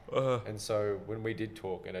 And so when we did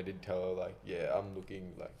talk, and I did tell her like, yeah, I'm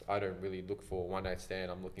looking, like I don't really look for one night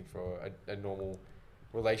stand. I'm looking for a normal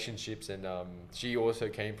relationships, and she also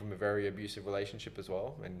came from a very abusive relationship as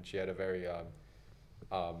well, and she had a very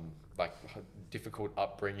like difficult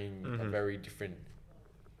upbringing, a very different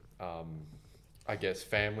I guess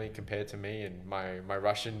family compared to me and my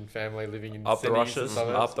Russian family living in up the cities and Russians,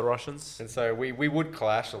 suburbs. up the Russians. And so we would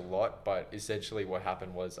clash a lot, but essentially what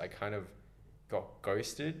happened was I kind of got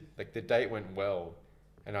ghosted. Like the date went well,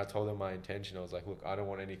 and I told her my intention. I was like, look, I don't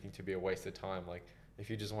want anything to be a waste of time. Like if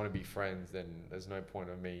you just want to be friends, then there's no point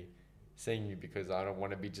of me seeing you, because I don't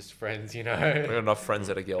want to be just friends, We got enough friends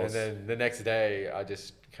that are And girls. then the next day I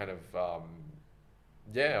just kind of,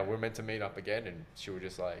 we're meant to meet up again, and she was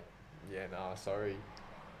just like, yeah, nah, sorry.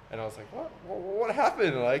 And I was like, what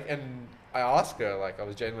happened? Like, and I asked her, like, I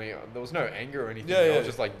was genuinely, there was no anger or anything. Yeah, I yeah. was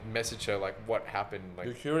just like, message her, like, what happened? Like,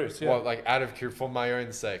 You're curious, yeah. well, like, out of curiosity, for my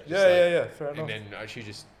own sake. Just yeah, like, fair enough. And then she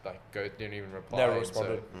just, like, didn't even reply. Never And so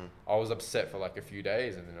responded. I was upset for, like, a few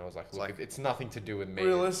days, and then I was like, look, like- it's nothing to do with me.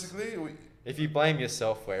 Realistically, If you blame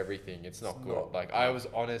yourself for everything, it's not good. not. Like, I was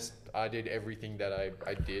honest. I did everything that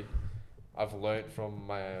I did. I've learned from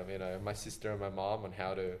my sister and my mom on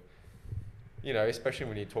how to, especially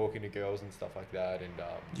when you're talking to girls and stuff like that. And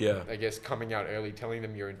Yeah. I guess coming out early, telling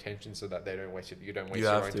them your intentions so that they don't waste you don't waste you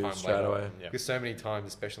your have own to time straight later. away. Yeah. Because so many times,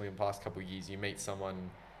 especially in the past couple of years, you meet someone,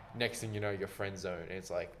 next thing you know, you're friend zone, and it's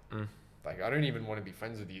like, I don't even want to be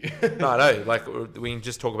friends with you. No, like we can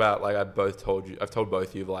just talk about, like I've told both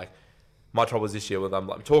of you, like my troubles this year with I'm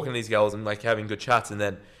talking to these girls and like having good chats, and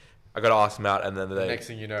then I got to ask them out, and then Next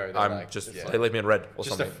thing you know, they're I'm like, just yeah, they leave me in red or just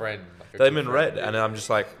something. a friend. Like a They leave good me in red, friend. and then I'm just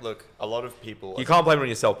like, Look, a lot of people. you can't blame it on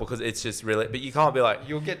yourself, because it's just really, but you can't be like,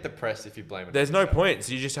 You'll get depressed if you blame it. there's on no yourself. point.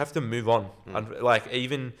 So you just have to move on. And like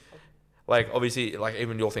even, like obviously, like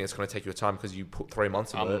even your thing, it's going to take you time because you put 3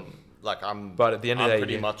 months into it. But at the end of the day,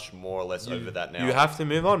 pretty much more or less over that now. You have to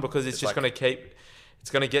move on, because it's It's just like- going to it's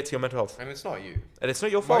going to get to your mental health, And it's not you. and it's not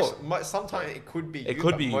your fault. Sometimes it could be. It you,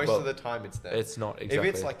 could but be, Most but of the time, it's them. It's not exactly.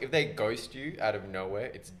 If it's like if they ghost you out of nowhere,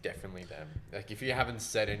 it's definitely them. Like if you haven't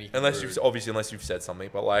said anything. unless rude, unless you've said something,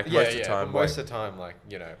 but like yeah, most of the time, but most like, of the time, like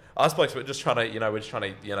us blokes, we're just trying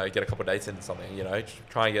to get a couple of dates into something, just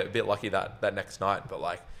try and get a bit lucky that next night. But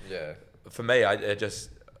like yeah, for me, it just,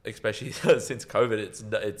 especially since COVID, it's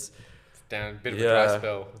it's down a bit of a dry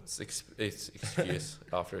spell. it's excuse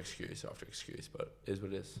after excuse after excuse, but it is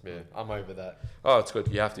what it is. Yeah, I'm over that. Oh, it's good.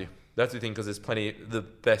 You have to. That's the thing, because there's plenty. The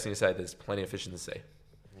best thing to say, there's plenty of fish in the sea.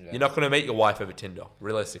 Yeah. You're not going to meet your wife over Tinder,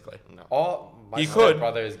 realistically. No. Oh, my You could.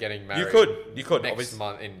 brother is getting married. You could, next obviously.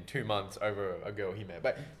 month in 2 months over a girl he met.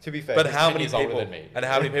 But to be fair, But he's how 10 many years older people? than me. And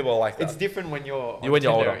how many people are like that? It's different when you're on When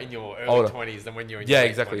you're Tinder older. in your Older. early 20s than when you're in Yeah, your late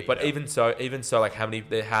exactly. 20s. But even so, like how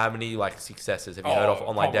many like successes have you heard of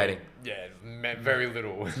online probably, dating? Yeah, very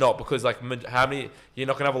little. Not because like how many, you're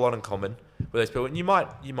not gonna have a lot in common. with those people. And you might,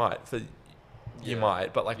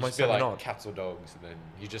 but like You most just of feel them like not. cats or dogs, and then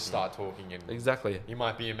you just start talking, and Exactly. you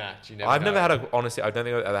might be a match. You never I've know. never had honestly, I don't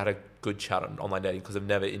think I've ever had a good chat on online dating because I'm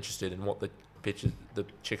never interested in what the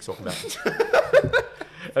chick's talking about.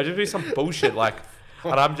 It'd just be some bullshit like,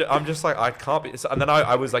 and I'm just like, I can't be. And then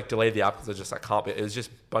I was like, delayed the app because I was just like, can't be. It was just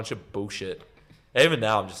a bunch of bullshit. Even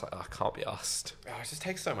now, I'm just like, I can't be asked. Oh, it just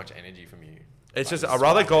takes so much energy from you. It's Like, just, I'd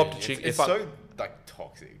rather go up to it's, chick. It's If so like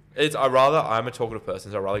toxic. I'm a talkative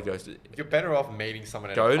person, so I'd rather go to You're better off meeting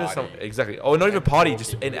someone at go a to party. some exactly. Oh, not even a party,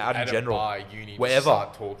 just talking out in at general. A bar, uni, Wherever. just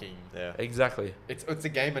start talking. Yeah. Exactly. It's a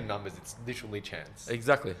game of numbers. It's literally chance.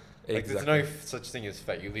 Exactly. Like there's no such thing as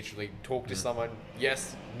fate. You literally talk to someone.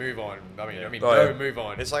 Yes, move on. Move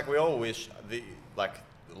on. It's like we all wish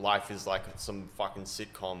life is like some fucking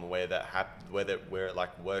sitcom where where it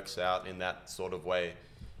like works out in that sort of way,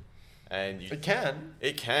 and It can.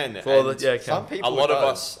 It can. It can. Some people. A lot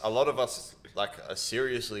of us like are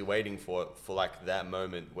seriously waiting for like that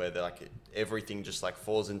moment where everything just like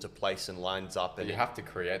falls into place and lines up, and You have to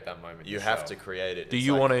create that moment. you yourself. have to create it. Do It's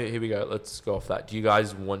you like- want to? Here we go. Let's go off that. Do you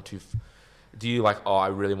guys want to? Do you like? Oh, I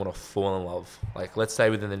really want to fall in love. Like, let's say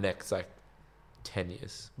within the next 10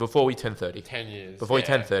 years before we turn 30. 10 years. Before we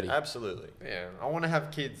turn 30. Absolutely. Yeah, I want to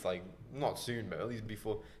have kids like not soon, but at least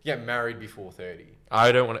before. Get married before 30.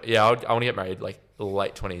 I don't want to. Yeah, I want to get married like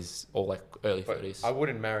late 20s or like early But 30s. I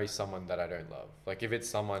wouldn't marry someone that I don't love. Like if it's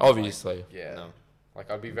someone. Obviously. Like, yeah. No. Like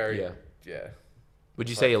I'd be very. Yeah. Yeah. Would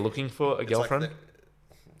you say you're looking for a It's like girlfriend?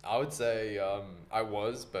 I would say I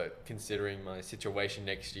was, but considering my situation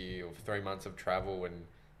next year of 3 months of travel and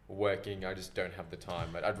working, I just don't have the time.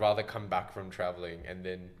 But I'd rather come back from traveling and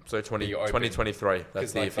then So be open. 2023. That's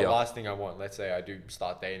Because the like the year. last thing I want, let's say I do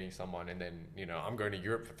start dating someone and then I'm going to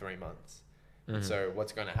Europe for 3 months. And so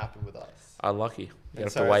what's going to happen with us? Unlucky. You And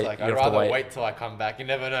have so to wait. it's like, You I'd have to rather wait. wait till I come back. You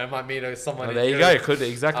never know, I might meet someone. Oh, in there you Europe. go. Could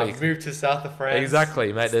exactly. Move to south of France.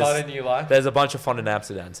 Exactly, mate. Start a new life. There's a bunch of fun in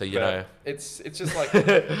Amsterdam, so you But know. it's just like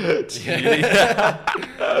Yeah.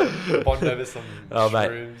 bond over some Oh mate,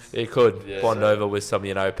 shrooms. it could Yeah. bond over with some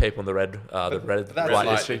people in the red But that's light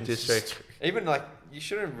like- district. Even like you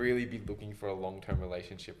shouldn't really be looking for a long-term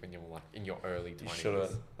relationship when you're like in your early 20s.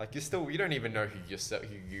 shouldn't. Like you don't even know who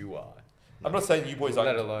you are. I'm not saying you boys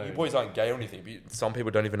Let alone- aren't gay or anything, but some people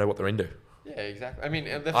don't even know what they're into. Yeah, exactly. I mean,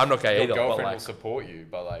 and I'm not gay your either, but, girlfriend like- will support you,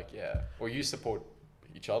 but like, yeah, or you support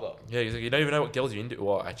each other. Yeah, you don't even know what girls you're into.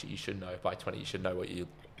 Well, actually, you should know. By 20, you should know what you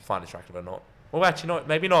find attractive or not. Well, actually, not.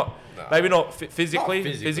 Maybe not. No. Maybe not physically, Not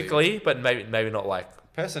physically. physically, but maybe not like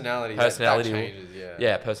Personality Personality that will- changes, yeah.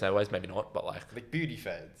 yeah, personality wise, maybe not. But like Beauty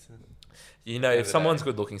fades. if End of the someone's day.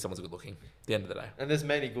 good looking, someone's good looking. At the end of the day. And there's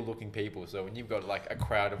many good-looking people, so when you've got like a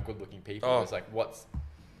crowd of good-looking people, Oh. it's like what's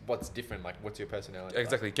different? Like, what's your personality?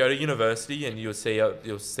 Exactly. Go to university and you'll see a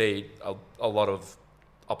lot of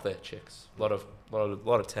up there chicks. A lot of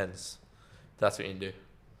tens. That's what you're into.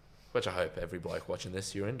 Which I hope every bloke watching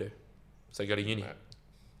this you're into. So go to uni. Right.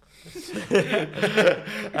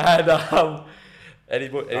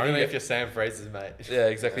 And Only if you're Sam Fraser's mate. yeah,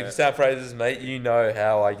 exactly. Yeah. If Sam Fraser's mate, you know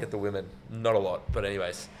how I get the women. Not a lot, but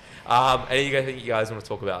anyways. Anything you guys want to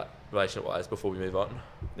talk about relationship wise before we move on?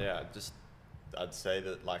 Yeah, I'd say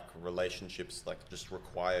that like relationships like just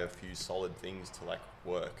require a few solid things to like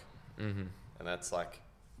work, Mm-hmm. and that's like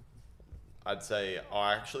I'd say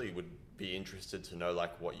I actually would be interested to know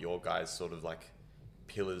like what your guys sort of like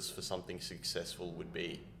pillars for something successful would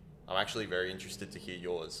be. I'm actually very interested to hear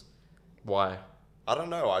yours. Why? I don't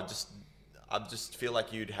know. I just feel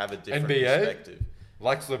like you'd have a different NBA? perspective.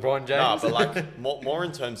 Likes LeBron No, James. but like more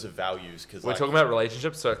in terms of values because We're talking about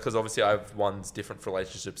relationships, so because obviously I have one's different for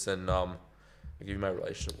relationships, and I'll give you my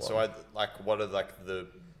relationship one. So I like what are like the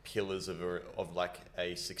pillars of like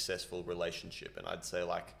a successful relationship, and I'd say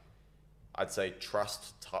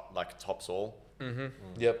trust tops all, Mm-hmm.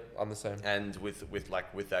 Yep, I'm the same. and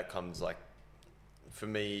with that comes like for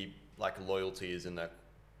me like loyalty is in that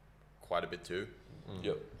quite a bit too.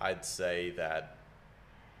 Yep. I'd say that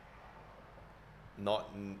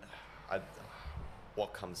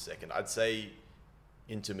what comes second? I'd say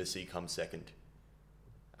intimacy comes second.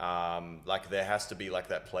 Like there has to be like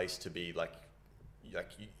that place to be like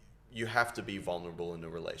you have to be vulnerable in a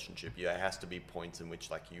relationship. There has to be points in which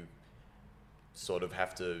like you sort of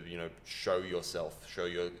have to show yourself, show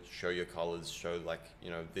your colors, show like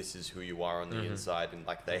this is who you are on the inside, and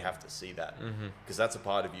like they have to see that because that's a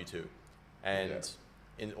part of you too, and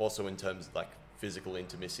also in terms of like physical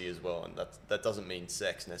intimacy as well, and that doesn't mean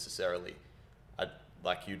sex necessarily.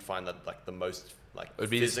 You'd find that like the most like It would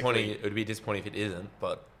be disappointing. It would be disappointing if it isn't,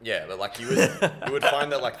 but yeah, but like you would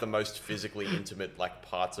find that like the most physically intimate like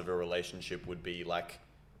parts of a relationship would be like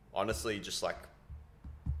honestly just like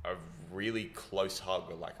a really close hug,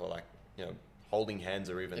 or like you know, holding hands,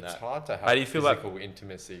 or even It's that. hard to have How do you feel physical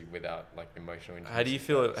intimacy without like emotional intimacy. How do you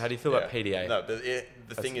feel? How do you feel about PDA? No,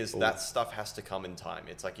 the thing is all. that stuff has to come in time.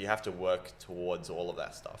 It's like you have to work towards all of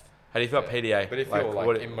that stuff. How do you feel about PDA? But if you're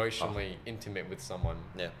like emotionally intimate with someone,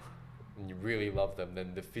 Yeah. and you really love them,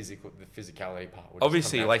 then the physicality part. Would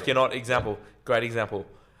Obviously, just come like you're naturally. not great example.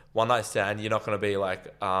 One night stand, you're not gonna be like,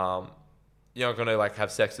 you're not gonna like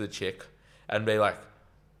have sex with a chick and be like,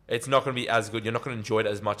 it's not gonna be as good. You're not gonna enjoy it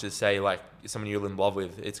as much as say like someone you're in love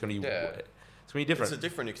with. It's gonna be, it's gonna be different. It's a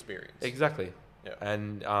different experience. Exactly. Yeah.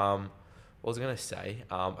 And what was I gonna say?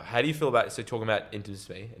 How do you feel about talking about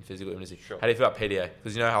intimacy and physical intimacy? Sure. How do you feel about PDA?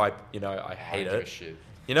 Because you know how I hate I don't give a it. shit.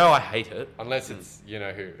 You know I hate it. Unless it's you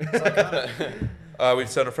know who. We've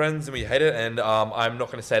certain friends and we hate it, and I'm not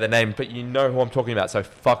going to say the name, but you know who I'm talking about, so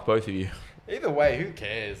fuck both of you. Either way, who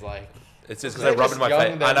cares? Like, It's just because they rub it in my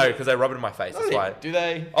face. I know, because they rub it in my face. That's why. Do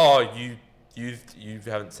they? Oh, you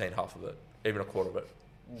haven't seen half of it, even a quarter of it.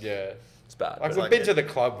 Yeah. It's bad. Like, but we've been to the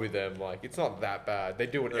club with them. Like, it's not that bad. They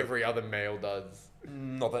do what every other male does.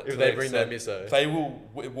 not that If they bring their misso. They will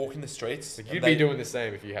walk in the streets. Like, you'd be doing the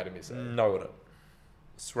same if you had a misso. No, I wouldn't.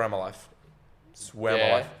 Swear my life. Swear Yeah.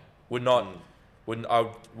 my life. Would not. Wouldn't. I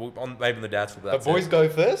would, maybe on the dance floor. The That's boys it. go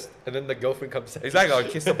first, and then the girlfriend comes second. Exactly. I'd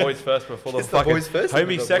kiss the boys first before the Kiss the fucking boys first and then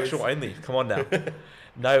the homosexual boys. only. Come on now.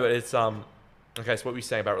 No, but it's okay. So what were you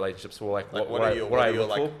saying about relationships? Well, like Like, what are I your look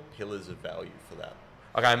like for? pillars of value for that?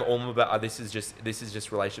 Okay, I'm all about. This is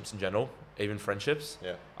just relationships in general, even friendships.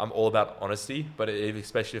 Yeah. I'm all about honesty, but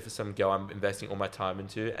especially for some girl I'm investing all my time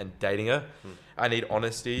into and dating her, I need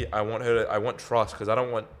honesty. I want her. I want trust because I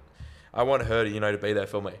want her to to be there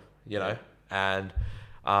for me. And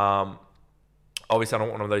obviously I don't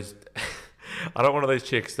want one of those. I don't want one of those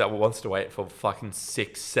chicks that wants to wait for fucking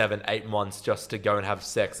 6, 7, 8 months just to go and have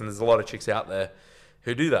sex. And there's a lot of chicks out there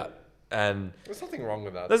who do that. And There's nothing wrong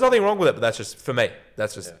with that. there's nothing wrong with it, but that's just for me.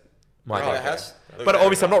 That's just my No, thing. it has- But okay.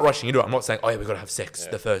 obviously, I'm not rushing into it. I'm not saying, oh yeah, we've got to have sex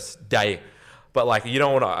the first day. But like, I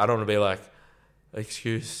don't want to be like,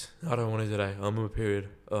 excuse, I don't want to today. I'm on a period.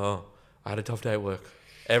 Oh, I had a tough day at work.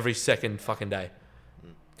 Every second fucking day.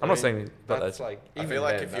 I'm not saying that that's like. I even feel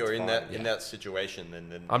like then, if you're in that's in that situation,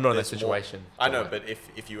 then I'm not in that there's more- situation. I know, but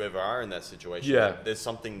if you ever are in that situation, Yeah. there's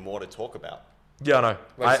something more to talk about. Yeah, I know.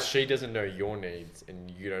 Like, she doesn't know your needs and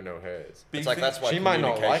you don't know hers. It's like that's why She might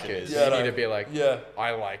not like communication it. is. So Yeah, you I need know. to be like, Yeah. I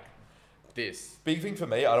like this. Big thing for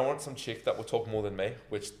me, I don't want some chick that will talk more than me,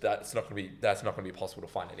 which that's not gonna be possible to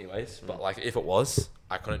find anyways. But like, if it was,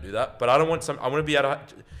 I couldn't do that. But I don't want I want to be able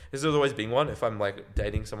to. This has always been one. If I'm like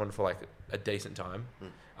dating someone for like a decent time,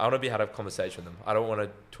 I want to be able to have a conversation with them. I don't want to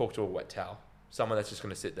talk to a wet towel. Someone that's just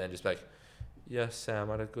gonna sit there and just be like, yes, Sam,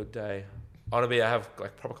 I had a good day. I want to have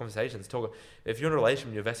like proper conversations. If you're in a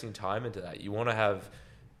relationship, you're investing time into that. You want to have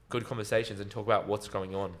good conversations and talk about what's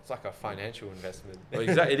going on. It's like a financial investment. Well,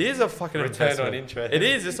 exactly. It is a fucking Return investment. on interest. It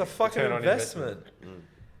is. It's a fucking Return on investment.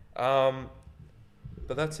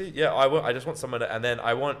 But that's it. Yeah, I just want someone to, and then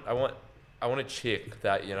I want a chick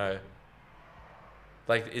that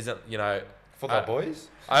like isn't For the boys?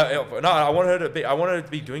 I want her to be. I want her to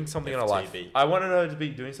be doing something in her life. FTV. I wanted her to be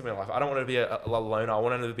doing something in her life. I don't want her to be a loner. I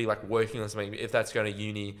want her to be like working on something. If that's going to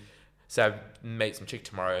uni, say I meet some chick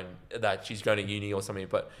tomorrow and that she's going to uni or something,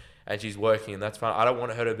 and she's working and that's fine. I don't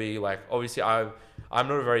want her to be like. Obviously, I'm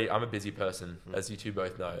a busy person, as you two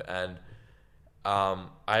both know, and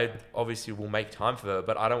I obviously will make time for her,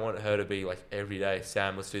 but I don't want her to be like every day,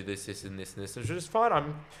 Sam, let's do this, this, and this, and this. And it's just fine.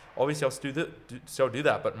 I'll still do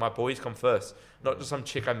that, but my boys come first. Not just some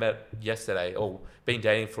chick I met yesterday or been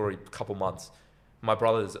dating for a couple months. My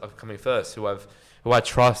brothers are coming first, who I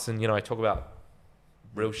trust, and I talk about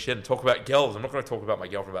real shit and talk about girls. I'm not going to talk about my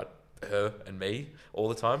girlfriend about her and me all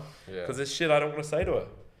the time because there's shit I don't want to say to her.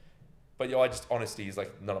 But honesty is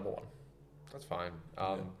like number one. That's fine.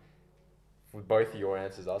 With both of your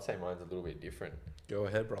answers, I'd say mine's a little bit different. Go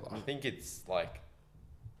ahead, brother. I think it's like,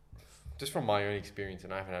 just from my own experience,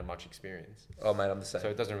 and I haven't had much experience, Oh, mate, I'm the same. so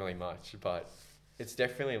it doesn't really much, but it's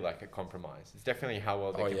definitely like a compromise. It's definitely how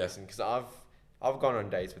well they Oh, can yeah. listen. Because I've gone on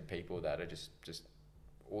dates with people that are just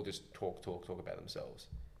talk about themselves,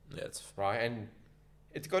 Yeah, it's right? And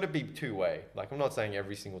it's got to be two-way. Like, I'm not saying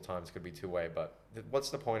every single time it's going to be two-way, but what's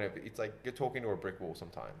the point of it? It's like you're talking to a brick wall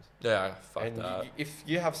sometimes. yeah, fuck And that. if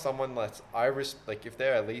you have someone that's like if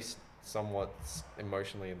they're at least somewhat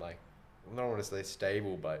emotionally, like, I don't want to say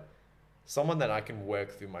stable, but someone that I can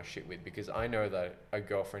work through my shit with, because I know that a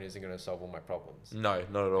girlfriend isn't going to solve all my problems. No,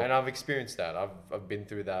 not at all. And I've experienced that. I've been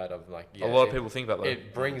through that. Of like, A lot of people think that though.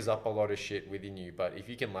 it brings up a lot of shit within you, but if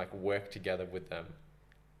you can like work together with them,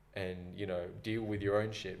 and, you know, deal with your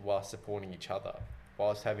own shit while supporting each other,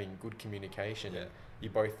 whilst having good communication. Yeah. And you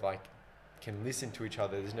both like can listen to each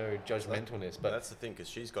other. There's no judgmentalness. But that's the thing, because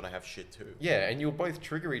she's gonna have shit too. yeah, and you'll both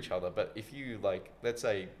trigger each other. But if you like, let's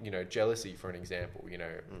say, you know, jealousy for an example, you know,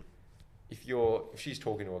 if she's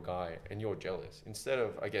talking to a guy and you're jealous, instead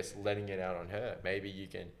of, I guess, letting it out on her, maybe you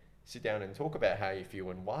can sit down and talk about how you feel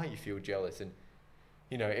and why you feel jealous. And,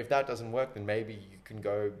 you know, if that doesn't work, then maybe you can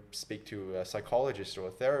go speak to a psychologist or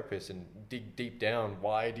a therapist and dig deep down.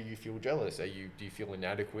 Why do you feel jealous? Do you feel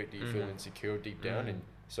inadequate? Do you feel insecure deep down? And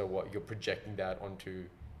so what, you're projecting that onto,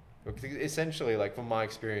 essentially, like from my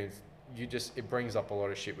experience, it brings up a lot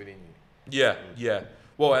of shit within you. Yeah.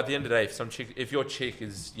 Well, at the end of the day, if your chick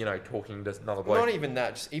is, you know, talking to another bloke, not even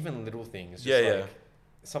that, just even little things.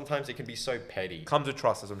 Sometimes it can be so petty. Comes with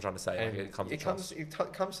trust, is what I'm trying to say. And like,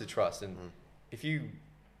 it comes to trust. And if you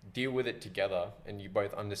deal with it together and you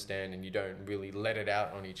both understand and you don't really let it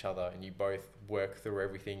out on each other and you both work through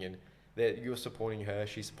everything and that you're supporting her,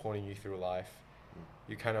 she's supporting you through life,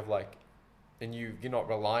 you kind of like, and you're not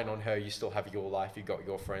relying on her, you still have your life, you got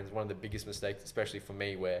your friends. One of the biggest mistakes, especially for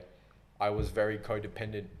me, where I was very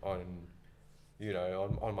codependent on, you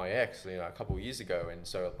know, on my ex, you know, a couple of years ago. And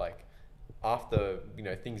so like, after, you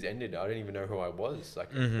know, things ended, I didn't even know who I was. Like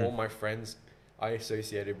all my friends, I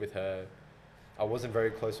associated with her. I wasn't very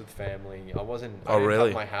close with family. I didn't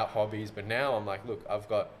have my hobbies, but now I'm like, look, I've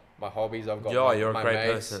got my hobbies. I've got you're a my great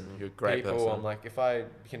mates, person. You're a great people. person. I'm like, if I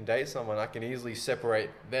can date someone, I can easily separate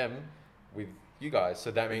them with you guys. So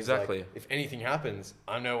that means like, if anything happens,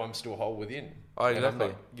 I know I'm still whole within. Oh,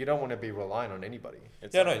 exactly. You don't want to be relying on anybody.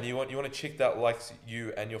 You want a chick that likes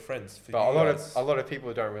you and your friends. But a lot of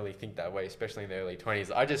people don't really think that way, especially in their early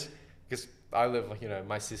 20s. Because I live, you know,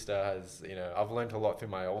 my sister has, you know, I've learned a lot through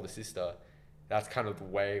my older sister. That's kind of the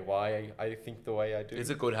way why I think the way I do. Is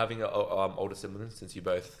it good having older siblings since you're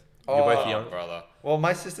both young? Brother. Well,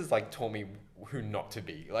 my sister's like taught me who not to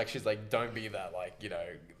be. Like, she's like, don't be that, like, you know,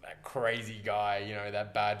 that crazy guy, you know,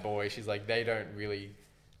 that bad boy. She's like, they don't really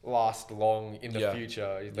last long in the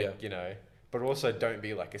future. Like, you know, but also don't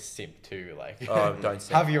be like a simp too. Like, don't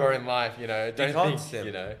simp. Have your own life, you know. Don't simp.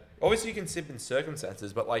 You know. Obviously, you can simp in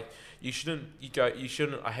circumstances, but like, you shouldn't.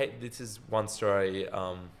 I hate. This is one story.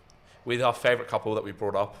 With our favorite couple that we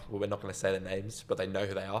brought up. Well, we're not going to say their names, but they know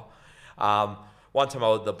who they are. One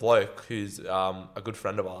time, the bloke who's a good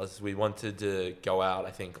friend of ours, we wanted to go out, I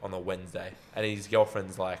think, on a Wednesday, and his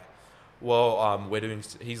girlfriend's like, well,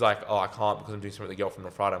 he's like, oh, I can't because I'm doing something with the girlfriend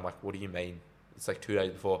on Friday. I'm like, what do you mean? It's like 2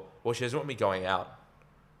 days before. Well, she doesn't want me going out.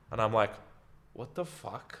 And I'm like, what the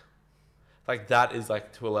fuck? Like, that is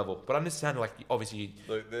like to a level. But I understand, like, obviously...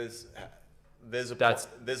 Look, there's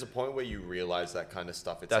a point where you realize that kind of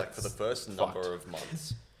stuff. It's like for the first number of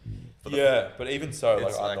months. But even so,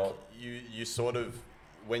 it's like, I'm like not... You sort of,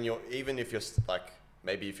 when you're, even if you're like,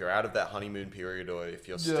 maybe if you're out of that honeymoon period or if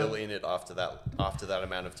you're still in it after that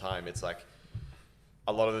amount of time, it's like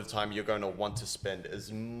a lot of the time you're going to want to spend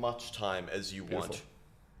as much time as you want,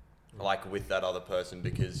 like with that other person,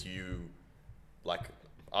 because you like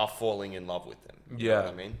are falling in love with them. You know what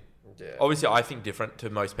I mean? Yeah. Obviously, I think different to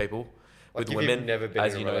most people. Like, with if women, you've never been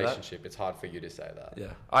as in you a know relationship, it's hard for you to say that.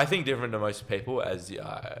 Yeah, I think different to most people as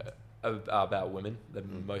about women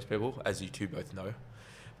than most people, as you two both know.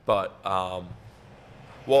 But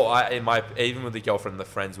even with the girlfriend, the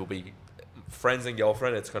friends will be friends and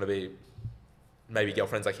girlfriend. It's going to be maybe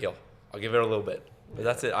girlfriends like here. I'll give it a little bit, but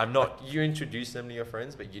that's it. I'm not. Like, you introduce them to your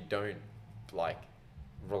friends, but you don't like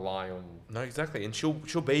rely on. No, exactly, and she'll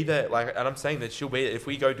be there. Like, and I'm saying that she'll be there. If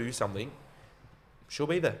we go do something. She'll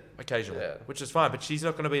be there occasionally, which is fine, but she's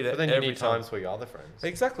not going to be there every time. But then you need times for your other friends.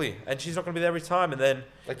 Exactly, and she's not going to be there every time, and then...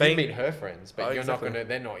 Like, you meet her friends, but you're not going to...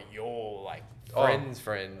 They're not your, like, friends.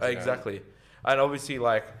 Exactly. Know? And obviously,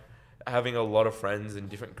 like, having a lot of friends in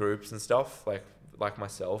different groups and stuff, like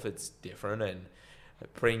myself, it's different, and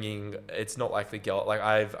bringing... It's not like the girl... Like,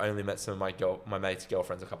 I've only met some of my mates'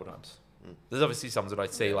 girlfriends a couple of times. There's obviously some that I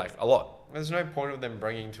see, like, a lot. There's no point of them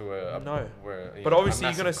bringing to no. But obviously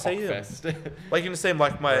you're going to see them. Like, you're going to see them,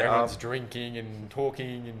 like my... everyone's drinking and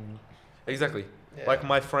talking and... Exactly. Yeah. Like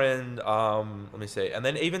my friend, let me see. And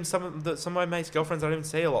then even some of my mates' girlfriends I don't even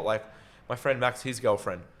see a lot. Like my friend Max, his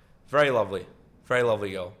girlfriend. Very lovely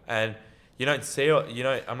girl. And you don't see her,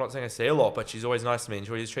 I'm not saying I see a lot, but she's always nice to me and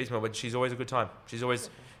she always treats me well, but she's always a good time. She's always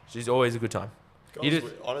a good time.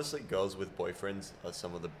 Honestly, girls with boyfriends are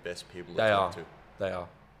some of the best people to talk to.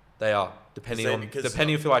 They are. Depending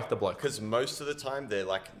if you like the bloke. Because most of the time they're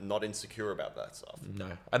like not insecure about that stuff.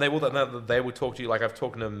 No, and they will talk to you. Like I've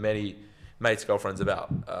talked to many mates' girlfriends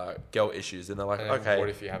about girl issues, and they're like, okay. What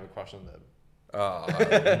if you have a crush on them?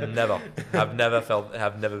 Never. Have never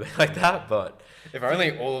been like that, but If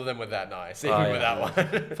only all of them were that nice, even with that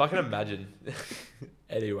one. fucking imagine.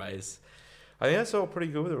 Anyways, I think that's all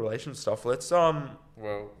pretty good with the relation stuff. Let's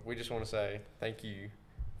Well, we just want to say thank you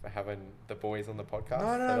for having the boys on the podcast.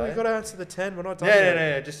 No, today. we got to answer the 10. We're not done Yeah, yet.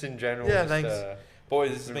 no, just in general. Yeah, just, thanks. Boys,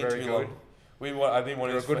 this has been been very too good. long. I've been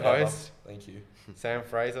wanting You're this a good forever. host. Thank you. Sam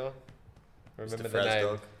Fraser. Remember Mr. the name.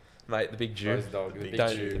 Dog. Mate, the big Jew. Fraz dog, the big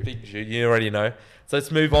Don't- Jew. The big Jew. You already know. So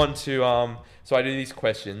let's move on to... So I do these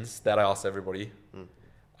questions that I ask everybody.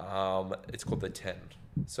 It's called the 10.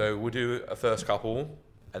 So we'll do a first couple,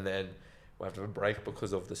 and then we'll have to have a break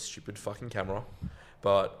because of the stupid fucking camera.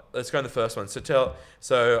 But let's go on the first one. Tell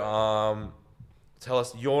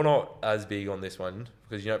us, you're not as big on this one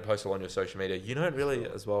because you don't post a lot on your social media. You don't really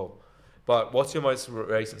as well. But what's your most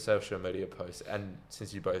recent social media post? And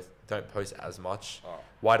since you both don't post as much,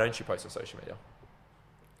 why don't you post on social media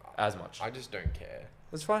as much? I just don't care.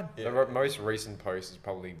 That's fine. Yeah. The most recent post is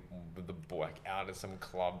probably with the like out of some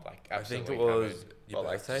club, like I think absolutely it was covered. your But,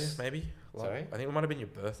 like, birthday, maybe. Sorry? I think it might have been your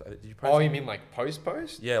birthday. Did you post? Oh, you mean like post?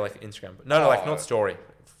 Yeah, like Instagram. No, like Oh. not story.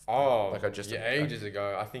 Oh, Like I just- ages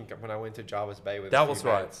ago. I think when I went to Jarvis Bay with That a few was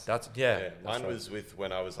right. mates. That's Yeah, that's mine right. was with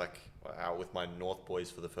when I was like out with my North boys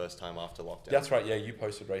for the first time after lockdown. That's right. Yeah, you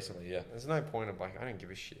posted recently. Yeah. There's no point of like I don't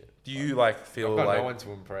give a shit. Do you like feel I've got like? no one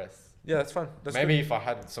to impress. Yeah, that's fine. That's Maybe if I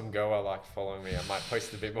had some girl I liked following me, I might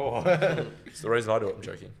post a bit more. It's the reason I do it. I'm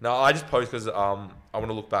joking. No, I just post because I want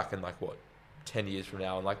to look back in like what 10 years from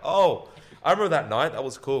now and like, oh, I remember that night. That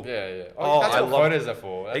was cool. Yeah. Oh, that's I what love- photos are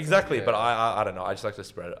for. That's Exactly, yeah. but I don't know. I just like to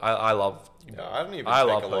spread it. I love. No, I don't even I take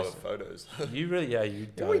love a lot of posting. photos. You really, yeah, you Yeah,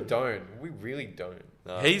 don't. we don't. We really don't.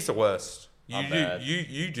 No. He's the worst. I'm bad.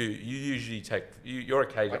 You do. You usually take. You're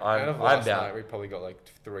occasional. Like, out of I'm last down. night, we probably got like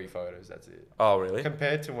 3 photos. That's it. Oh really?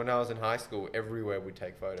 Compared to when I was in high school, everywhere we'd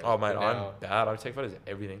take photos. Oh mate, But I'm now, bad. I take photos of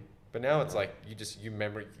everything. but now it's like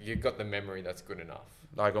you got the memory that's good enough.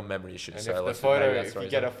 I got memory issues. And so if the let's- photo, maybe that's if the you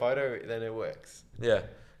get reason. a photo, then it works. Yeah.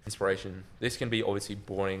 Inspiration. This can be obviously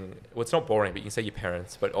boring. Well, it's not boring, but you can say your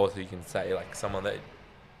parents, but also you can say like someone that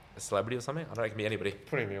a celebrity or something. I don't know. It can be anybody.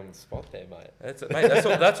 Putting me on the spot there, mate. That's it, mate.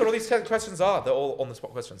 That's what all these questions are. They're all on the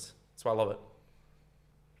spot questions. That's why I love it.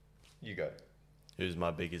 You go. Who's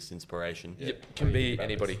my biggest inspiration? Yeah. Yep. Can What are be your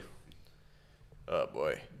parents? anybody. Oh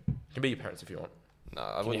boy. Can be your parents if you want. No, I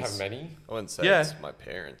Can you wouldn't. have many? I wouldn't say Yeah. it's my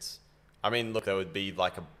parents. I mean, look, there would be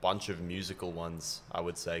like a bunch of musical ones. I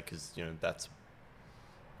would say because that's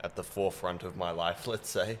at the forefront of my life. Let's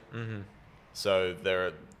say. Mm-hmm. So there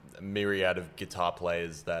are a myriad of guitar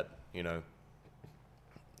players that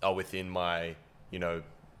are within my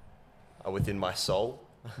soul,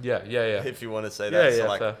 Yeah. if you want to say Yeah. that. So Yeah.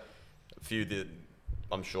 like fair. a few that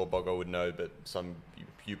I'm sure Bogo would know, but some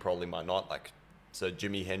you probably might not. Like so,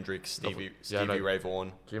 Jimi Hendrix, Stevie no. Ray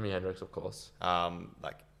Vaughan, Jimi Hendrix, of course.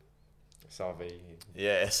 like SRV.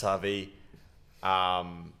 yeah, SRV.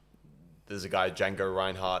 There's a guy Django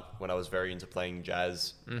Reinhardt. When I was very into playing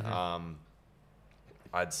jazz, Mm-hmm.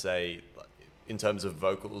 I'd say in terms of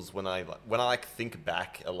vocals, when I think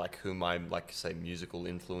back at like who my say musical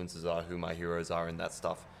influences are, who my heroes are, and that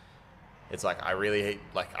stuff. It's like I really hate,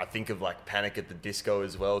 I think of like Panic at the Disco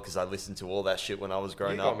as well because I listened to all that shit when I was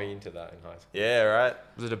growing You up. got me into that in high school. Yeah, right.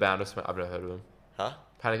 Was it a band or something? I've never heard of them. Huh?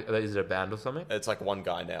 Panic. Is it a band or something? It's like one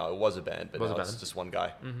guy now. It was a band, but Was now a it's band? just one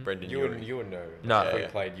guy. Mhm. Brendan You Urie. would know. No. If we Yeah.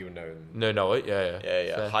 played, you would know. No, it. Yeah.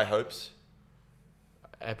 Yeah. Fair. High Hopes.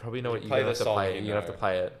 I probably know You what you're play gonna the have to song play. and You're gonna have know. to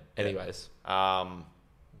play it anyways.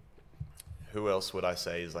 Who else would I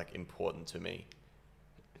say is like important to me?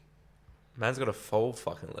 Man's got a full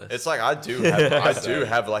fucking list. It's like I do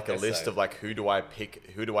have like a Yes, list sir. of like who do I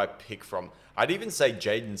pick from. I'd even say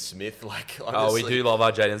Jaden Smith. Like Oh, we honestly. do love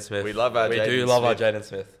our Jaden Smith. We love our We Jaden do love our Smith. Jaden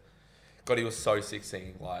Smith. God, he was so sick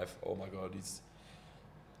singing live. Oh my god,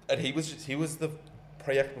 he was the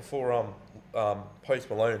pre-act before Post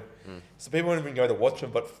Malone. So people won't even go to watch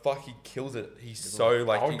him, but fuck, he kills it. He's so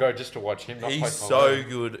like I would go just to watch him. Not he's Post so Malone.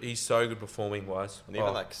 good. He's so good performing wise. And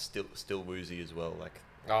even like still woozy as well. Like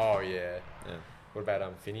Oh yeah. yeah. What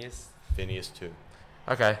about Phineas? Phineas too.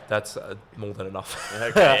 Okay, that's more than enough.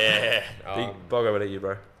 Okay. Big Um, Bogo, what are you,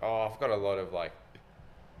 bro? Oh, I've got a lot of like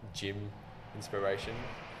gym inspiration.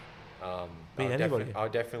 Me, anybody. I'll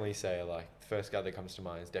definitely say like the first guy that comes to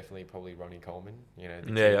mind is definitely probably Ronnie Coleman. The Yeah,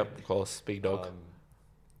 king. yep, of course, big dog.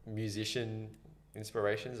 Musician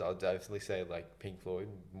inspirations, I'll definitely say like Pink Floyd,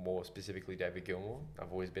 more specifically David Gilmour.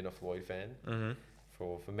 I've always been a Floyd fan Mm-hmm.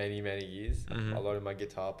 for many years. Mhm. A lot of my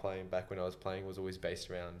guitar playing back when I was playing was always based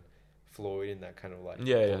around Floyd and that kind of like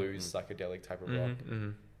Yeah. blues psychedelic type of rock. Mm-hmm.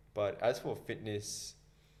 But as for fitness,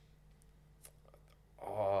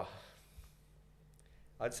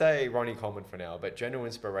 I'd say Ronnie Coleman for now, but general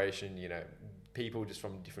inspiration, you know, people just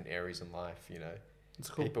from different areas in life, you know. It's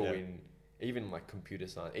cool. People Yeah. in, even like computer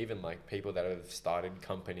science, even like people that have started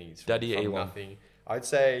companies Daddy from Elon. nothing. I'd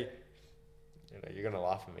say, you know, you're going to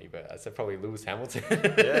laugh at me, but I'd say probably Lewis Hamilton.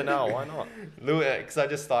 Yeah, no, why not? Because I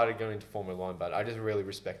just started going to Formula One, but I just really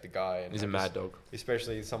respect the guy. And He's a mad dog.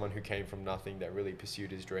 especially someone who came from nothing that really pursued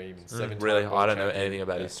his dream. And Really, seven-time I don't know world anything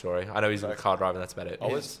about Yeah. his story. I know he's a Exactly. car driver. That's about it.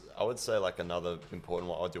 I would say like another important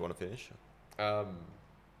one. I do want to finish. champion.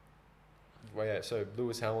 Well, yeah. So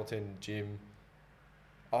Lewis Hamilton, Jim.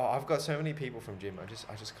 Oh, I've got so many people from Jim. I just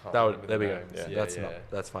can't. remember There the we go. names. Yeah.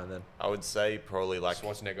 That's fine then. I would say probably like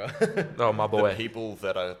Schwarzenegger. Oh, my the boy. people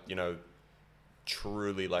that are, you know,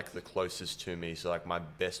 truly like the closest to me. So like my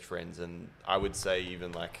best friends, and I would say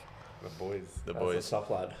even like The boys. the That's boys. what's up,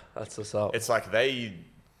 lad. That's what's up. It's like they,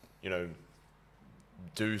 you know,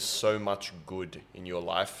 do so much good in your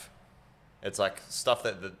life. It's like stuff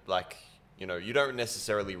that like, you know, you don't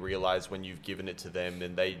necessarily realize when you've given it to them,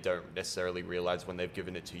 and they don't necessarily realize when they've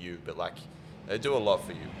given it to you, but like they do a lot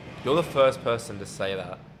for you. You're the first person to say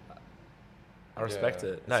that. I respect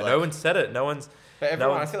Yeah. it. No, It's no like- one said it. No one's. But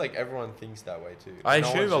everyone, I one's- feel like everyone thinks that way too. I No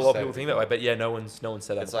assume one's a just lot of said people it think that way, before. but yeah, no one's said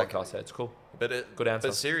that in It's the like- podcast. So it's cool. But Good answer.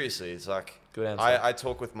 But seriously, it's like Good answer. I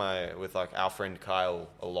talk with like our friend Kyle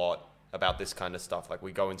a lot about this kind of stuff. Like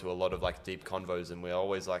we go into a lot of like deep convos, and we're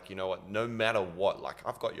always like, you know what, no matter what, like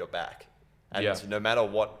I've got your back. And Yeah. no matter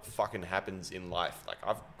what fucking happens in life, like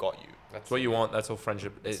I've got you. That's what you want. That's all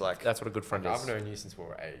friendship. It's like- that's what a good friend Like, is. I've known you since we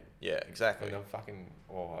were 8. Yeah, exactly. And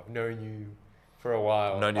I've known you for a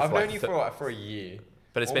while. Known you I've for known like you for a year.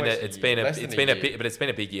 But it's been Almost it's a been year. a Less it's than been a a year. big but it's been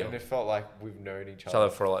a big year. And it felt like we've known each Each other other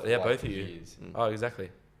for a lot. Yeah, both of you. years. Oh,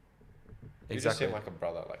 exactly. You just Exactly. seem like a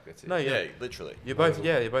brother. Like that's it. No, Yeah, yeah. literally. You're both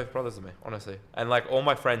you're both brothers to me, honestly. And like all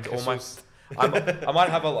my friends, Jesus. I might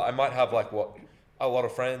have like what a lot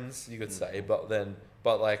of friends you could say, but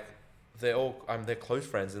like they're close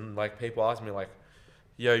friends, and like people ask me like,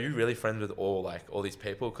 yo, you really friends with all these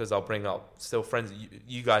people? Because I'll bring up still friends.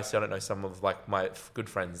 You guys still don't know some of like my good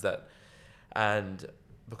friends that, and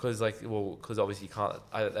because obviously you can't.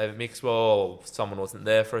 I mix well. Someone wasn't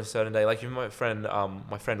there for a certain day. Like even my friend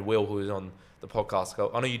Will, who was on the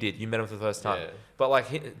podcast. I know you did. You met him for the first time. Yeah. But like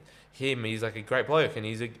him, he's like a great bloke, and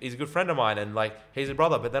he's a good friend of mine, and like he's a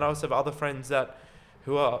brother. But then I also have other friends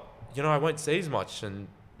who are, you know, I won't see as much, and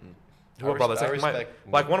who are brothers.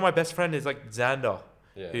 Like one of my best friends is like Xander,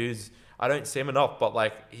 Yeah. who's I don't see him enough, but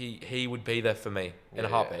like he would be there for me in a Yeah,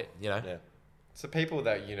 heartbeat. You know. Yeah. So people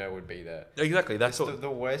that you know would be there. Exactly. That's It's what. the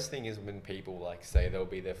worst thing is when people like say they'll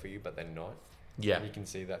be there for you, but they're not. Yeah. And you can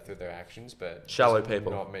see that through their actions, but Shallow there's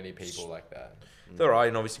people. Not many people like that. There are,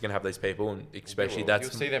 and obviously you're gonna have these people, and especially You'll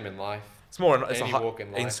that's see them in life. it's more. It's Any walk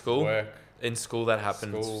in life. in school. Work. In school that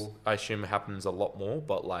happens. School. I assume it happens a lot more,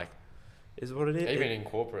 but like, is what it is. Even in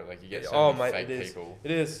corporate, like you get so Oh, many mate, fake it is. people.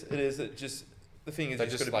 It is. It just the thing is They you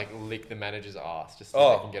just gotta like lick the manager's ass just so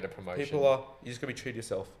Oh, they can get a promotion. people are. You just gotta be true to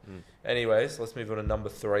yourself. Anyways, let's move on to number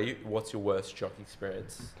 3. What's your worst drunk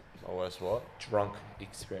experience? My worst what? Drunk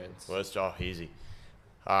experience. Worst, easy.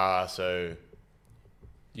 So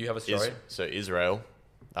You have a story? Israel.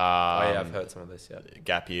 Oh yeah, I've heard some of this. Yeah.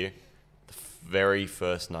 Gap year. The very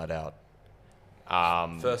first night out.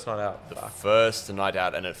 First night out. The Fuck. first night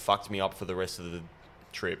out, and it fucked me up for the rest of the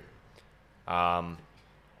trip.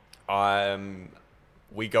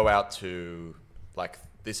 We go out to like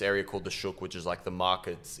this area called the Shuk, which is like the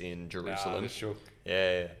markets in Jerusalem. the shook.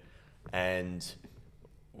 Yeah, and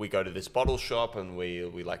we go to this bottle shop, and we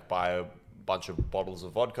like buy a bunch of bottles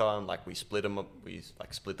of vodka, and like we split them up. We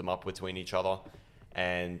like split them up between each other,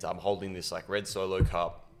 and I'm holding this like red Solo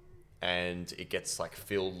cup, and it gets like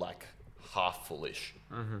filled like half fullish.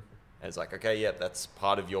 And it's like, okay, yeah, that's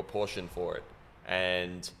part of your portion for it.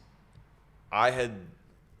 And I had,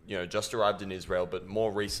 you know, just arrived in Israel, but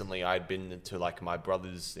more recently I'd been to like my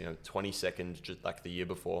brother's, you know, 22nd, just like the year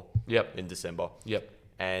before. Yep. In December. Yep.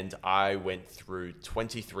 And I went through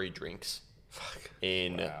 23 drinks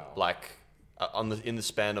in Wow. like in the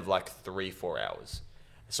span of like 3-4 hours.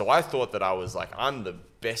 So I thought that I was like, I'm the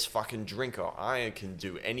best fucking drinker. I can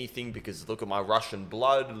do anything because look at my Russian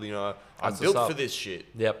blood, you know, I'm That's built what's for up. this shit.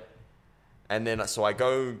 Yep. And then so I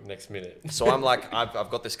go, Next minute. so I'm like, I've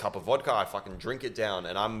got this cup of vodka, I fucking drink it down,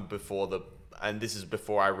 and this is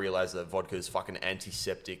before I realized that vodka is fucking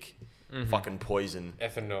antiseptic, fucking poison.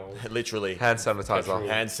 Ethanol. Literally. Hand sanitizer. Petrol.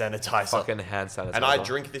 Hand sanitizer. Fucking hand sanitizer. And I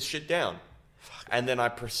drink this shit down. And then I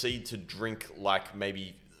proceed to drink like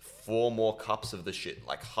maybe 4 more cups of the shit,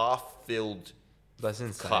 like half-filled That's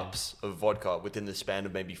insane. cups of vodka within the span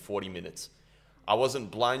of maybe 40 minutes. I wasn't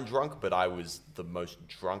blind drunk, but I was the most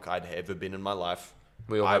drunk I'd ever been in my life.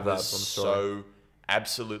 We all I have that was on the story. so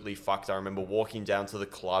absolutely fucked. I remember walking down to the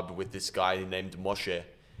club with this guy named Moshe,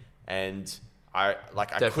 and I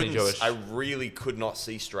Definitely couldn't. Jewish. I really could not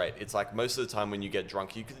see straight. It's like most of the time when you get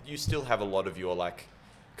drunk, you still have a lot of your like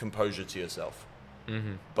composure to yourself.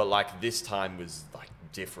 Mm-hmm. But like this time was like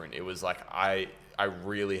different. It was like I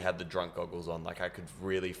really had the drunk goggles on. Like I could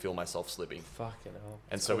really feel myself slipping. Fucking hell.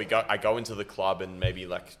 And so I go into the club, and maybe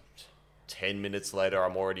like 10 minutes later,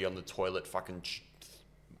 I'm already on the toilet fucking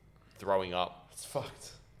throwing up. It's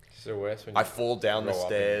fucked. It's the worst when I fall down the roll up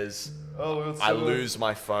stairs. I lose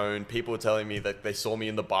my phone. People were telling me that they saw me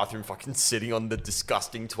in the bathroom fucking sitting on the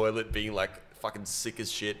disgusting toilet being like fucking sick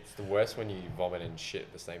as shit. It's the worst when you vomit and shit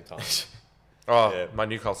at the same time. Oh, Yeah. my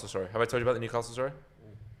Newcastle story. Have I told you about the Newcastle story?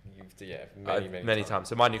 Many times.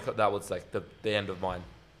 So my that was like the end of mine.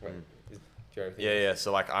 Wait, do you have anything Yeah, else? yeah.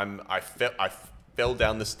 So like I fell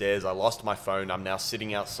down the stairs. I lost my phone. I'm now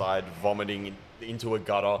sitting outside vomiting into a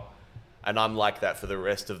gutter, and I'm like that for the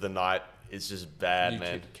rest of the night. It's just bad, You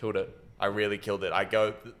man. killed it. I really killed it. I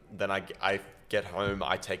get home.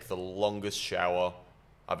 I take the longest shower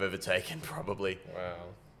I've ever taken, probably. Wow.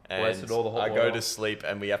 And Wasted all the hot I go water. to sleep,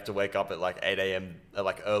 and we have to wake up at like 8 a.m.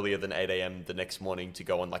 Like earlier than 8 a.m. the next morning to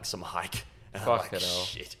go on like some hike. And I'm Fucking like, hell.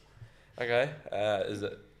 shit. Okay. Is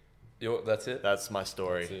it? That's it. That's my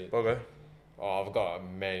story. That's it. Bogo. Oh, I've got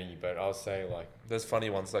many, but I'll say like. There's funny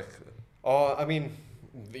ones like Oh, I mean,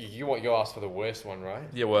 you asked for the worst one, right?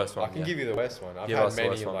 your worst one. I can give you the worst one. I've Give had us the many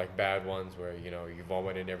worst one. like bad ones where you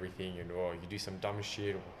vomit and everything, or you do some dumb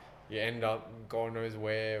shit, or you end up God knows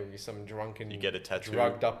where, or you're some drunken, You get a tattoo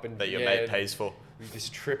drugged up, and that your mate pays for. You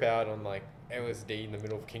just trip out on like LSD in the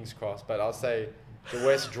middle of King's Cross. But I'll say the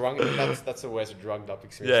worst drunk. that's the worst drugged up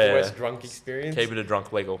experience. Yeah, the yeah. worst drunk experience. Keep it a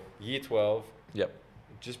drunk legal. Year 12. Yep.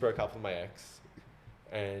 Just broke up with my ex,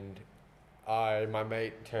 and my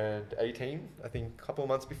mate turned 18, I think a couple of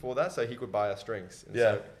months before that, so he could buy us drinks. And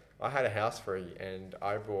Yeah. so I had a house free, and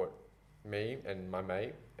I brought me and my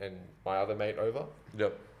mate and my other mate over,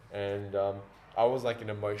 Yep. and I was like an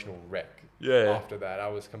emotional wreck. Yeah. After that, I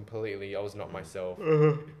was not myself,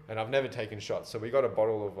 and I've never taken shots. So we got a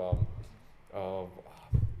bottle of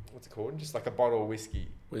what's it called? Just like a bottle of whiskey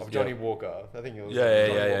of Johnny Walker. I think it was Johnny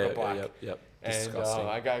Walker Black. Yep. And Disgusting.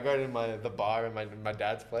 I go to the bar in my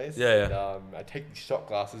dad's place. Yeah, And I take these shot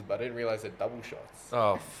glasses, but I didn't realize they're double shots.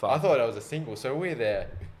 Oh fuck. I thought I was a single. So we're there,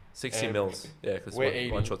 60 and mils. Yeah, because we're one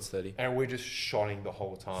eating. shot's 30. and we're just shotting the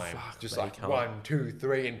whole time. Fuck, Just mate, like can't. 1, 2,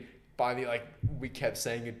 3, and by the we kept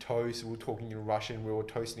saying a toast. We were talking in Russian. We were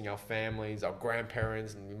toasting our families, our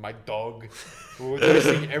grandparents, and my dog. We were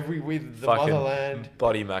toasting with the Fucking motherland.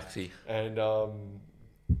 Buddy Maxi. And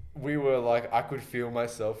we were like, I could feel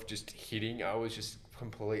myself just hitting. I was just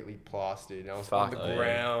completely plastered. I was on Fuck, the yeah.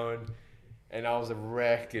 ground, and I was a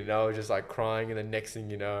wreck, and I was just like crying. And the next thing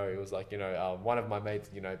you know, it was like, one of my mates,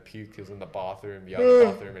 puked. He was in the bathroom, the other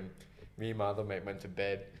bathroom, and me and my other mate went to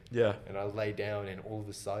bed. Yeah. And I lay down, and all of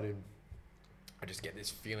a sudden, I just get this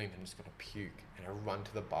feeling that I'm just gonna puke. And I run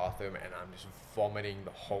to the bathroom, and I'm just vomiting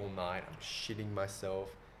the whole night. I'm shitting myself.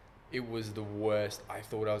 It was the worst. I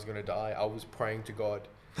thought I was gonna die. I was praying to God.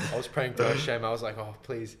 I was praying to Hashem. I was like, oh,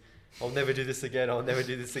 please, I'll never do this again. I'll never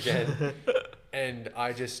do this again. And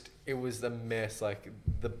it was a mess. Like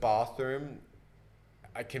the bathroom,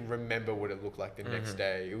 I can remember what it looked like the next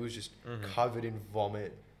day. It was just covered in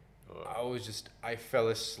vomit. I fell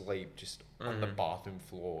asleep just on the bathroom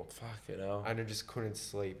floor. Fucking hell. And I just couldn't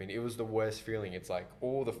sleep. And it was the worst feeling. It's like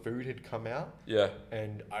all the food had come out, Yeah.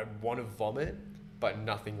 and I want to vomit, but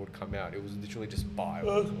nothing would come out. It was literally just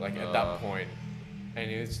bile, like at that point.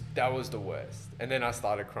 And that was the worst. And then I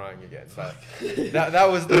started crying again. So that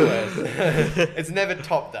was the worst. It's never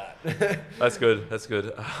topped that. That's good. That's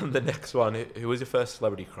good. The next one. Who was your first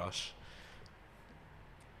celebrity crush?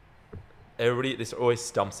 This always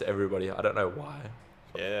stumps everybody. I don't know why.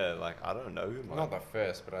 Yeah, like I don't know. Not the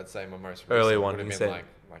first, but I'd say my most recent Early one, would have you been said.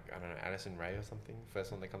 like I don't know, Addison Rae or something.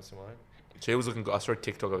 First one that comes to mind. She was looking good. I saw a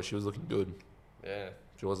TikTok of her. She was looking good. Yeah.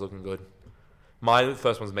 She was looking good. My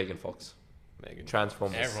first one's Megan Fox. Megan.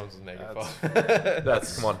 Transformers. Everyone's a negative.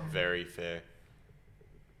 That's come on. Very fair.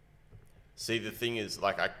 See, the thing is,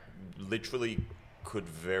 like, I literally could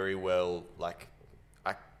very well, like,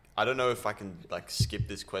 I don't know if I can, like, skip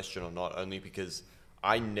this question or not, only because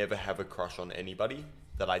I never have a crush on anybody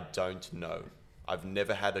that I don't know. I've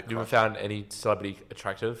never had a crush. You haven't found any celebrity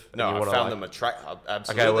attractive? No, I I found them attractive.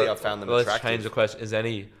 Absolutely, I found them let's attractive. change the question. Is there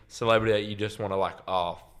any celebrity that you just want to like,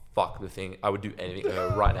 oh, fuck the thing. I would do anything for her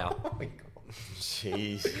right now. Oh my god.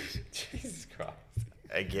 Jeez. Jesus Christ.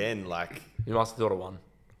 Again, like... You must have thought of one.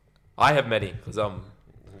 I have many, because I'm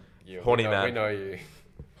You, Horny we know, man. We know you.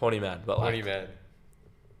 horny man. But like, Horny man.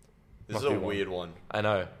 This is Must a be weird one. I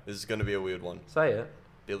know. This is going to be a weird one. Say it.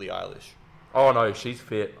 Billie Eilish. Oh no, she's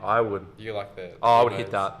fit. I would. You like the? Oh, I would nose?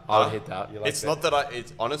 hit that. I would hit that. You like It's not that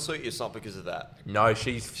it's honestly, it's not because of that. No,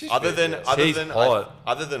 she's Other than She's hot.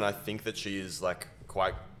 I think that she is like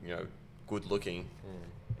quite, good looking.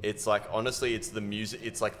 It's like, honestly, it's the music.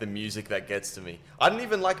 It's like the music that gets to me. I don't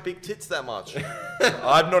even like big tits that much.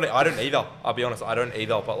 I don't either. I'll be honest, I don't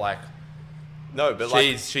either. But like, No, but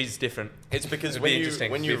she's different. it's because It'd when be you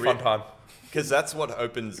interesting. when It'd you be a fun time. because that's what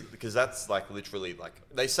opens. Because that's like literally like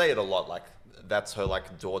they say it a lot. Like that's her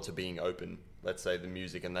like door to being open. Let's say the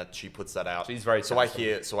music, and that she puts that out. She's very so I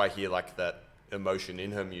talented. hear like that emotion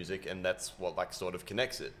in her music, and that's what like sort of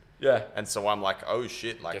connects it. Yeah. And so I'm like, oh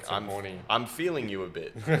shit, like Gets me horny. I'm feeling you a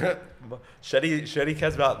bit. Shetty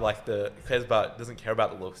cares about doesn't care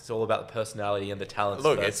about the looks. It's all about the personality and the talents.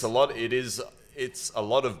 Look, first. it's a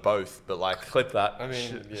lot of both, but like Clip that. I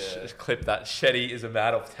mean, Clip that. Shetty is a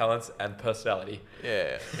man of talents and personality.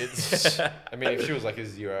 yeah, it's I mean, if she was like a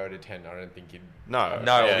 0 out of 10, I don't think you'd. no,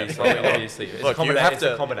 No, yeah. obviously. It's Look, a you have it's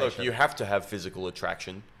a to combination. you have to have physical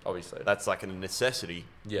attraction. Obviously. That's like a necessity.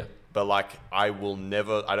 Yeah. But like, I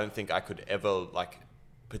don't think I could ever like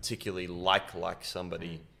particularly like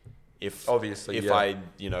somebody if Obviously, if yeah. I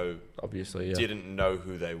Obviously, yeah. didn't know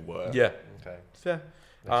who they were. Yeah. Okay. Fair.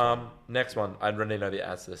 Next one. I don't really know the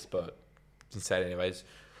answer to this, but you can say it anyways.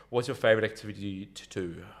 What's your favorite activity to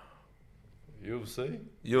do? You'll see.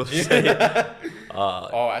 You'll see.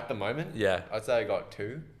 Oh, at the moment? Yeah. I'd say I got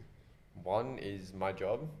 2. One is my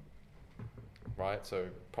job, right? So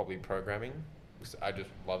probably programming. 'Cause I just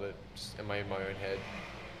love it. Just am I in my own head?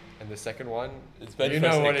 And the second one, It's you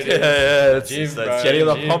know what it Yeah, is. yeah, it's Gym, bro, Jenny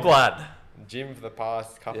the gym. pump lad. Gym for the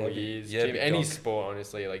past couple of Yeah, years. yeah, Gym, big any dog. sport,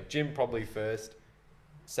 honestly. Like gym probably first.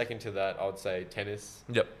 Second to that, I would say tennis.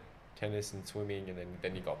 Yep. Tennis and swimming, and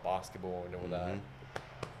then you got basketball and all that.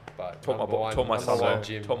 But Taught number my son well.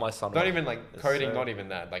 gym. Taught my son Not well. even like Yes, coding, sir. not even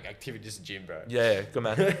that. Like activity, just gym, bro. Yeah, good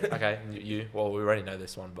man. Okay, you. Well, we already know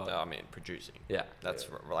this one, but I mean, producing. yeah, That's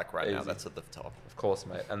like right now. Easy. That's at the top. of course,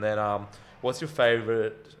 mate. And then, what's your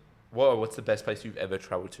favorite? What's the best place you've ever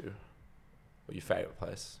traveled to? Or your favorite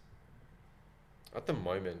place? At the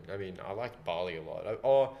moment, I mean, I like Bali a lot.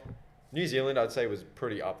 Or New Zealand, I'd say was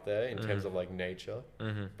pretty up there in terms of like nature.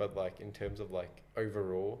 Mm-hmm. But like in terms of like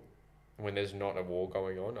overall, when there's not a war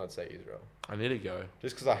going on, I'd say Israel. I need to go.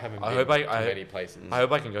 Just because I haven't I been hope I- to I- many places. I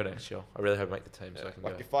hope I can go next year. I really hope I make the team so I Yeah. can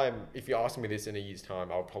Like go. if you ask me this in a year's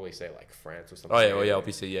time, I'll probably say like France or something. Oh yeah, well yeah,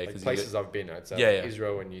 obviously yeah. Like 'Cause places I've been, I'd say Yeah, like yeah.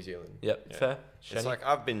 Israel and New Zealand. Yep, Yeah. fair. It's Shenny? like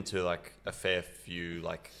I've been to like a fair few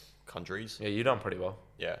like countries. Yeah, you've done pretty well.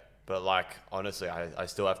 Yeah. But like honestly, I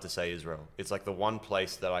still have to say Israel. It's like the one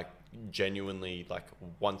place that I genuinely like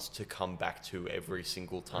wants to come back to every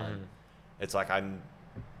single time. It's like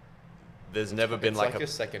there's never been It's like, like a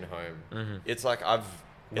second home. it's like I've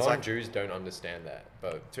it's like Non-Jews don't understand that,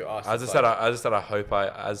 but to us, As I it's said, like, I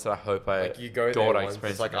hope I like you go got there to once,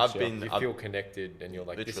 experience it's like it next I've year. been you feel connected, and you're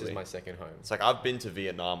like, this is Literally. my second home. it's like I've been to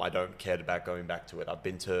Vietnam. I don't care about going back to it. I've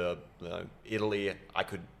been to Italy. I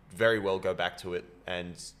could very well go back to it,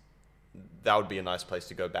 and that would be a nice place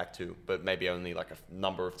to go back to. But maybe only like a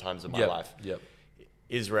number of times in my life. Yep.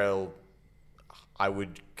 Israel, I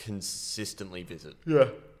would consistently visit. Yeah.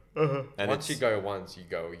 And Once you go once,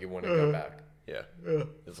 you want to go back. yeah,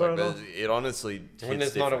 it's Fair like enough. it honestly When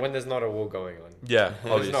hits there's not a war going on. Yeah,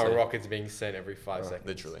 There's obviously. no rockets being sent every 5 seconds.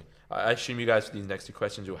 literally. I assume you guys for these next 2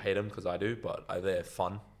 questions will hate them because I do, but they're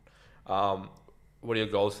fun. What are your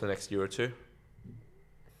goals for the next year or 2?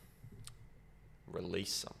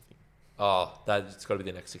 Release something. Oh, that's got to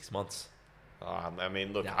be the next 6 months. I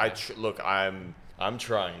mean, look, Yeah. I'm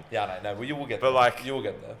trying. Yeah, no, you will get But there. like- you will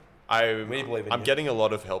get there. We believe in I'm you. getting a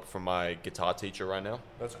lot of help from my guitar teacher right now,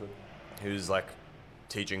 That's good. who's like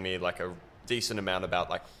teaching me like a decent amount about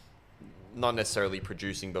like not necessarily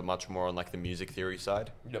producing, but much more on like the music theory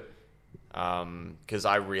side. Yep. Because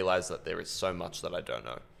I realize that there is so much that I don't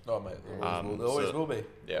know. Oh, mate, there always will be.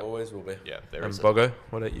 Yeah. Always will be. Yeah, there And is. Bogo,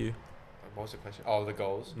 what about you? What was the question? Oh, the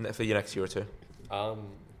goals. For your next year or 2?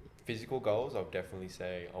 Physical goals, I'll definitely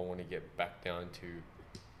say I want to get back down to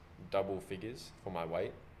double figures for my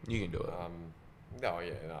weight. You can do it. No,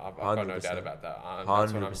 yeah, no, I've got no 100%. doubt about that. That's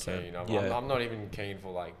what I'm 100%. keen. Yeah. I'm not even keen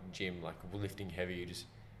for like gym, like lifting heavy.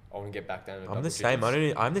 I want to get back down to double I'm the digits. same.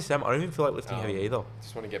 I'm the same. I don't even feel like lifting heavy either.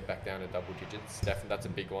 Just want to get back down to double digits. Definitely, that's a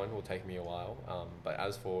big one. Will take me a while. But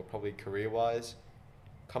as for probably career-wise,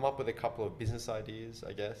 come up with a couple of business ideas,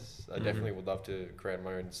 I guess. I definitely would love to create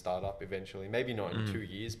my own startup eventually. Maybe not in 2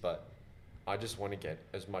 years, but I just want to get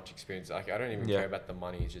as much experience. Like I don't even care about the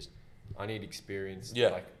money. It's just I need experience. Yeah.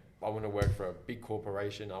 Like I want to work for a big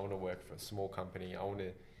corporation. I want to work for a small company. I want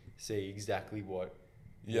to see exactly what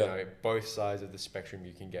you Yeah. know, both sides of the spectrum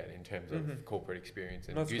you can get in terms of corporate experience,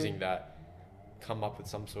 and That's using cool. that, come up with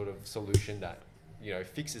some sort of solution that, you know,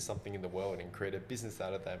 fixes something in the world and create a business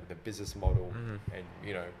out of that with a business model, and,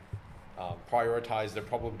 you know, prioritize the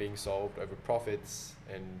problem being solved over profits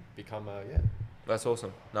and become a, That's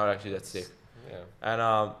awesome. No, actually, that's sick. yeah.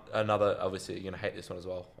 And another, obviously, you're gonna hate this one as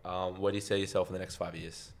well. Where do you see yourself in the next 5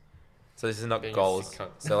 years? So this is not Being a goals. sick cunt.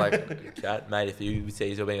 So like, mate, if you see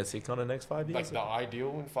yourself being a sick cunt in the next 5 Like years, the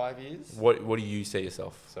ideal in 5 years. what do you see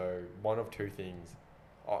yourself? So one of two things.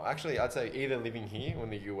 Oh, actually, I'd say either living here or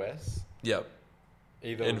in the US. Yeah.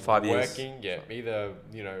 Either In 5 years. working, either,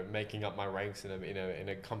 you know, making up my ranks in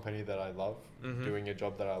a company that I love, doing a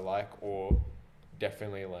job that I like, or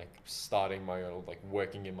definitely like starting my own, like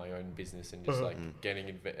working in my own business and just like getting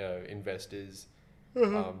investors,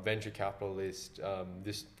 venture capitalists,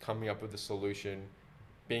 just coming up with a solution,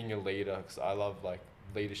 being a leader, because I love like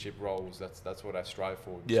leadership roles. That's what I strive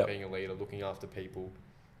for. Just being a leader, looking after people,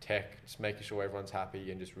 tech, just making sure everyone's happy,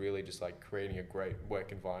 and just really just like creating a great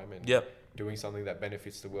work environment. Yep. Doing something that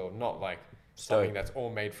benefits the world, not like something that's all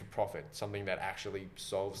made for profit, something that actually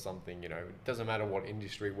solves something. You know, it doesn't matter what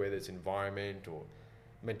industry, whether it's environment or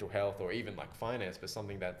mental health or even like finance, but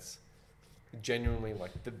something that's genuinely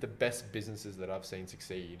like the best businesses that I've seen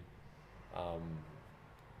succeed.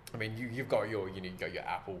 I mean, you've got your, you know, you've got your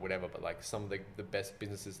Apple, whatever, but like some of the best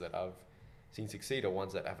businesses that I've seen succeed are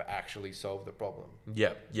ones that have actually solved the problem.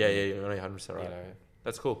 Yeah. You're 100% right. You know,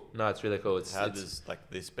 That's cool. No, it's really cool. How does like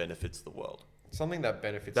this benefits the world? something that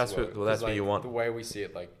benefits That's the world. what- well, that's like, what you want. The way we see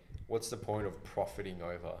it, like, what's the point of profiting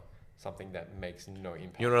over something that makes no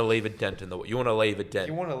impact? You want to leave a dent in the. You want to leave a dent.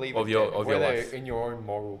 You want to leave of a your dent, of your whether life. in your own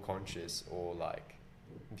moral conscience or like,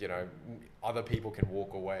 you know, other people can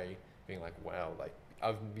walk away being like, wow, like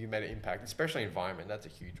you made an impact, especially environment. That's a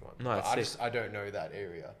huge one. No, But it's sick. I don't know that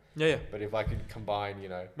area. Yeah. But if I could combine, you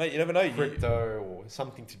know, Mate, you never know. crypto or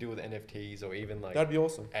something to do with NFTs or even like That'd be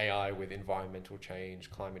awesome. AI with environmental change,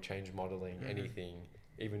 climate change modeling, anything,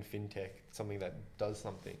 even fintech, something that does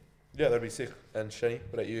something. Yeah, that'd be sick. And Shenny,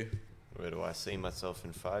 what about you? Where do I see myself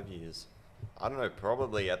in 5 years? I don't know,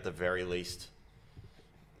 probably at the very least,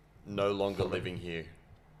 no longer living here.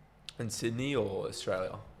 In Sydney or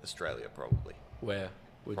Australia? Australia, probably. Where?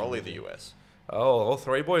 Would you Probably move the to? US. Oh, all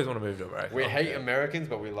three boys want to move to America. We hate Americans,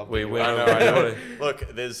 but we love We- the we- US. I know. wanna-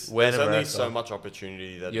 Look, there's We're in only America. so much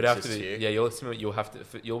opportunity that You'd have to exists be. here. Yeah, you'll similar to me. You have to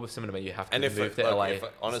And if move to LA. if, at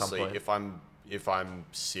some honestly, point. if I'm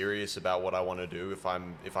serious about what I want to do, if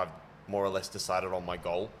I've more or less decided on my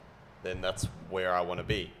goal, then that's where I want to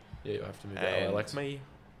be. Yeah, you have to move to LA And- like me.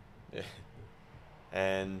 Yeah.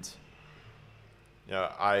 And you know,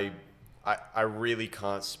 I really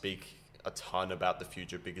can't speak a ton about the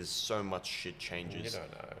future because so much shit changes. You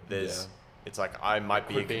don't know. There's Yeah. It's like I might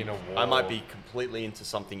Could be in a I might war. be completely into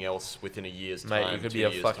something else within a year's Mate, time. you could 2 be a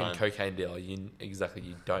years' fucking time. cocaine dealer. You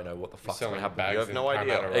don't know what the fuck's going to Selling happen. bags You have in no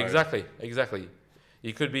idea. Parramatta Road. Exactly.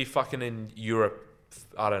 You could be fucking in Europe.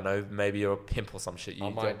 I don't know. Maybe you're a pimp or some shit. You I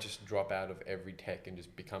don't- might just drop out of every tech and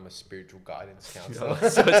just become a spiritual guidance counselor.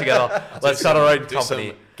 Let's do it together. Let's start our own Do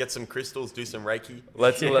company. get some crystals, do some Reiki.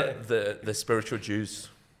 Let's let the spiritual Jews.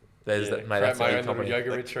 There's that, mate. create That's my our own little company.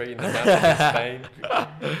 yoga retreat in the mountains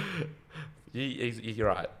of Spain. You're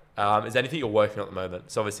right. Is there anything you're working on at the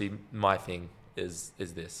moment? So obviously, my thing is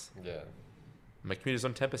this. Yeah. My commuter's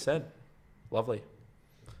on 10%. Lovely.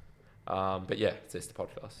 But yeah, it's just the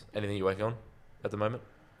podcast. Anything you're working on at the moment?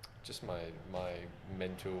 Just my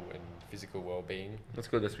mental and physical well-being. That's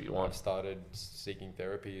good. That's what you I've want. started seeking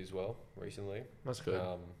therapy as well recently, That's good.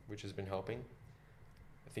 which has been helping.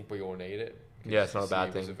 I think we all need it. Yeah, it's not a This bad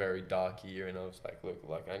year was thing. a very dark year, and I was like, look,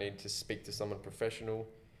 like I need to speak to someone professional,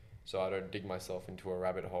 so I don't dig myself into a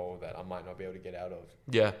rabbit hole that I might not be able to get out of.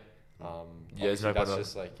 Yeah. Yeah, there's no that's point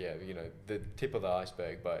just like the tip of the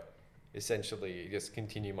iceberg, but essentially just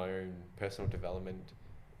continue my own personal development.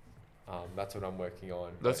 That's what I'm working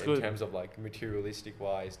on. That's But good. in terms of like materialistic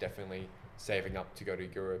wise, definitely saving up to go to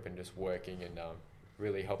Europe and just working and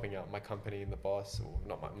really helping out my company and the boss, or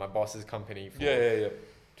not my boss's company, for, Yeah.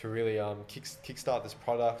 to really kickstart this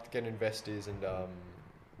product, get investors, and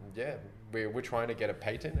we're trying to get a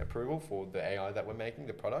patent approval for the AI that we're making,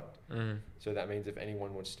 the product. Mm. So that means if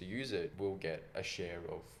anyone wants to use it, we'll get a share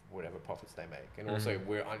of whatever profits they make. And also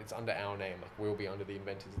it's under our name, like we'll be under the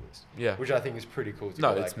inventors list, Yeah. which I think is pretty cool.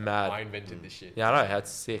 No, go, it's like, mad. I invented this shit. Yeah, I know.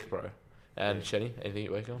 That's sick, bro. And Yeah. Shenny, anything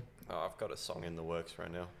you're working on? Oh, I've got a song in the works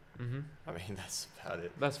right now. Mm-hmm. I mean, that's about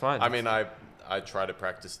it. That's fine. I mean, I try to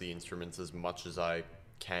practice the instruments as much as I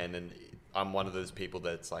can, and I'm one of those people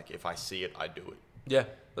that's like, if I see it, I do it. yeah,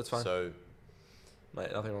 that's fine. So,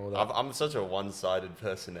 Like, nothing wrong with that. I'm such a one-sided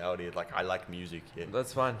personality. Like, I like music. Yeah.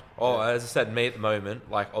 That's fine. Oh, as I said, me at the moment,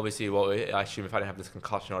 like, obviously, I assume if I didn't have this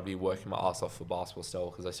concussion, I'd be working my ass off for basketball still,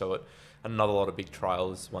 because I saw it another lot of big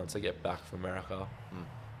trials once I get back from America.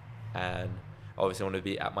 And obviously I want to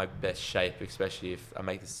be at my best shape, especially if I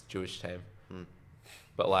make this Jewish team.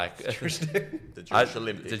 But like The Jewish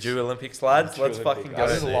Olympics. The Jew Olympics, lads. Let's fucking go. I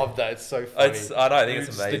just love that. It's so funny. I know. I think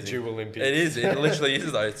it's amazing. The Jew Olympics. It is. It literally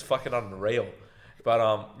is though. It's fucking unreal.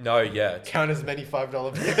 But no, yeah. Count as many $5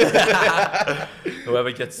 bills.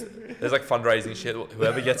 Whoever gets, there's like fundraising shit.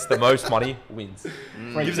 Whoever gets the most money wins.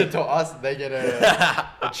 Gives it to us. They get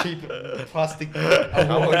a cheap plastic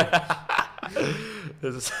award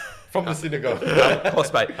from the synagogue.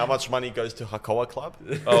 Cost, mate. How much money goes to Hakoah Club?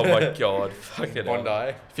 Oh my god. Fucking hell.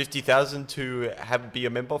 Bondi. 50,000 to be a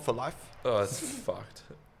member for life. Oh, it's fucked.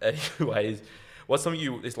 Anyways, what's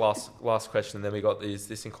something this last question, and then we got this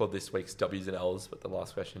thing called this week's W's and L's, but the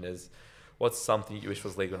last question is, what's something you wish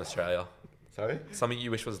was legal in Australia? Sorry? Something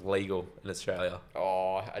you wish was legal in Australia.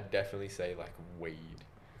 Oh, I'd definitely say like weed.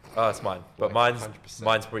 Oh, that's mine. But Like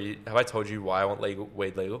mine's pretty. Have I told you why I want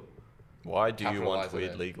weed legal? Why do you Capitalize want on weed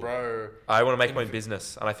it. legal? Bro, I want to make my own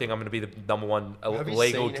business, and I think I'm going to be the number one have you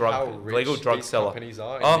legal seen drug how rich legal drug these seller. companies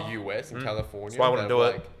are in Oh, the US and California? That's why I want to that do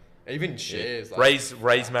have, it. like, even shares. Like, Raise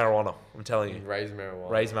marijuana. I'm telling you. raise marijuana.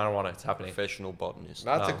 Raise marijuana. It's happening. Professional botanist.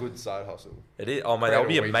 That's No. a good side hustle. It is. Oh man, Create that would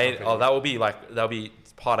be a a weed main. company. Oh, that would be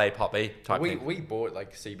part A, part B type thing. We bought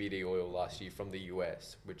like CBD oil last year from the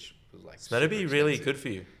US, which was like. So that'd super be really expensive. good for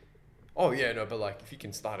you. Oh yeah, no, but like if you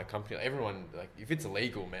can start a company, like, everyone like if it's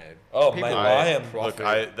illegal, man. Oh, people mate, will I am-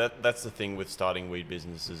 profit. That's the thing with starting weed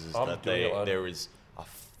businesses is I'm that doing it alone. there is a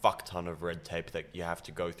fuck ton of red tape that you have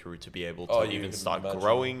to go through to be able to Oh, you even can start imagine.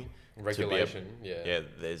 growing. Regulation, Yeah,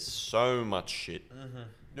 there's so much shit.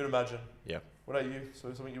 You'd imagine. Yeah. What about you?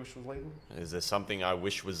 So something you wish was legal? Is there something I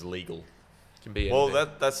wish was legal? Can be. Well,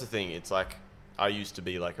 anything. that's the thing. It's like I used to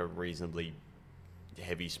be like a reasonably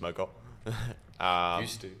heavy smoker.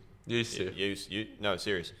 Used to. No,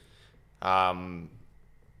 serious.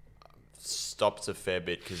 Stopped a fair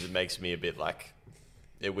bit because it makes me a bit like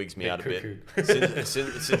it wigs me Bit out a cuckoo. bit.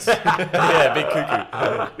 Since yeah, big cuckoo.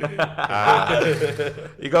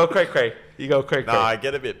 You go cray. You go cray. No, I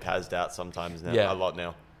get a bit pazzed out sometimes now. Yeah. A lot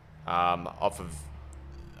now.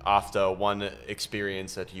 After one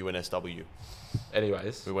experience at UNSW.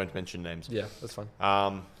 Anyways. We won't mention names. Yeah, that's fine.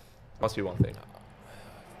 Um, Must be one thing.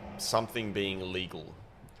 something being legal.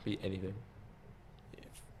 Be anything.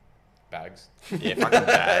 Bags. Yeah, fucking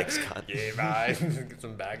bags. Cunt. Yeah, man. Get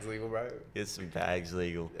some bags legal, bro. Get some bags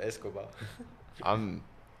legal. Escobar. I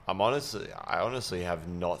honestly have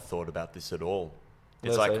not thought about this at all.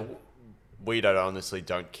 It's No, like same. we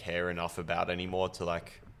don't care enough about anymore to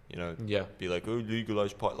like, Yeah. be like, oh,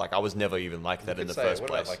 legalize pot. Like I was never even like that in the first what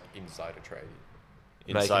place. about, like insider trading? Mate,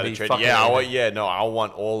 it can Insider be trading. fucking Yeah, anything. I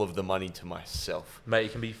want all of the money to myself. Mate,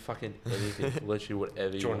 it can be fucking anything. Literally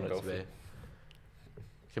whatever you Jordan want it to be. Belfort.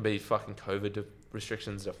 It can be fucking COVID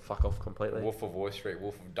restrictions to fuck off completely. Wolf of Wall Street,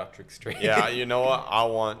 Wolf of Dutrick Street. Yeah, you know what? I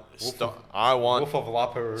want Wolf of La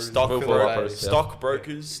Perouse. Wolf of La Perouse.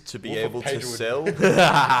 stockbrokers to be Wolf of able to Pedrowood. sell.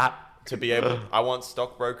 I want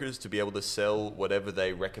stockbrokers to be able to sell whatever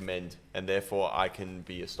they recommend, and therefore I can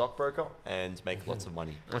be a stockbroker and make lots of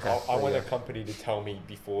money. Okay. I want a company to tell me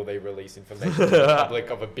before they release information to the public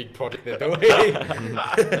of a big project they're doing. Okay.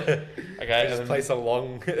 and Just then place a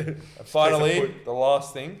long. finally, the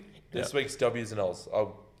last thing. This Yeah. week's W's and L's.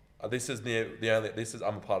 This is the only. This is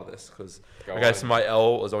I'm a part of this because. Go Okay, on. so my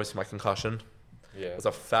L was obviously my concussion. Yeah. It was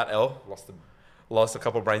a fat L. Lost Lost a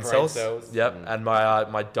couple of brain Brain cells. cells. Yep. And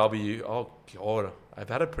my W. Oh god, I've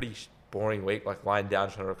had a pretty boring week, like lying down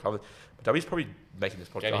trying to recover. My W's probably making this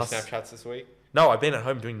Any podcast. Snapchats this week? No, I've been at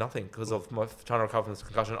home doing nothing because of my trying to recover from this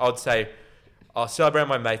concussion. I'd say I celebrated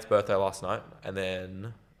my mate's birthday last night, and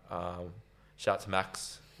then shout out to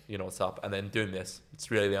Max. You know what's up. And then doing this.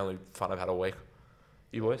 It's really the only fun I've had all week.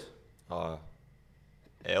 You boys?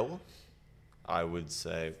 L? I would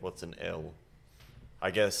say, what's an L?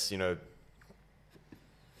 I guess,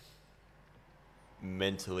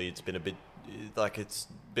 mentally it's been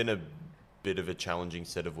a bit of a challenging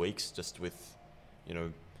set of weeks just with,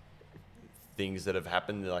 things that have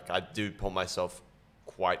happened. Like I do put myself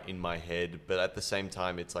quite in my head, but at the same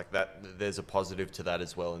time it's like that there's a positive to that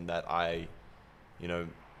as well, in that I,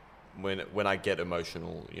 when I get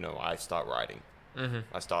emotional, I start writing. Mm-hmm.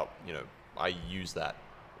 I start, I use that.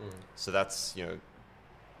 So that's,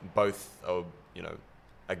 both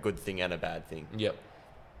a good thing and a bad thing. Yep.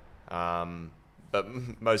 But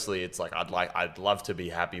mostly it's like I'd love to be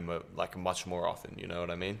happy much more often. You know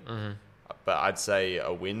what I mean? Mm-hmm. But I'd say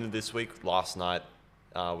a win this week. Last night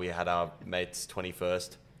We had our mate's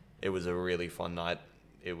 21st. It was a really fun night.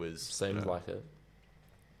 It was... Seems like it.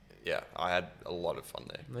 Yeah, I had a lot of fun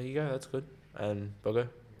there. There you go. That's good. And Bogo?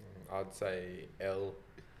 I'd say L.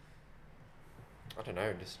 I don't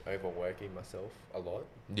know, just overworking myself a lot.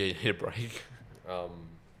 Yeah, you need a break.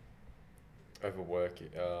 Overwork.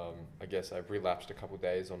 I guess I've relapsed a couple of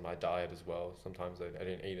days on my diet as well. Sometimes I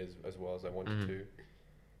didn't eat as well as I wanted to.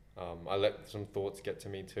 I let some thoughts get to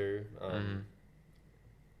me too.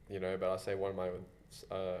 You know, but I say one of my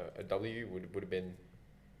a W would have been,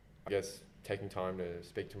 I guess, taking time to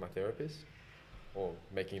speak to my therapist or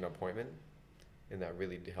making an appointment, and that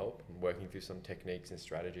really did help. And working through some techniques and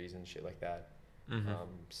strategies and shit like that.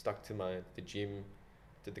 Stuck to the gym,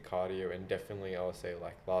 did the cardio, and definitely I would say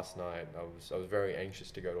like last night I was very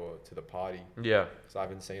anxious to go to the party. Yeah. So I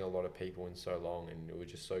haven't seen a lot of people in so long, and it was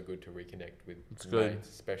just so good to reconnect with good. mates,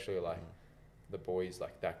 especially like the boys,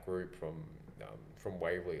 like that group from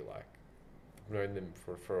Waverley. Like I've known them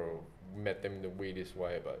for met them in the weirdest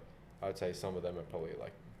way, but I'd say some of them are probably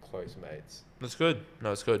like close mates. That's good.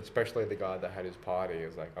 No, it's good. Especially the guy that had his party. It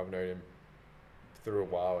was like I've known him through a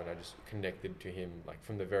while, and I just connected to him like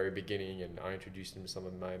from the very beginning, and I introduced him to some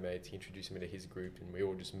of my mates. He introduced me to his group, and we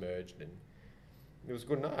all just merged, and it was a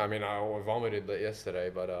good night. I mean, I vomited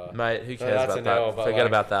yesterday, but mate, who cares about that? L, Forget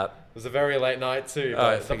about that. It was a very late night too.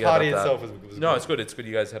 Oh, But the party about that. itself was No, good. it's good. It's good.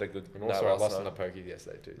 You guys had a good And night also, I last lost night. on the pokies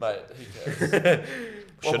yesterday too. Mate, who cares?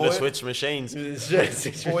 Should have switched machines.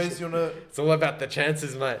 Boys, you wanna It's all about the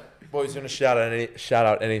chances, mate. boys, you wanna shout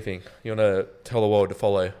out anything? You wanna tell the world to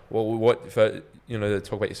follow? What for, you know,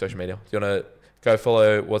 talk about your social media. Do you wanna go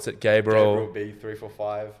follow? What's it, Gabriel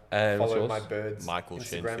B345. and what's Follow yours? my birds Michael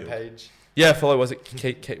Instagram Shenfield. page. Yeah, follow. Was it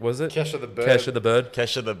was it Kesha the bird. Kesha the bird?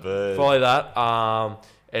 Kesha the bird. Follow that.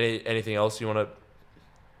 Anything else you wanna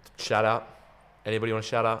shout out? Anybody want to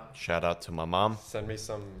shout out? Shout out to my mom. Send me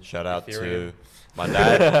some Shout out Ethereum. to my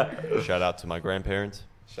dad. Shout out to my grandparents.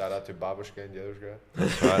 Shout out to Babushka and Dedushka.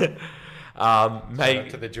 That's right. Shout out Mate.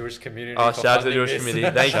 to the Jewish community. Oh, for shout out to the funding Jewish this.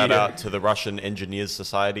 community. Thank Shout you. out to the Russian Engineers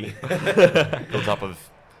Society. Built up of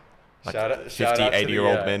like shout out 50, to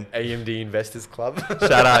 80-year-old the, men. AMD Investors Club.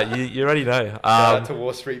 Shout out. You already know. Shout out to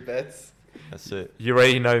Wall Street Bets. That's it. You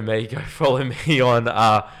already know me. Go follow me on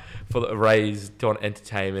for the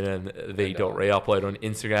Raise.entertainment and the.reupload on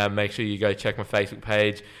Instagram. Make sure you go check my Facebook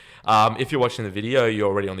page. If you're watching the video, you're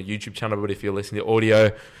already on the YouTube channel, but if you're listening to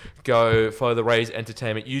audio, go follow the Raise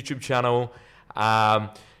Entertainment YouTube channel.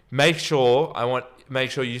 Make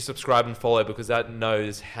sure you subscribe and follow, because that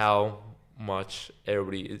knows how much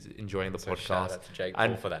everybody is enjoying the So podcast. shout out to Jake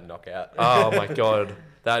Paul for that knockout. Oh my god,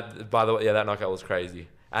 that, by the way, yeah, that knockout was crazy.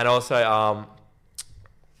 And also,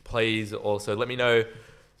 please also let me know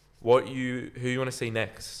who you want to see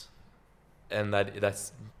next, and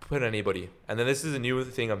that's put anybody. And then this is a new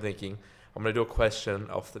thing I'm thinking. I'm gonna do a question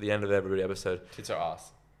after the end of every episode. Tits or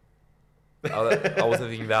ass? I wasn't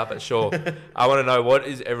thinking that, but sure. I want to know, what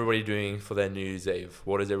is everybody doing for their New Year's Eve?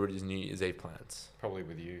 What is everybody's New Year's Eve plans? Probably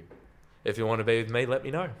with you. If you want to be with me, let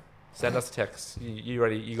me know. Send us a text.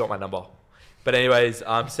 You got my number. But anyways,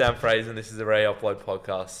 I'm Sam Fraser, and this is the Reupload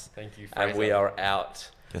podcast. Thank you, Fraser. And we are out.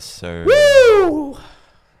 Yes, sir. Woo!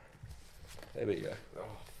 There we go. Oh,